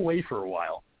then go away for a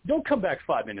while. Don't come back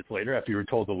 5 minutes later after you were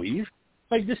told to leave.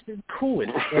 Like, just cool it.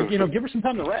 Like, give her some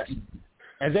time to rest.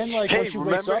 And then, like, when she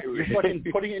wakes up, you're fucking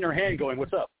putting it in her hand going,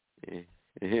 what's up?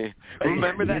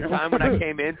 Remember that time when I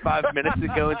came in 5 minutes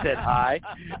ago and said hi?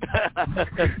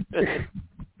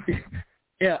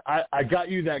 Yeah, I got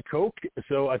you that Coke,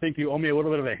 so I think you owe me a little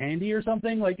bit of a handy or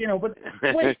something. Like, but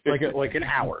wait, like an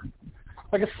hour.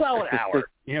 Like a solid hour,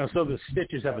 so the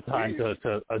stitches have a time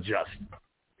to adjust.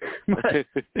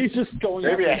 He's just going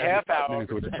maybe a half hour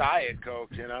with the Diet Coke,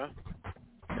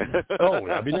 Oh,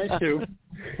 that'd be nice too.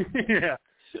 Yeah.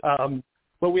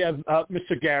 But we have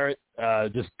Mr. Garrett,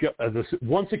 this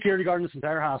one security guard in this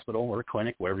entire hospital or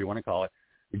clinic, whatever you want to call it,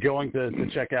 going to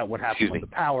check out what happened with the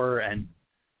power and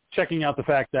checking out the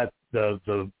fact that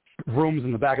the rooms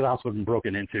in the back of the hospital have been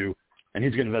broken into, and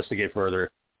he's going to investigate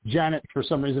further. Janet, for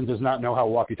some reason, does not know how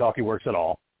walkie-talkie works at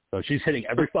all, so she's hitting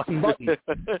every fucking button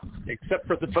except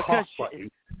for the top button.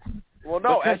 Well,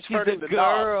 no, that's turning the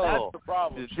knob. That's the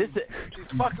problem. She's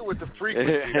fucking with the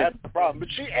frequency. That's the problem. But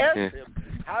she asked him,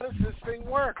 how does this thing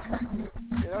work?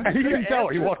 And he didn't tell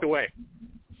her. He walked away.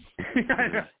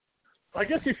 I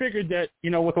guess he figured that,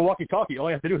 with the walkie-talkie, all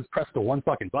you have to do is press the one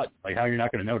fucking button. Like, how you're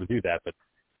not going to know to do that. But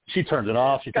she turns it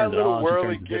off. She turns it on. She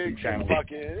turns the different channel.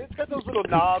 It's got those little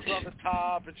knobs on the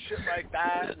top and shit like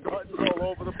that, and buttons all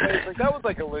over the place. Like, that was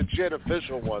like a legit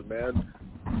official one, man.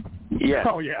 Yeah.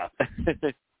 Oh, yeah.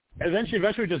 And then she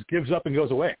eventually just gives up and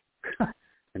goes away.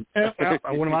 And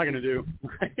what am I going to do?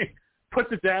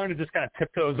 Puts it down and just kind of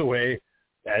tiptoes away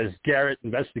as Garrett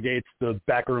investigates the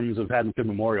back rooms of Haddonfield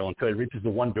Memorial until he reaches the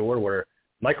one door where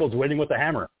Michael's waiting with the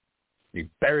hammer. He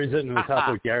buries it in the top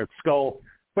of Garrett's skull.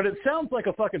 But it sounds like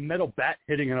a fucking metal bat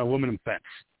hitting an aluminum fence.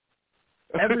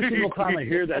 Every single time I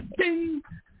hear that ding,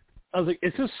 I was like,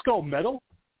 is his skull metal?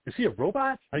 Is he a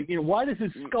robot? Like, why does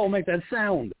his skull make that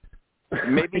sound?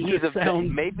 Maybe he's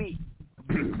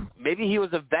maybe he was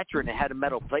a veteran and had a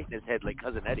metal plate in his head like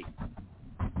Cousin Eddie.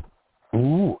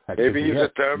 Ooh, maybe he's a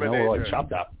Terminator. Like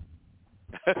chopped up.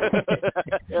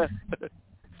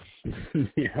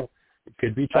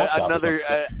 Could be chopped up. Another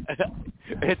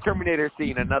Terminator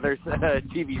scene, another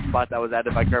TV spot that was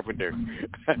added by Carpenter.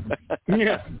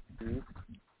 Yeah.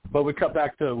 But we cut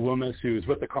back to Loomis, who's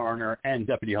with the coroner and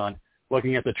Deputy Hunt,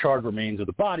 looking at the charred remains of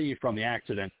the body from the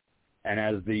accident. And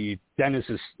as the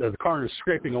coroner's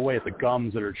scraping away at the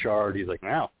gums that are charred, he's like,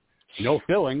 wow, no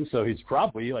filling, so he's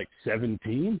probably like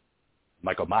 17.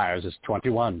 Michael Myers is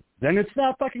 21. Then it's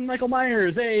not fucking Michael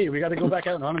Myers. Hey, we got to go back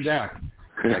out and hunt him down.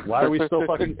 Like, why are we still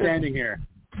fucking standing here?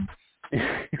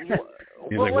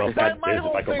 Well, my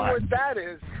whole thing with that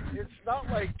is, it's not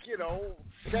like,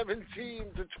 17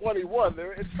 to 21.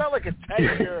 It's not like a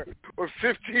 10-year or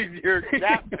 15-year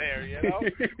gap there,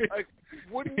 Like,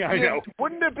 wouldn't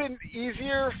it have been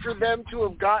easier for them to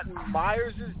have gotten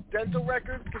Myers' dental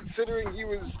records, considering he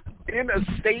was in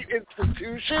a state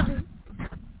institution?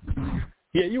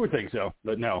 Yeah, you would think so,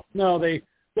 but no,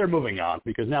 they're moving on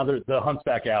because now the Hunt's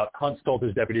back out. Hunt's told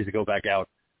his deputies to go back out,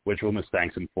 which Loomis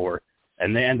thanks him for,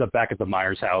 and they end up back at the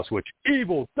Myers house, which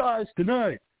evil dies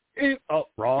tonight.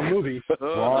 Wrong movie.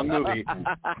 Wrong movie.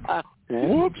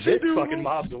 This fucking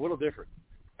mob's a little different.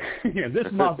 This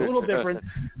mob's a little different.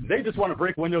 They just want to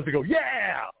break windows and go,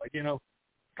 yeah! Like,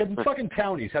 because the fucking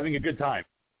townie's having a good time.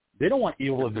 They don't want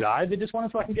evil to die. They just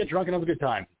want to fucking get drunk and have a good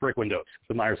time. Break windows.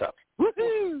 The Myers house.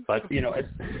 Woo-hoo! But,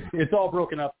 it's all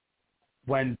broken up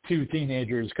when two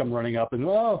teenagers come running up and,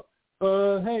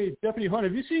 hey, Deputy Hunt,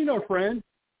 have you seen our friend,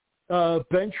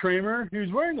 Ben Tramer? He was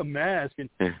wearing a mask and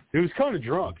he was kind of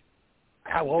drunk.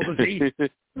 How old is he?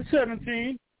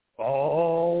 17.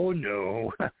 Oh,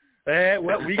 no.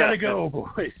 Well, we got to go,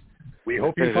 boys. We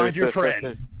hope you find your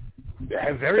friend.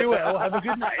 Very well. Have a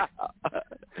good night.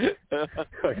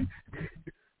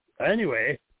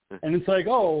 Anyway, and it's like,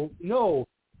 oh, no,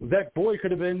 that boy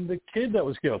could have been the kid that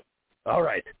was killed. All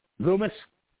right, Loomis,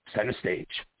 center stage.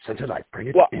 Center light. Bring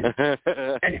it in.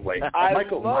 Anyway,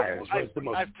 Michael Myers was the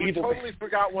most evil. I totally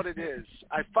forgot what it is.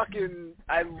 I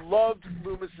loved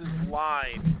Loomis's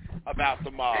line about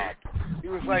the mob. It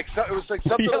was like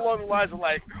something along the lines of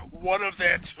like, one of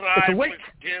their tribe was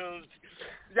killed.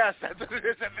 Yes, that's what it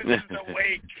is. And this is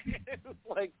awake.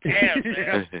 Like, damn,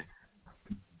 man.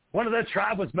 One of their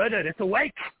tribe was murdered. It's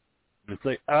awake. It's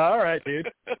like, all right,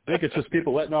 dude. I think it's just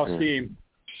people letting off steam.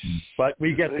 But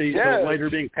we get the lighter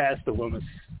being passed to Loomis.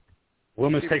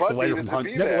 Loomis takes the lighter from Hunt.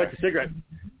 Never liked the cigarette.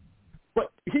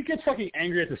 But he gets fucking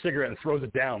angry at the cigarette and throws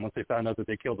it down once they found out that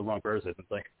they killed the wrong person. It's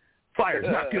like, fire's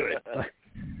not good.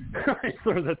 He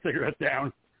throws that cigarette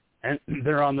down, and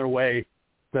they're on their way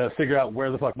to figure out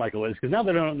where the fuck Michael is, because now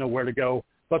they don't know where to go,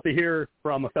 but they hear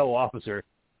from a fellow officer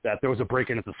that there was a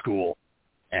break-in at the school,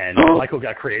 and Michael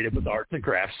got creative with arts and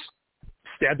crafts,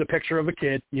 stabbed a picture of a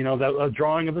kid, a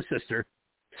drawing of a sister,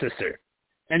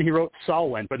 and he wrote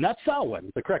Salwen, but not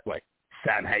Salwen, the correct way,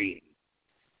 Samhain.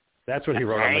 That's what he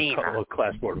wrote on the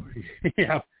classboard.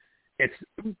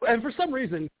 And for some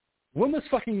reason, Loomis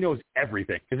fucking knows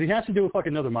everything, because he has to do a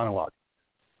fucking another monologue.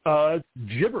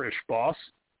 Gibberish, boss.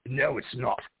 No, it's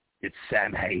not. It's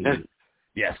Samhain.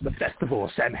 Yes, the festival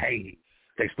of Samhain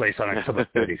takes place on October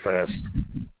 31st.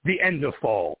 The end of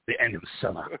fall, the end of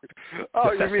summer.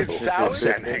 Oh, the you mean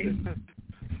Samhain?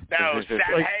 No,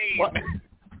 Samhain.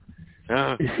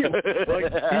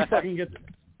 He fucking gets...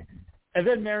 And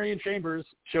then Marion Chambers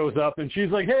shows up, and she's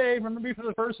like, hey, remember me for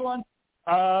the first one?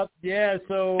 Yeah,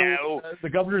 so the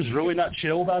governor's really not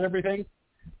chill about everything,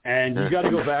 and you got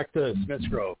to go back to Smith's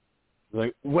Grove.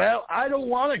 Like, well, I don't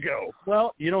want to go.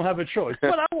 Well, you don't have a choice,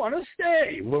 but I want to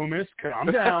stay. Loomis,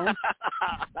 calm down.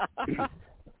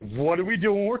 What are we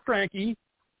doing? We're cranky.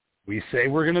 We say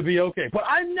we're going to be okay, but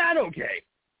I'm not okay.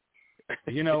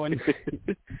 And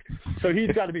so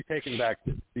he's got to be taken back,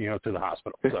 to the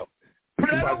hospital. So,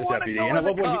 but I don't want to go in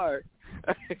the car.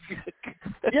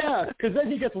 Yeah, because then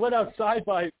he gets let outside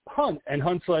by Hunt, and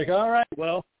Hunt's like, all right,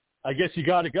 well, I guess you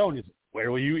got to go. And he's like,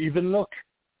 where will you even look?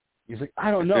 He's like,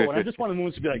 I don't know. And I just wanted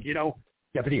Loomis to be like,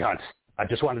 Deputy Hunt, I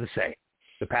just wanted to say,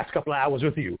 the past couple of hours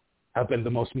with you have been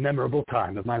the most memorable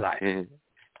time of my life.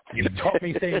 You've taught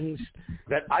me things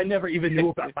that I never even knew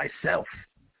about myself.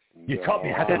 You taught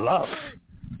me how to love.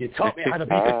 You taught me how to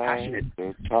be compassionate.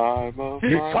 You taught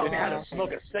me how to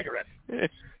smoke a cigarette.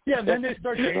 Yeah, and then they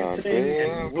start dancing,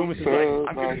 and Loomis is like,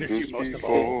 I'm going to miss you most of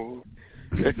all.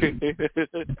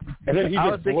 And then he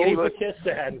just blows a kiss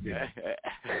to Haddon.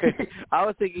 I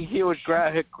was thinking he would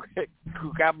grab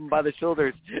him by the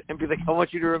shoulders and be like, I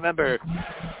want you to remember,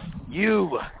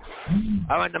 you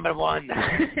are my number one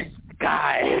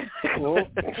guy. Cool.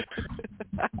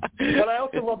 But I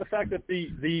also love the fact that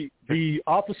the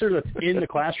officer that's in the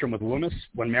classroom with Loomis,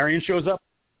 when Marion shows up,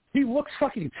 he looks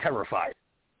fucking terrified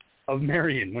of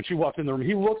Marion when she walks in the room.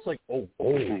 He looks like, oh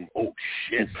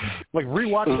shit. Like,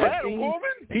 rewatch that scene. Woman?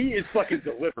 He is fucking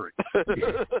delivering.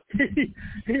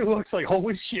 he looks like,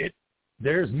 holy shit,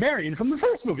 there's Marion from the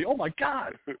first movie. Oh my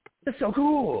God. That's so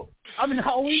cool. I'm in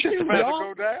Halloween too,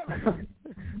 y'all. Go down.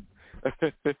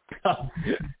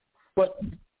 But,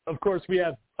 of course, we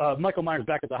have Michael Myers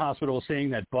back at the hospital saying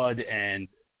that Bud and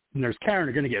Nurse Karen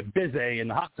are going to get busy in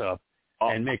the hot tub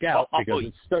and make out because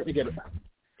it's starting to get a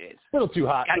little too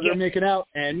hot. So they're making out,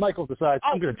 and Michael decides,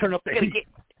 I'm going to turn up the heat.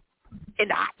 In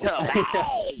the hot tub.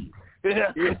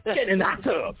 Get in the hot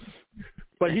tub.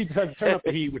 But he decides to turn up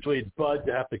the heat, which leads Bud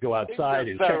to have to go outside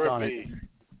and check on it.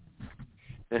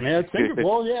 Yeah,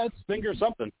 it's finger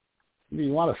something.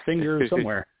 You want a finger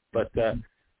somewhere. But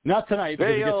not tonight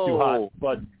because it gets too hot.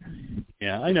 But,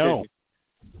 yeah, I know.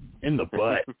 In the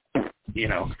butt.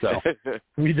 So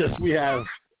we have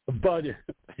Bud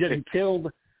getting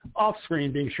killed off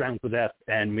screen, being strangled to death,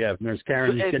 and we have Nurse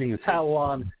Karen getting the towel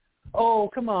on. Oh,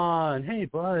 come on. Hey,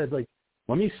 Bud, like,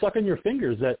 let me suck on your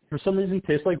fingers that for some reason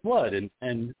taste like blood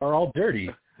and are all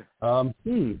dirty.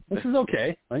 This is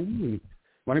okay. Want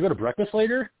to go to breakfast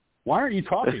later? Why aren't you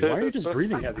talking? Why are you just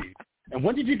breathing heavy? And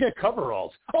when did you get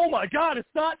coveralls? Oh, my God, it's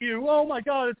not you. Oh, my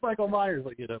God, it's Michael Myers.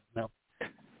 Like,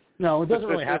 no, it doesn't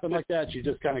really happen like that. She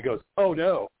just kind of goes, oh,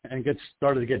 no, and gets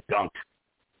started to get dunked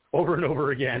over and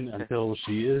over again until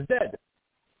she is dead.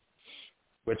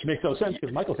 Which makes no sense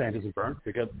because Michael's hand isn't burned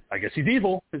because I guess he's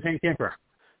evil. His hand can't burn.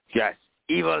 Yes,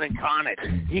 evil incarnate.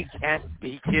 He can't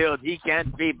be killed. He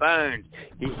can't be burned.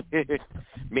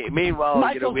 Meanwhile,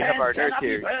 Michael's we have our nurse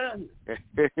here.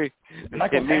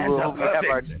 Michael's hands are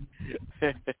perfect.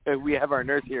 We have our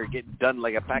nurse here getting done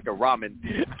like a pack of ramen.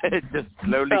 Just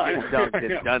slowly getting dunked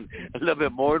and done a little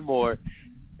bit more and more.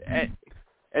 And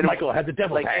Michael had the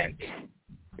devil's hand.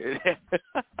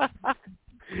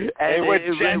 And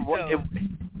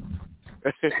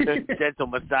gentle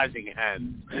massaging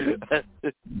hands.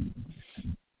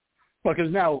 Well,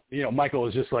 because now, Michael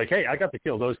is just like, hey, I got to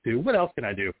kill those two. What else can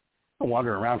I do? I'll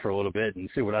wander around for a little bit and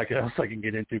see what else I can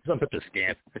get into because I'm such a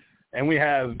scamp. And we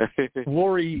have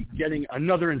Lori getting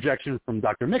another injection from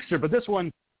Dr. Mixer, but this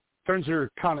one turns her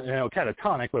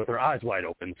catatonic with her eyes wide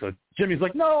open. So Jimmy's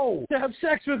like, no, to have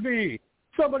sex with me.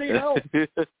 Somebody help.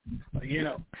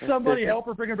 Somebody help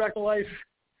her bring her back to life.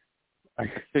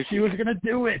 She was going to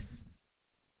do it.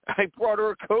 I brought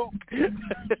her a Coke.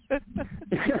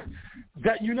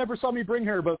 That you never saw me bring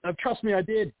her, but trust me, I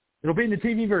did. It'll be in the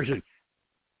TV version.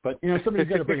 But, somebody's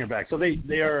got to bring her back. So they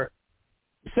are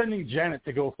sending Janet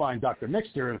to go find Dr.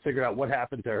 Mixter and figure out what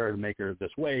happened to her to make her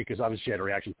this way, because obviously she had a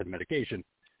reaction to the medication.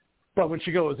 But when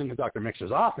she goes into Dr.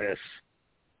 Mixter's office,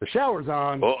 the shower's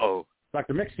on. Uh-oh.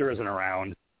 Dr. Mixter isn't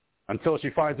around until she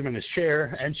finds him in his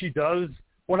chair, and she does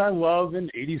what I love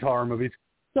in 80s horror movies.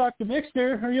 Dr.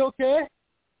 Mixter, are you okay?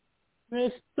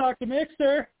 Miss Dr.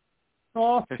 Mixter?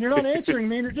 Oh, you're not answering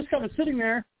me. You're just kind of sitting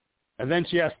there. And then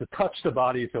she has to touch the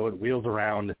body so it wheels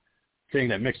around, saying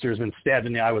that Mixter has been stabbed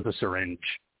in the eye with a syringe.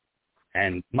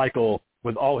 And Michael,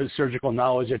 with all his surgical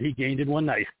knowledge that he gained in one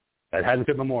night at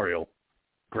Haddonfield Memorial,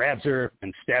 grabs her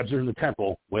and stabs her in the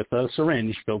temple with a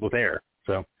syringe filled with air.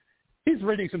 So he's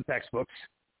reading some textbooks.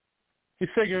 He's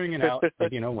figuring it out,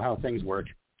 how things work.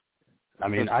 I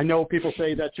mean, I know people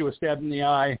say that she was stabbed in the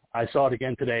eye. I saw it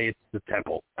again today. It's the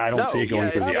temple. I don't see it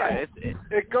going through the eye.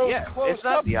 It goes close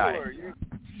up to eye. her. You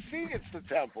see it's the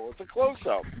temple. It's a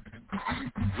close-up.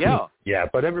 Yeah. Yeah,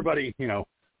 but everybody,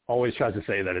 always tries to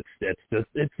say that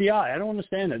it's the eye. I don't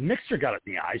understand that. Mixer got it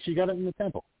in the eye. She got it in the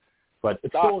temple. But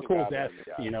it's still a cool death.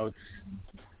 It's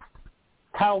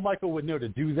how Michael would know to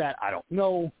do that, I don't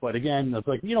know. But again, it's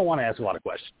like you don't want to ask a lot of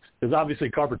questions. Because obviously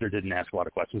Carpenter didn't ask a lot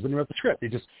of questions when he wrote the script. He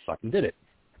just fucking did it.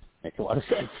 Makes a lot of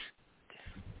sense.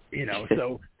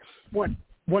 So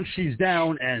once she's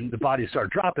down and the bodies start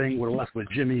dropping, we're left with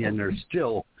Jimmy and Nurse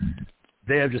Jill.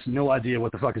 They have just no idea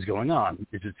what the fuck is going on.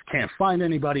 They just can't find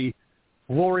anybody.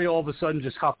 Lori all of a sudden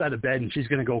just hopped out of bed and she's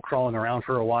going to go crawling around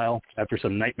for a while after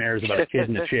some nightmares about a kid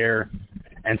in a chair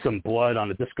and some blood on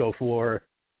the disco floor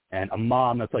and a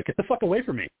mom that's like, get the fuck away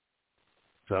from me.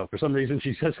 So for some reason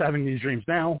she's just having these dreams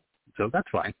now, so that's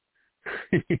fine.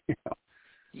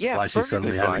 Yeah, why she's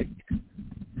suddenly fine.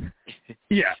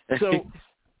 Yeah, so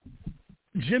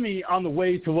Jimmy, on the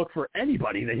way to look for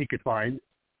anybody that he could find,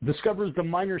 discovers the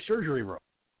minor surgery room.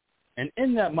 And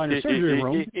in that minor surgery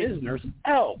room is Nurse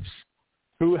Elves,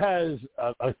 who has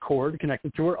a cord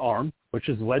connected to her arm, which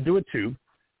has led to a tube,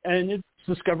 and it's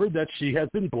discovered that she has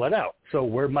been bled out. So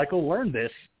where Michael learned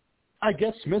this, I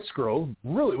guess Smith's Grove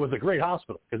really was a great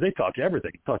hospital because they taught you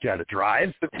everything. They taught you how to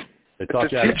drive. They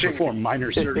taught you how to perform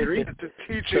minor surgery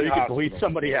so you could bleed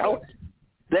somebody out.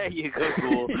 There you go,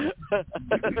 cool.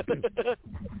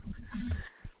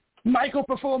 Michael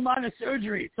performed minor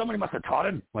surgery. Somebody must have taught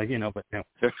him. But no.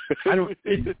 I don't.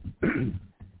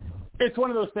 It's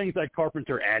one of those things that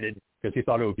Carpenter added because he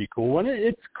thought it would be cool. And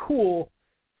it's cool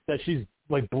that she's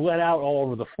bled out all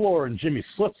over the floor and Jimmy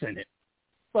slips in it.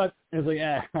 But it's like,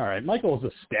 all right, Michael's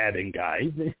a stabbing guy.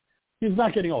 He's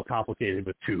not getting all complicated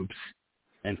with tubes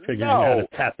and figuring out how to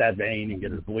tap that vein and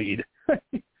get his bleed.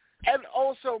 And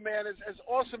also, man, as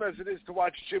awesome as it is to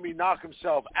watch Jimmy knock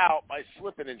himself out by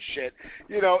slipping and shit,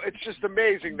 it's just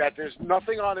amazing that there's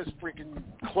nothing on his freaking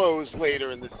clothes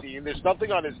later in the scene. There's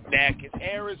nothing on his neck. His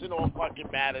hair isn't all fucking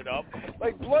matted up.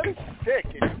 Blood is thick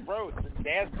and gross and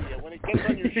nasty, and when it gets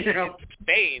on your skin, it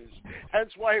stains.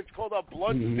 Hence why it's called a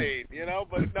blood stain,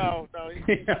 But no,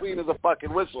 he's clean as a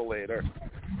fucking whistle later.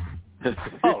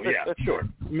 Oh, yeah, sure.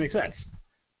 It makes sense.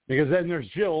 Because then there's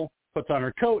Jill, puts on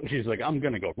her coat, and she's like, I'm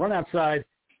going to go run outside,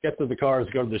 get to the cars,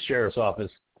 go to the sheriff's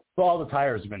office. So all the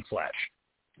tires have been slashed.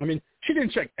 I mean, she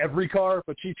didn't check every car,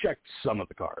 but she checked some of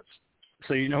the cars.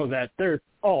 So you know that they're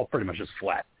all pretty much just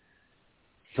flat.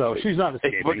 So she's not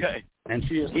escaping. Okay. And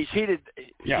she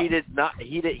did not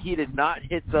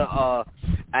hit the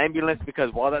ambulance,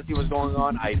 because while that scene was going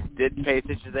on, I did pay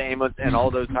attention to the ambulance, and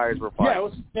all those tires were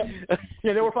fine.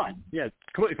 Yeah, they were fine. Yeah,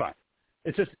 completely fine.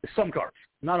 It's just some cars,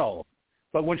 not all of them.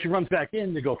 But when she runs back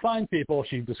in to go find people,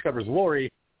 she discovers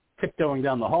Lori tiptoeing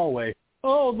down the hallway.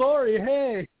 Oh, Lori,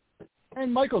 hey.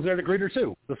 And Michael's there to greet her,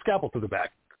 too, the scalpel to the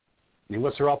back. And he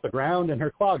lifts her off the ground, and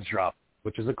her clogs drop,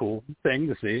 which is a cool thing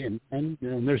to see. And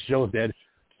there's Joe's dead.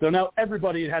 So now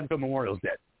everybody at Haddonfield Memorial is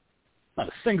dead. Not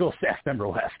a single staff member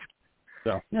left.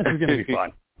 So this is going to be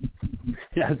fun.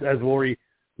 As Lori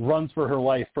runs for her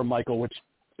life from Michael, which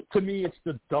to me it's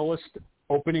the dullest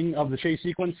opening of the chase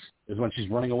sequence, is when she's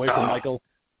running away from Michael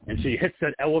and she hits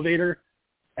that elevator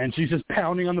and she's just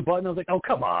pounding on the button. I was like, oh,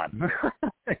 come on.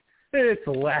 It's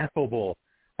laughable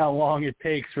how long it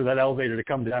takes for that elevator to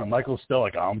come down. And Michael's still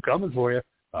like, I'm coming for you.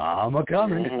 I'm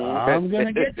a-coming. I'm going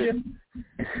to get you.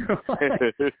 Like,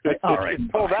 all right.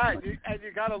 Well, and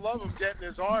you got to love him getting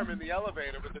his arm in the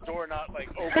elevator with the door not,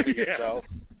 opening itself.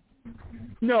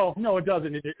 No, it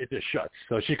doesn't. It just shuts.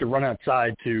 So she could run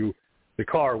outside to the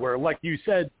car where, like you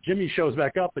said, Jimmy shows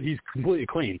back up, but he's completely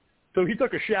clean. So he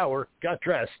took a shower, got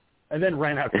dressed, and then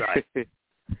ran outside.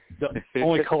 The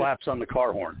only collapse on the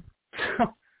car horn.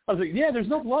 So I was like, yeah, there's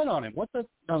no blood on him. What the?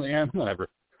 Oh, yeah, whatever.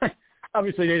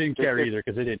 Obviously, they didn't care either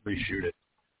because they didn't reshoot it.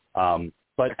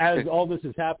 But as all this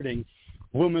is happening,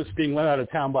 Loomis, being let out of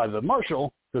town by the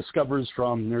marshal, discovers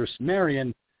from Nurse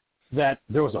Marion that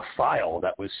there was a file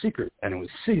that was secret and it was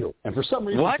sealed. And for some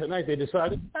reason tonight they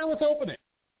decided, let's open it.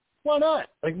 Why not?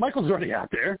 Like, Michael's already out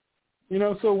there.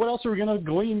 So what else are we going to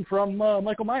glean from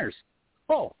Michael Myers?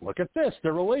 Oh, look at this.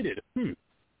 They're related.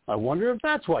 I wonder if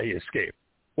that's why he escaped.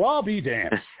 Well, I'll be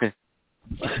damned.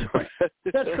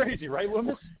 That's crazy, right,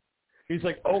 Loomis? He's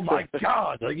like, oh, my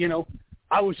God. Like,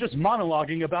 I was just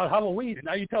monologuing about Halloween, and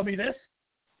now you tell me this?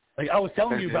 Like, I was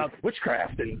telling you about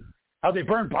witchcraft and how they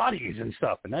burn bodies and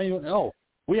stuff, and now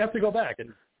we have to go back.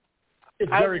 And it's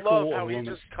very cool. I love how he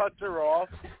just cuts her off,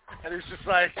 and he's just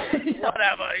like,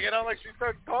 whatever, she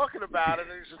starts talking about it,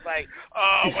 and he's just like,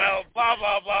 oh, well, blah,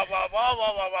 blah, blah, blah, blah,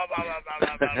 blah, blah, blah,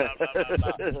 blah, blah, blah,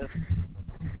 blah, blah.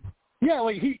 Yeah,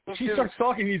 like, she starts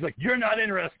talking, and he's like, you're not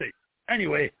interested.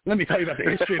 Anyway, let me tell you about the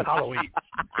history of Halloween.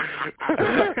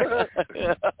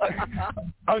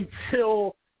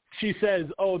 Until she says,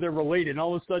 oh, they're related, and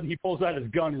all of a sudden he pulls out his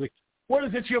gun. He's like, what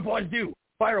is it your boys do?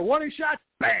 Fire a warning shot?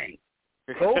 Bang!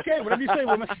 Okay, whatever you say,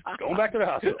 Loomis. Going back to the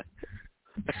hospital.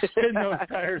 Spin those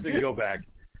tires and go back.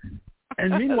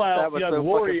 And meanwhile, you have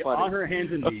Lori on her hands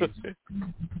and knees,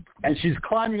 and she's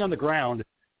climbing on the ground.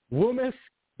 Loomis,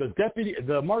 the deputy,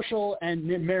 the marshal, and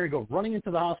Mary go running into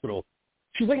the hospital.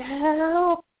 She's like,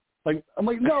 help! Like, I'm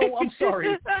like, no, I'm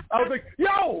sorry. I was like,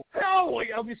 no! Like,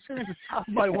 I'll be screaming at the top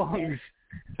of my lungs.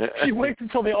 She waits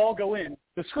until they all go in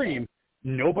to scream.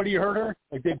 Nobody heard her.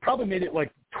 Like, they probably made it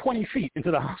 20 feet into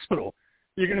the hospital.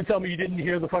 You're going to tell me you didn't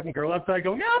hear the fucking girl outside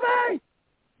going,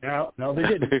 no, no, they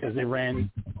didn't, because they ran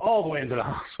all the way into the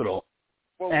hospital.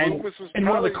 Well, and Loomis was in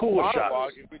one of the coolest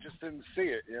shots. We just didn't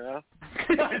see it,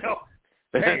 I know.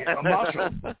 Hey, Marshall,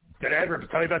 did I ever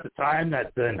tell you about the time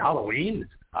that in Halloween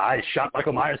I shot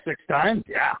Michael Myers 6 times?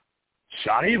 Yeah.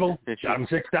 Shot evil. Shot him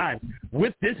 6 times.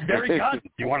 With this very gun. Do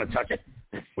you want to touch it?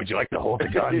 Would you like to hold the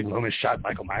gun Loomis shot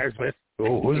Michael Myers with?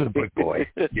 Oh, who's a big boy?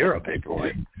 You're a big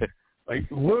boy. Like,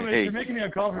 Loomis, you're making me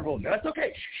uncomfortable. No, that's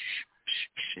okay.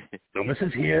 Shh. Loomis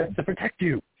is here to protect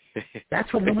you.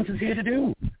 That's what Loomis is here to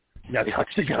do. Now touch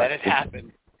the gun. Let it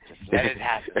happen. Just let it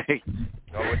happen.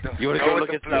 You want to go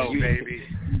look at the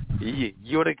baby?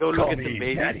 You want to go look at the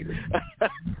baby?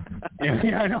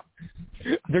 Yeah, I know.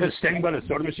 They're just standing by the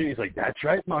soda machine. He's like, that's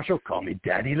right, Marshall. Call me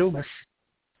Daddy Loomis.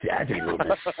 Daddy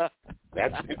Loomis.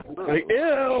 That's like,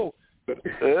 ew.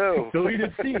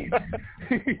 Deleted scene.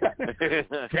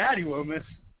 Daddy Loomis.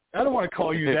 I don't want to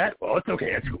call you that. Well, it's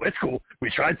okay. It's cool. We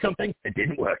tried something. It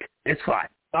didn't work. It's fine.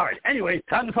 All right. Anyway,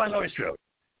 time to find Laurie Strode.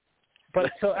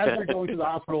 But so as they're going to the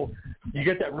hospital, you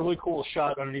get that really cool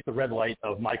shot underneath the red light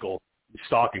of Michael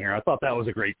stalking her. I thought that was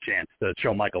a great chance to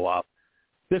show Michael off.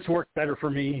 This worked better for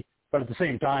me, but at the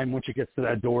same time, when she gets to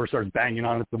that door, starts banging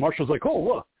on it, the marshal's like, oh,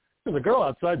 look, there's a girl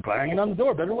outside banging on the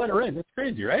door. Better let her in. That's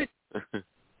crazy, right?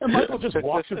 And Michael just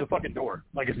walks through the fucking door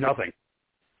like it's nothing.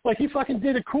 Like he fucking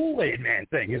did a Kool-Aid Man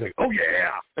thing. He's like, oh,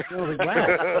 yeah. And I was like,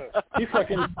 wow. He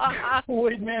fucking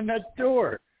Kool-Aid Man that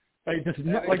door. Like,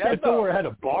 that door had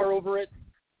a bar over it.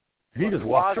 He just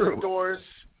walked through.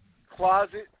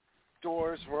 Closet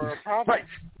doors were a problem.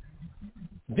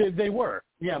 Right. They were.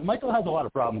 Yeah, Michael has a lot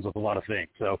of problems with a lot of things,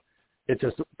 so it's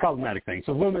just a problematic thing.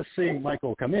 So Loomis, seeing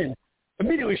Michael come in,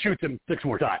 immediately shoots him 6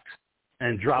 more times.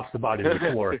 and drops the body to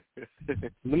the floor.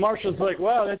 The marshal's like,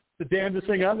 wow, that's the damnedest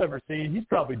thing I've ever seen. He's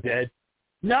probably dead.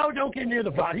 No, don't get near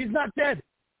the body. He's not dead.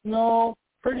 No,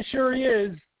 pretty sure he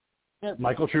is. Yeah,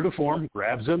 Michael, true to form,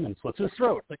 grabs him and slits his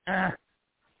throat. Like,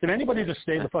 can anybody just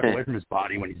stay the fuck away from his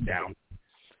body when he's down?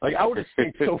 Like, I would have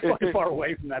stayed so fucking far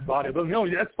away from that body. But no,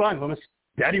 that's fine, Loomis.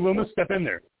 Daddy Loomis, step in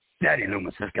there. Daddy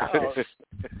Loomis has got this.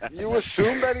 You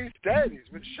assume that he's dead.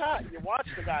 He's been shot. You watch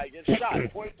the guy get shot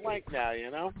point blank now,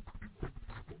 you know?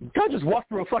 God just walked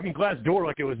through a fucking glass door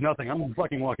like it was nothing. I'm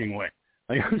fucking walking away.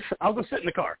 Like, I'll go sit in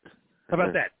the car. How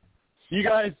about that? You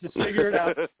guys just figure it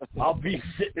out. I'll be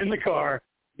sitting in the car,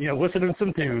 listening to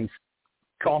some tunes.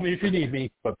 Call me if you need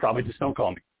me, but probably just don't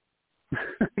call me.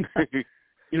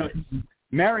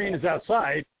 Marion is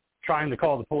outside trying to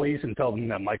call the police and tell them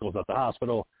that Michael's at the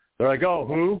hospital. They're like, oh,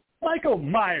 who? Michael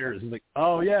Myers. He's like,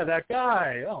 oh, yeah, that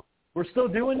guy. Oh, we're still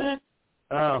doing that?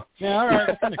 Oh, yeah, all right,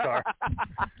 it's in the car.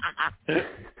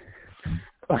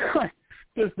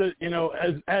 Just that,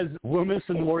 as Loomis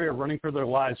and Lori are running for their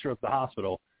lives throughout the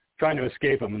hospital, trying to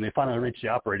escape him, and they finally reach the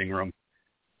operating room,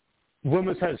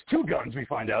 Loomis has 2 guns, we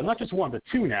find out. Not just 1, but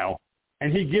 2 now.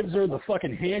 And he gives her the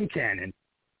fucking hand cannon.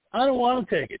 I don't want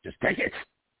to take it. Just take it.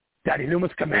 Daddy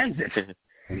Loomis commands it.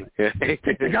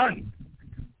 Take the gun.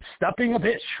 Stop being a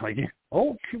bitch. Like,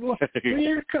 oh,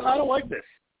 I don't like this.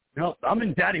 I'm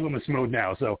in Daddy Loomis mode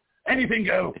now, so anything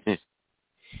goes.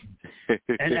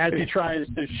 And as he tries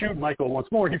to shoot Michael once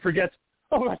more, he forgets,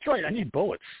 oh, that's right, I need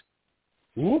bullets.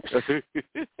 Whoops.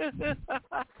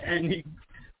 And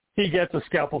he gets a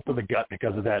scalpel to the gut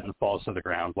because of that and falls to the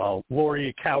ground while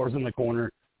Lori cowers in the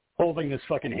corner holding this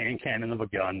fucking hand cannon of a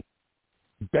gun,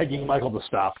 begging Michael to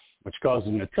stop, which causes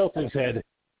him to tilt his head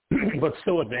but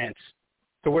still advance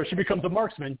to where she becomes a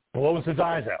marksman, blows his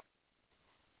eyes out.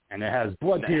 And it has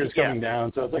blood tears coming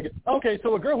down. So it's like, okay,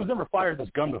 so a girl who's never fired this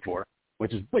gun before,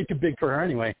 which is way too big for her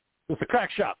anyway, it's a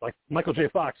crack shot like Michael J.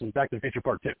 Fox in Back to the Future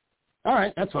Part 2. All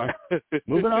right, that's fine.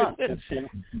 Moving on.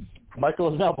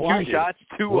 Michael is now blinded. 2 shots,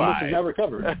 2 eyes. Is now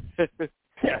recovered.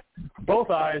 Yeah, both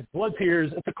eyes, blood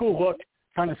tears. It's a cool look,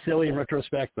 kind of silly in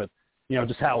retrospect, but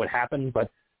just how it happened.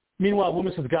 But meanwhile,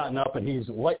 Loomis has gotten up and he's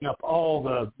lighting up all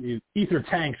the ether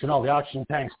tanks and all the oxygen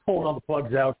tanks, pulling all the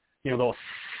plugs out.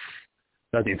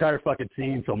 That's the entire fucking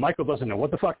scene. So Michael doesn't know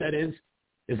what the fuck that is.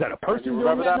 Is that a person doing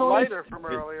remember that noise? lighter from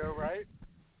earlier, right?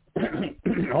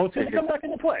 Oh, it's going to come back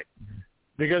into play.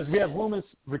 Because we have Loomis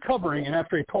recovering, and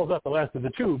after he pulls out the last of the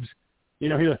tubes, he's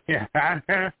like,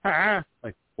 yeah,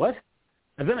 like, what?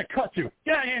 And then it cuts to,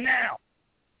 get out of here now.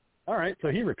 All right, so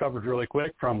he recovered really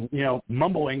quick from,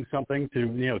 mumbling something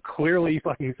to, clearly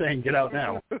fucking saying, get out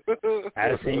now.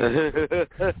 As he,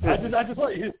 I just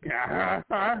like, get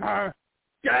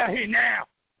out of here now.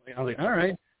 I was like, all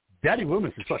right, Daddy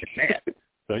Loomis is fucking mad.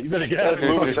 So you better get out of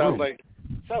here. Movie sounds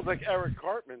like Eric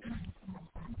Cartman.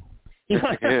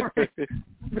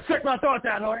 Check my thoughts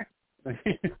out, Lori.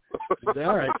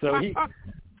 All right, so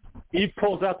he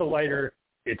pulls out the lighter.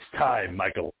 It's time,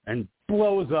 Michael, and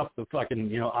blows up the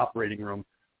fucking operating room.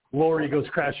 Lori goes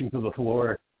crashing to the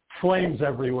floor, flames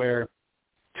everywhere.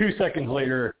 2 seconds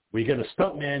later, we get a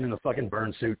stuntman in a fucking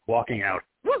burn suit walking out.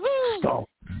 Woohoo! Stomp,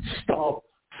 stomp,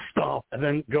 stomp, and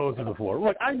then goes to the floor.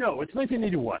 Look, I know it's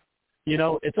 1981.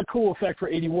 It's a cool effect for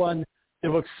 81. It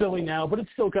looks silly now, but it's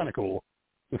still kind of cool.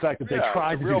 The fact that they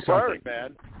tried to do something.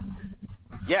 Man.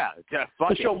 Yeah,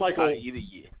 to show Michael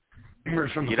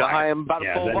emerge from the fire. I am about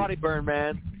a full body burn,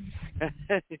 man.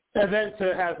 And then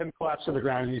to have him collapse to the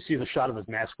ground, and you see the shot of his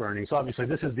mask burning. So obviously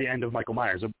this is the end of Michael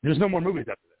Myers. There's no more movies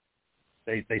after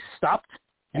this. They stopped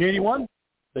in 81.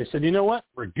 They said, you know what?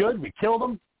 We're good. We killed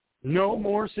him. No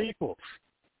more sequels.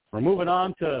 We're moving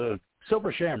on to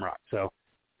Silver Shamrock. So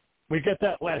we get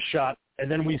that last shot, and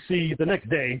then we see the next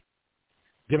day,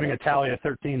 giving a tally of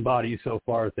 13 bodies so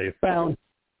far that they've found.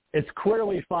 It's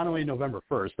clearly finally November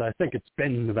 1st. I think it's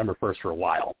been November 1st for a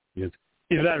while. It's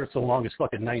either that or it's the longest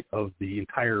fucking night of the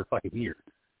entire fucking year.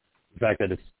 The fact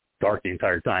that it's dark the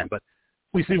entire time. But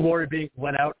we see Lori being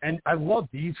let out, and I love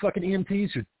these fucking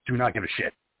EMTs who do not give a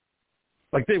shit.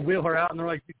 Like, they wheel her out, and they're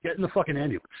like, get in the fucking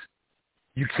ambulance.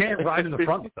 You can't ride in the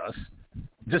front with us.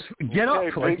 Just get up.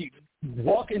 Like,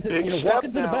 walk into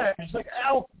the back. And she's like,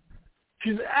 ow.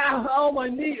 She's, ow, my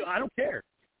knee. I don't care.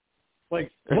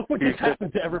 Like, look what just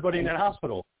happened to everybody in that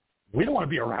hospital. We don't want to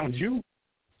be around you.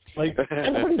 Like,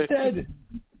 everybody said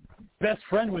best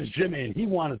friend was Jimmy, and he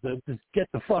wanted to just get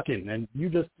the fucking, and you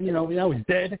just, now he's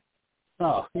dead.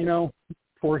 Oh,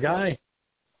 poor guy.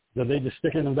 So they just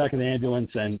stick him in the back of the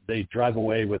ambulance, and they drive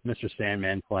away with Mr.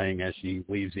 Sandman playing as she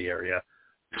leaves the area,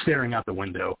 staring out the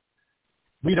window.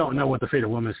 We don't know what the fate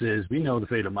of Loomis is. We know the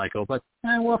fate of Michael, but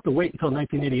we'll have to wait until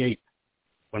 1988.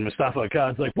 when Mustafa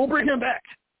Akkad's like, we'll bring him back.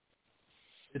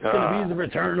 It's going to be the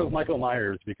return of Michael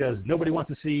Myers because nobody wants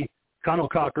to see Conal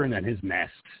Cochran and his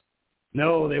masks.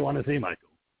 No, they want to see Michael,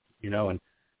 and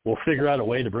we'll figure out a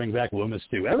way to bring back Loomis,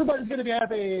 too. Everybody's going to be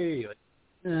happy.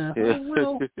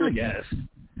 Well, I guess.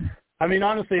 I mean,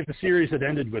 honestly, if the series had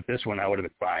ended with this one, I would have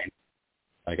been fine.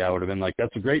 Like, I would have been like,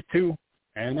 that's a great 2,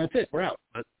 and that's it. We're out.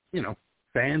 But,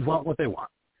 fans want what they want.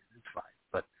 It's fine.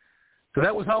 But so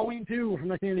that was Halloween 2 from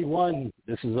 1981.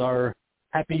 This is our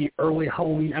happy early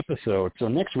Halloween episode. So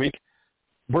next week,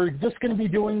 we're just going to be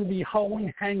doing the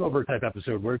Halloween hangover type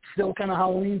episode where it's still kind of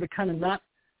Halloween, but kind of not.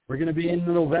 We're going to be in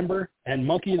November, and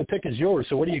Monkey, the pick is yours.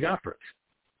 So what do you got for us?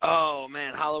 Oh,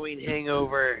 man, Halloween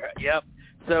hangover. Yep.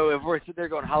 So if we're sitting there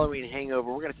going Halloween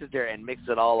hangover, we're going to sit there and mix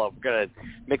it all up. We're going to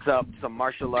mix up some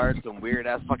martial arts, some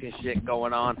weird-ass fucking shit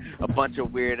going on, a bunch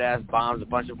of weird-ass bombs, a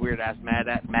bunch of weird-ass Mad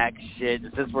Max shit.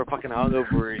 Since we're fucking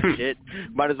hungover and shit,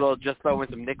 might as well just throw in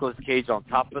some Nicolas Cage on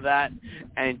top of that.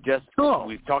 And just,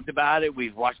 we've talked about it,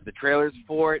 we've watched the trailers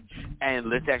for it, and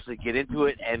let's actually get into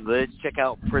it, and let's check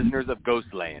out Prisoners of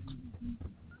Ghostland.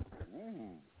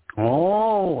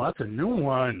 Oh, that's a new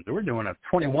one. We're doing a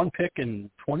 21 pick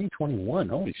in 2021.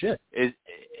 Holy shit. Is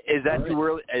that too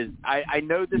early? I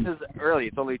know this is early.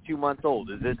 It's only 2 months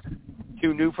old. Is this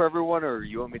too new for everyone, or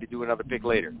you want me to do another pick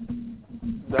later?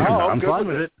 No, I'm fine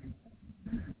with it.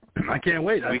 I can't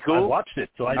wait. I watched it,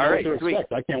 so I know what to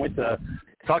expect. I can't wait to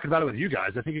talk about it with you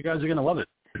guys. I think you guys are going to love it.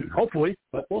 Hopefully,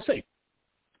 but we'll see.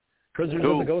 Prisoners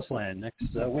of the Ghostland next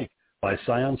week by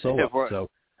Sion Solo. So.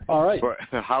 All right. For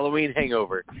Halloween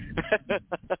hangover.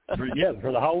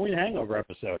 for the Halloween hangover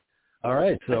episode. All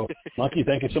right. So, Monkey,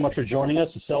 thank you so much for joining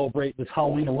us to celebrate this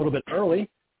Halloween a little bit early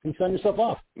and send yourself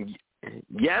off.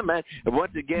 Yeah, man. And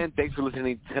once again, thanks for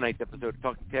listening to tonight's episode of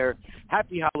Talking Terror.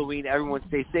 Happy Halloween. Everyone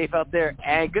stay safe out there.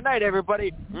 And good night,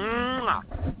 everybody. All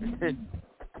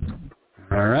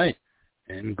right.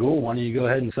 And Ghoul, why don't you go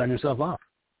ahead and sign yourself off?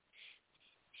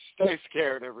 Stay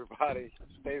scared, everybody.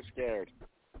 Stay scared.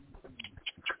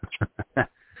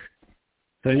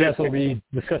 So, yes, we'll be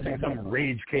discussing some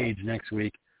Rage Cage next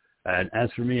week. And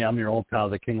as for me, I'm your old pal,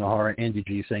 the King of Horror, Andy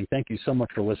G, saying thank you so much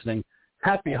for listening.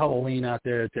 Happy Halloween out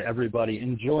there to everybody.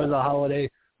 Enjoy the holiday,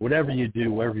 whatever you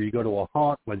do, wherever you go to a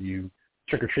haunt, whether you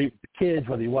trick-or-treat with the kids,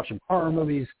 whether you watch some horror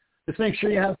movies. Just make sure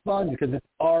you have fun because it's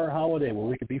our holiday where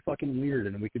we could be fucking weird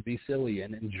and we could be silly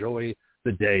and enjoy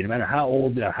the day. No matter how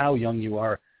old or how young you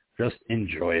are, just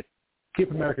enjoy it.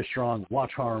 Keep America strong.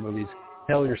 Watch horror movies.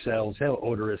 Hail yourselves. Hail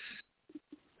Odorous.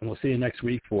 And we'll see you next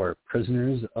week for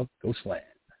Prisoners of Ghostland.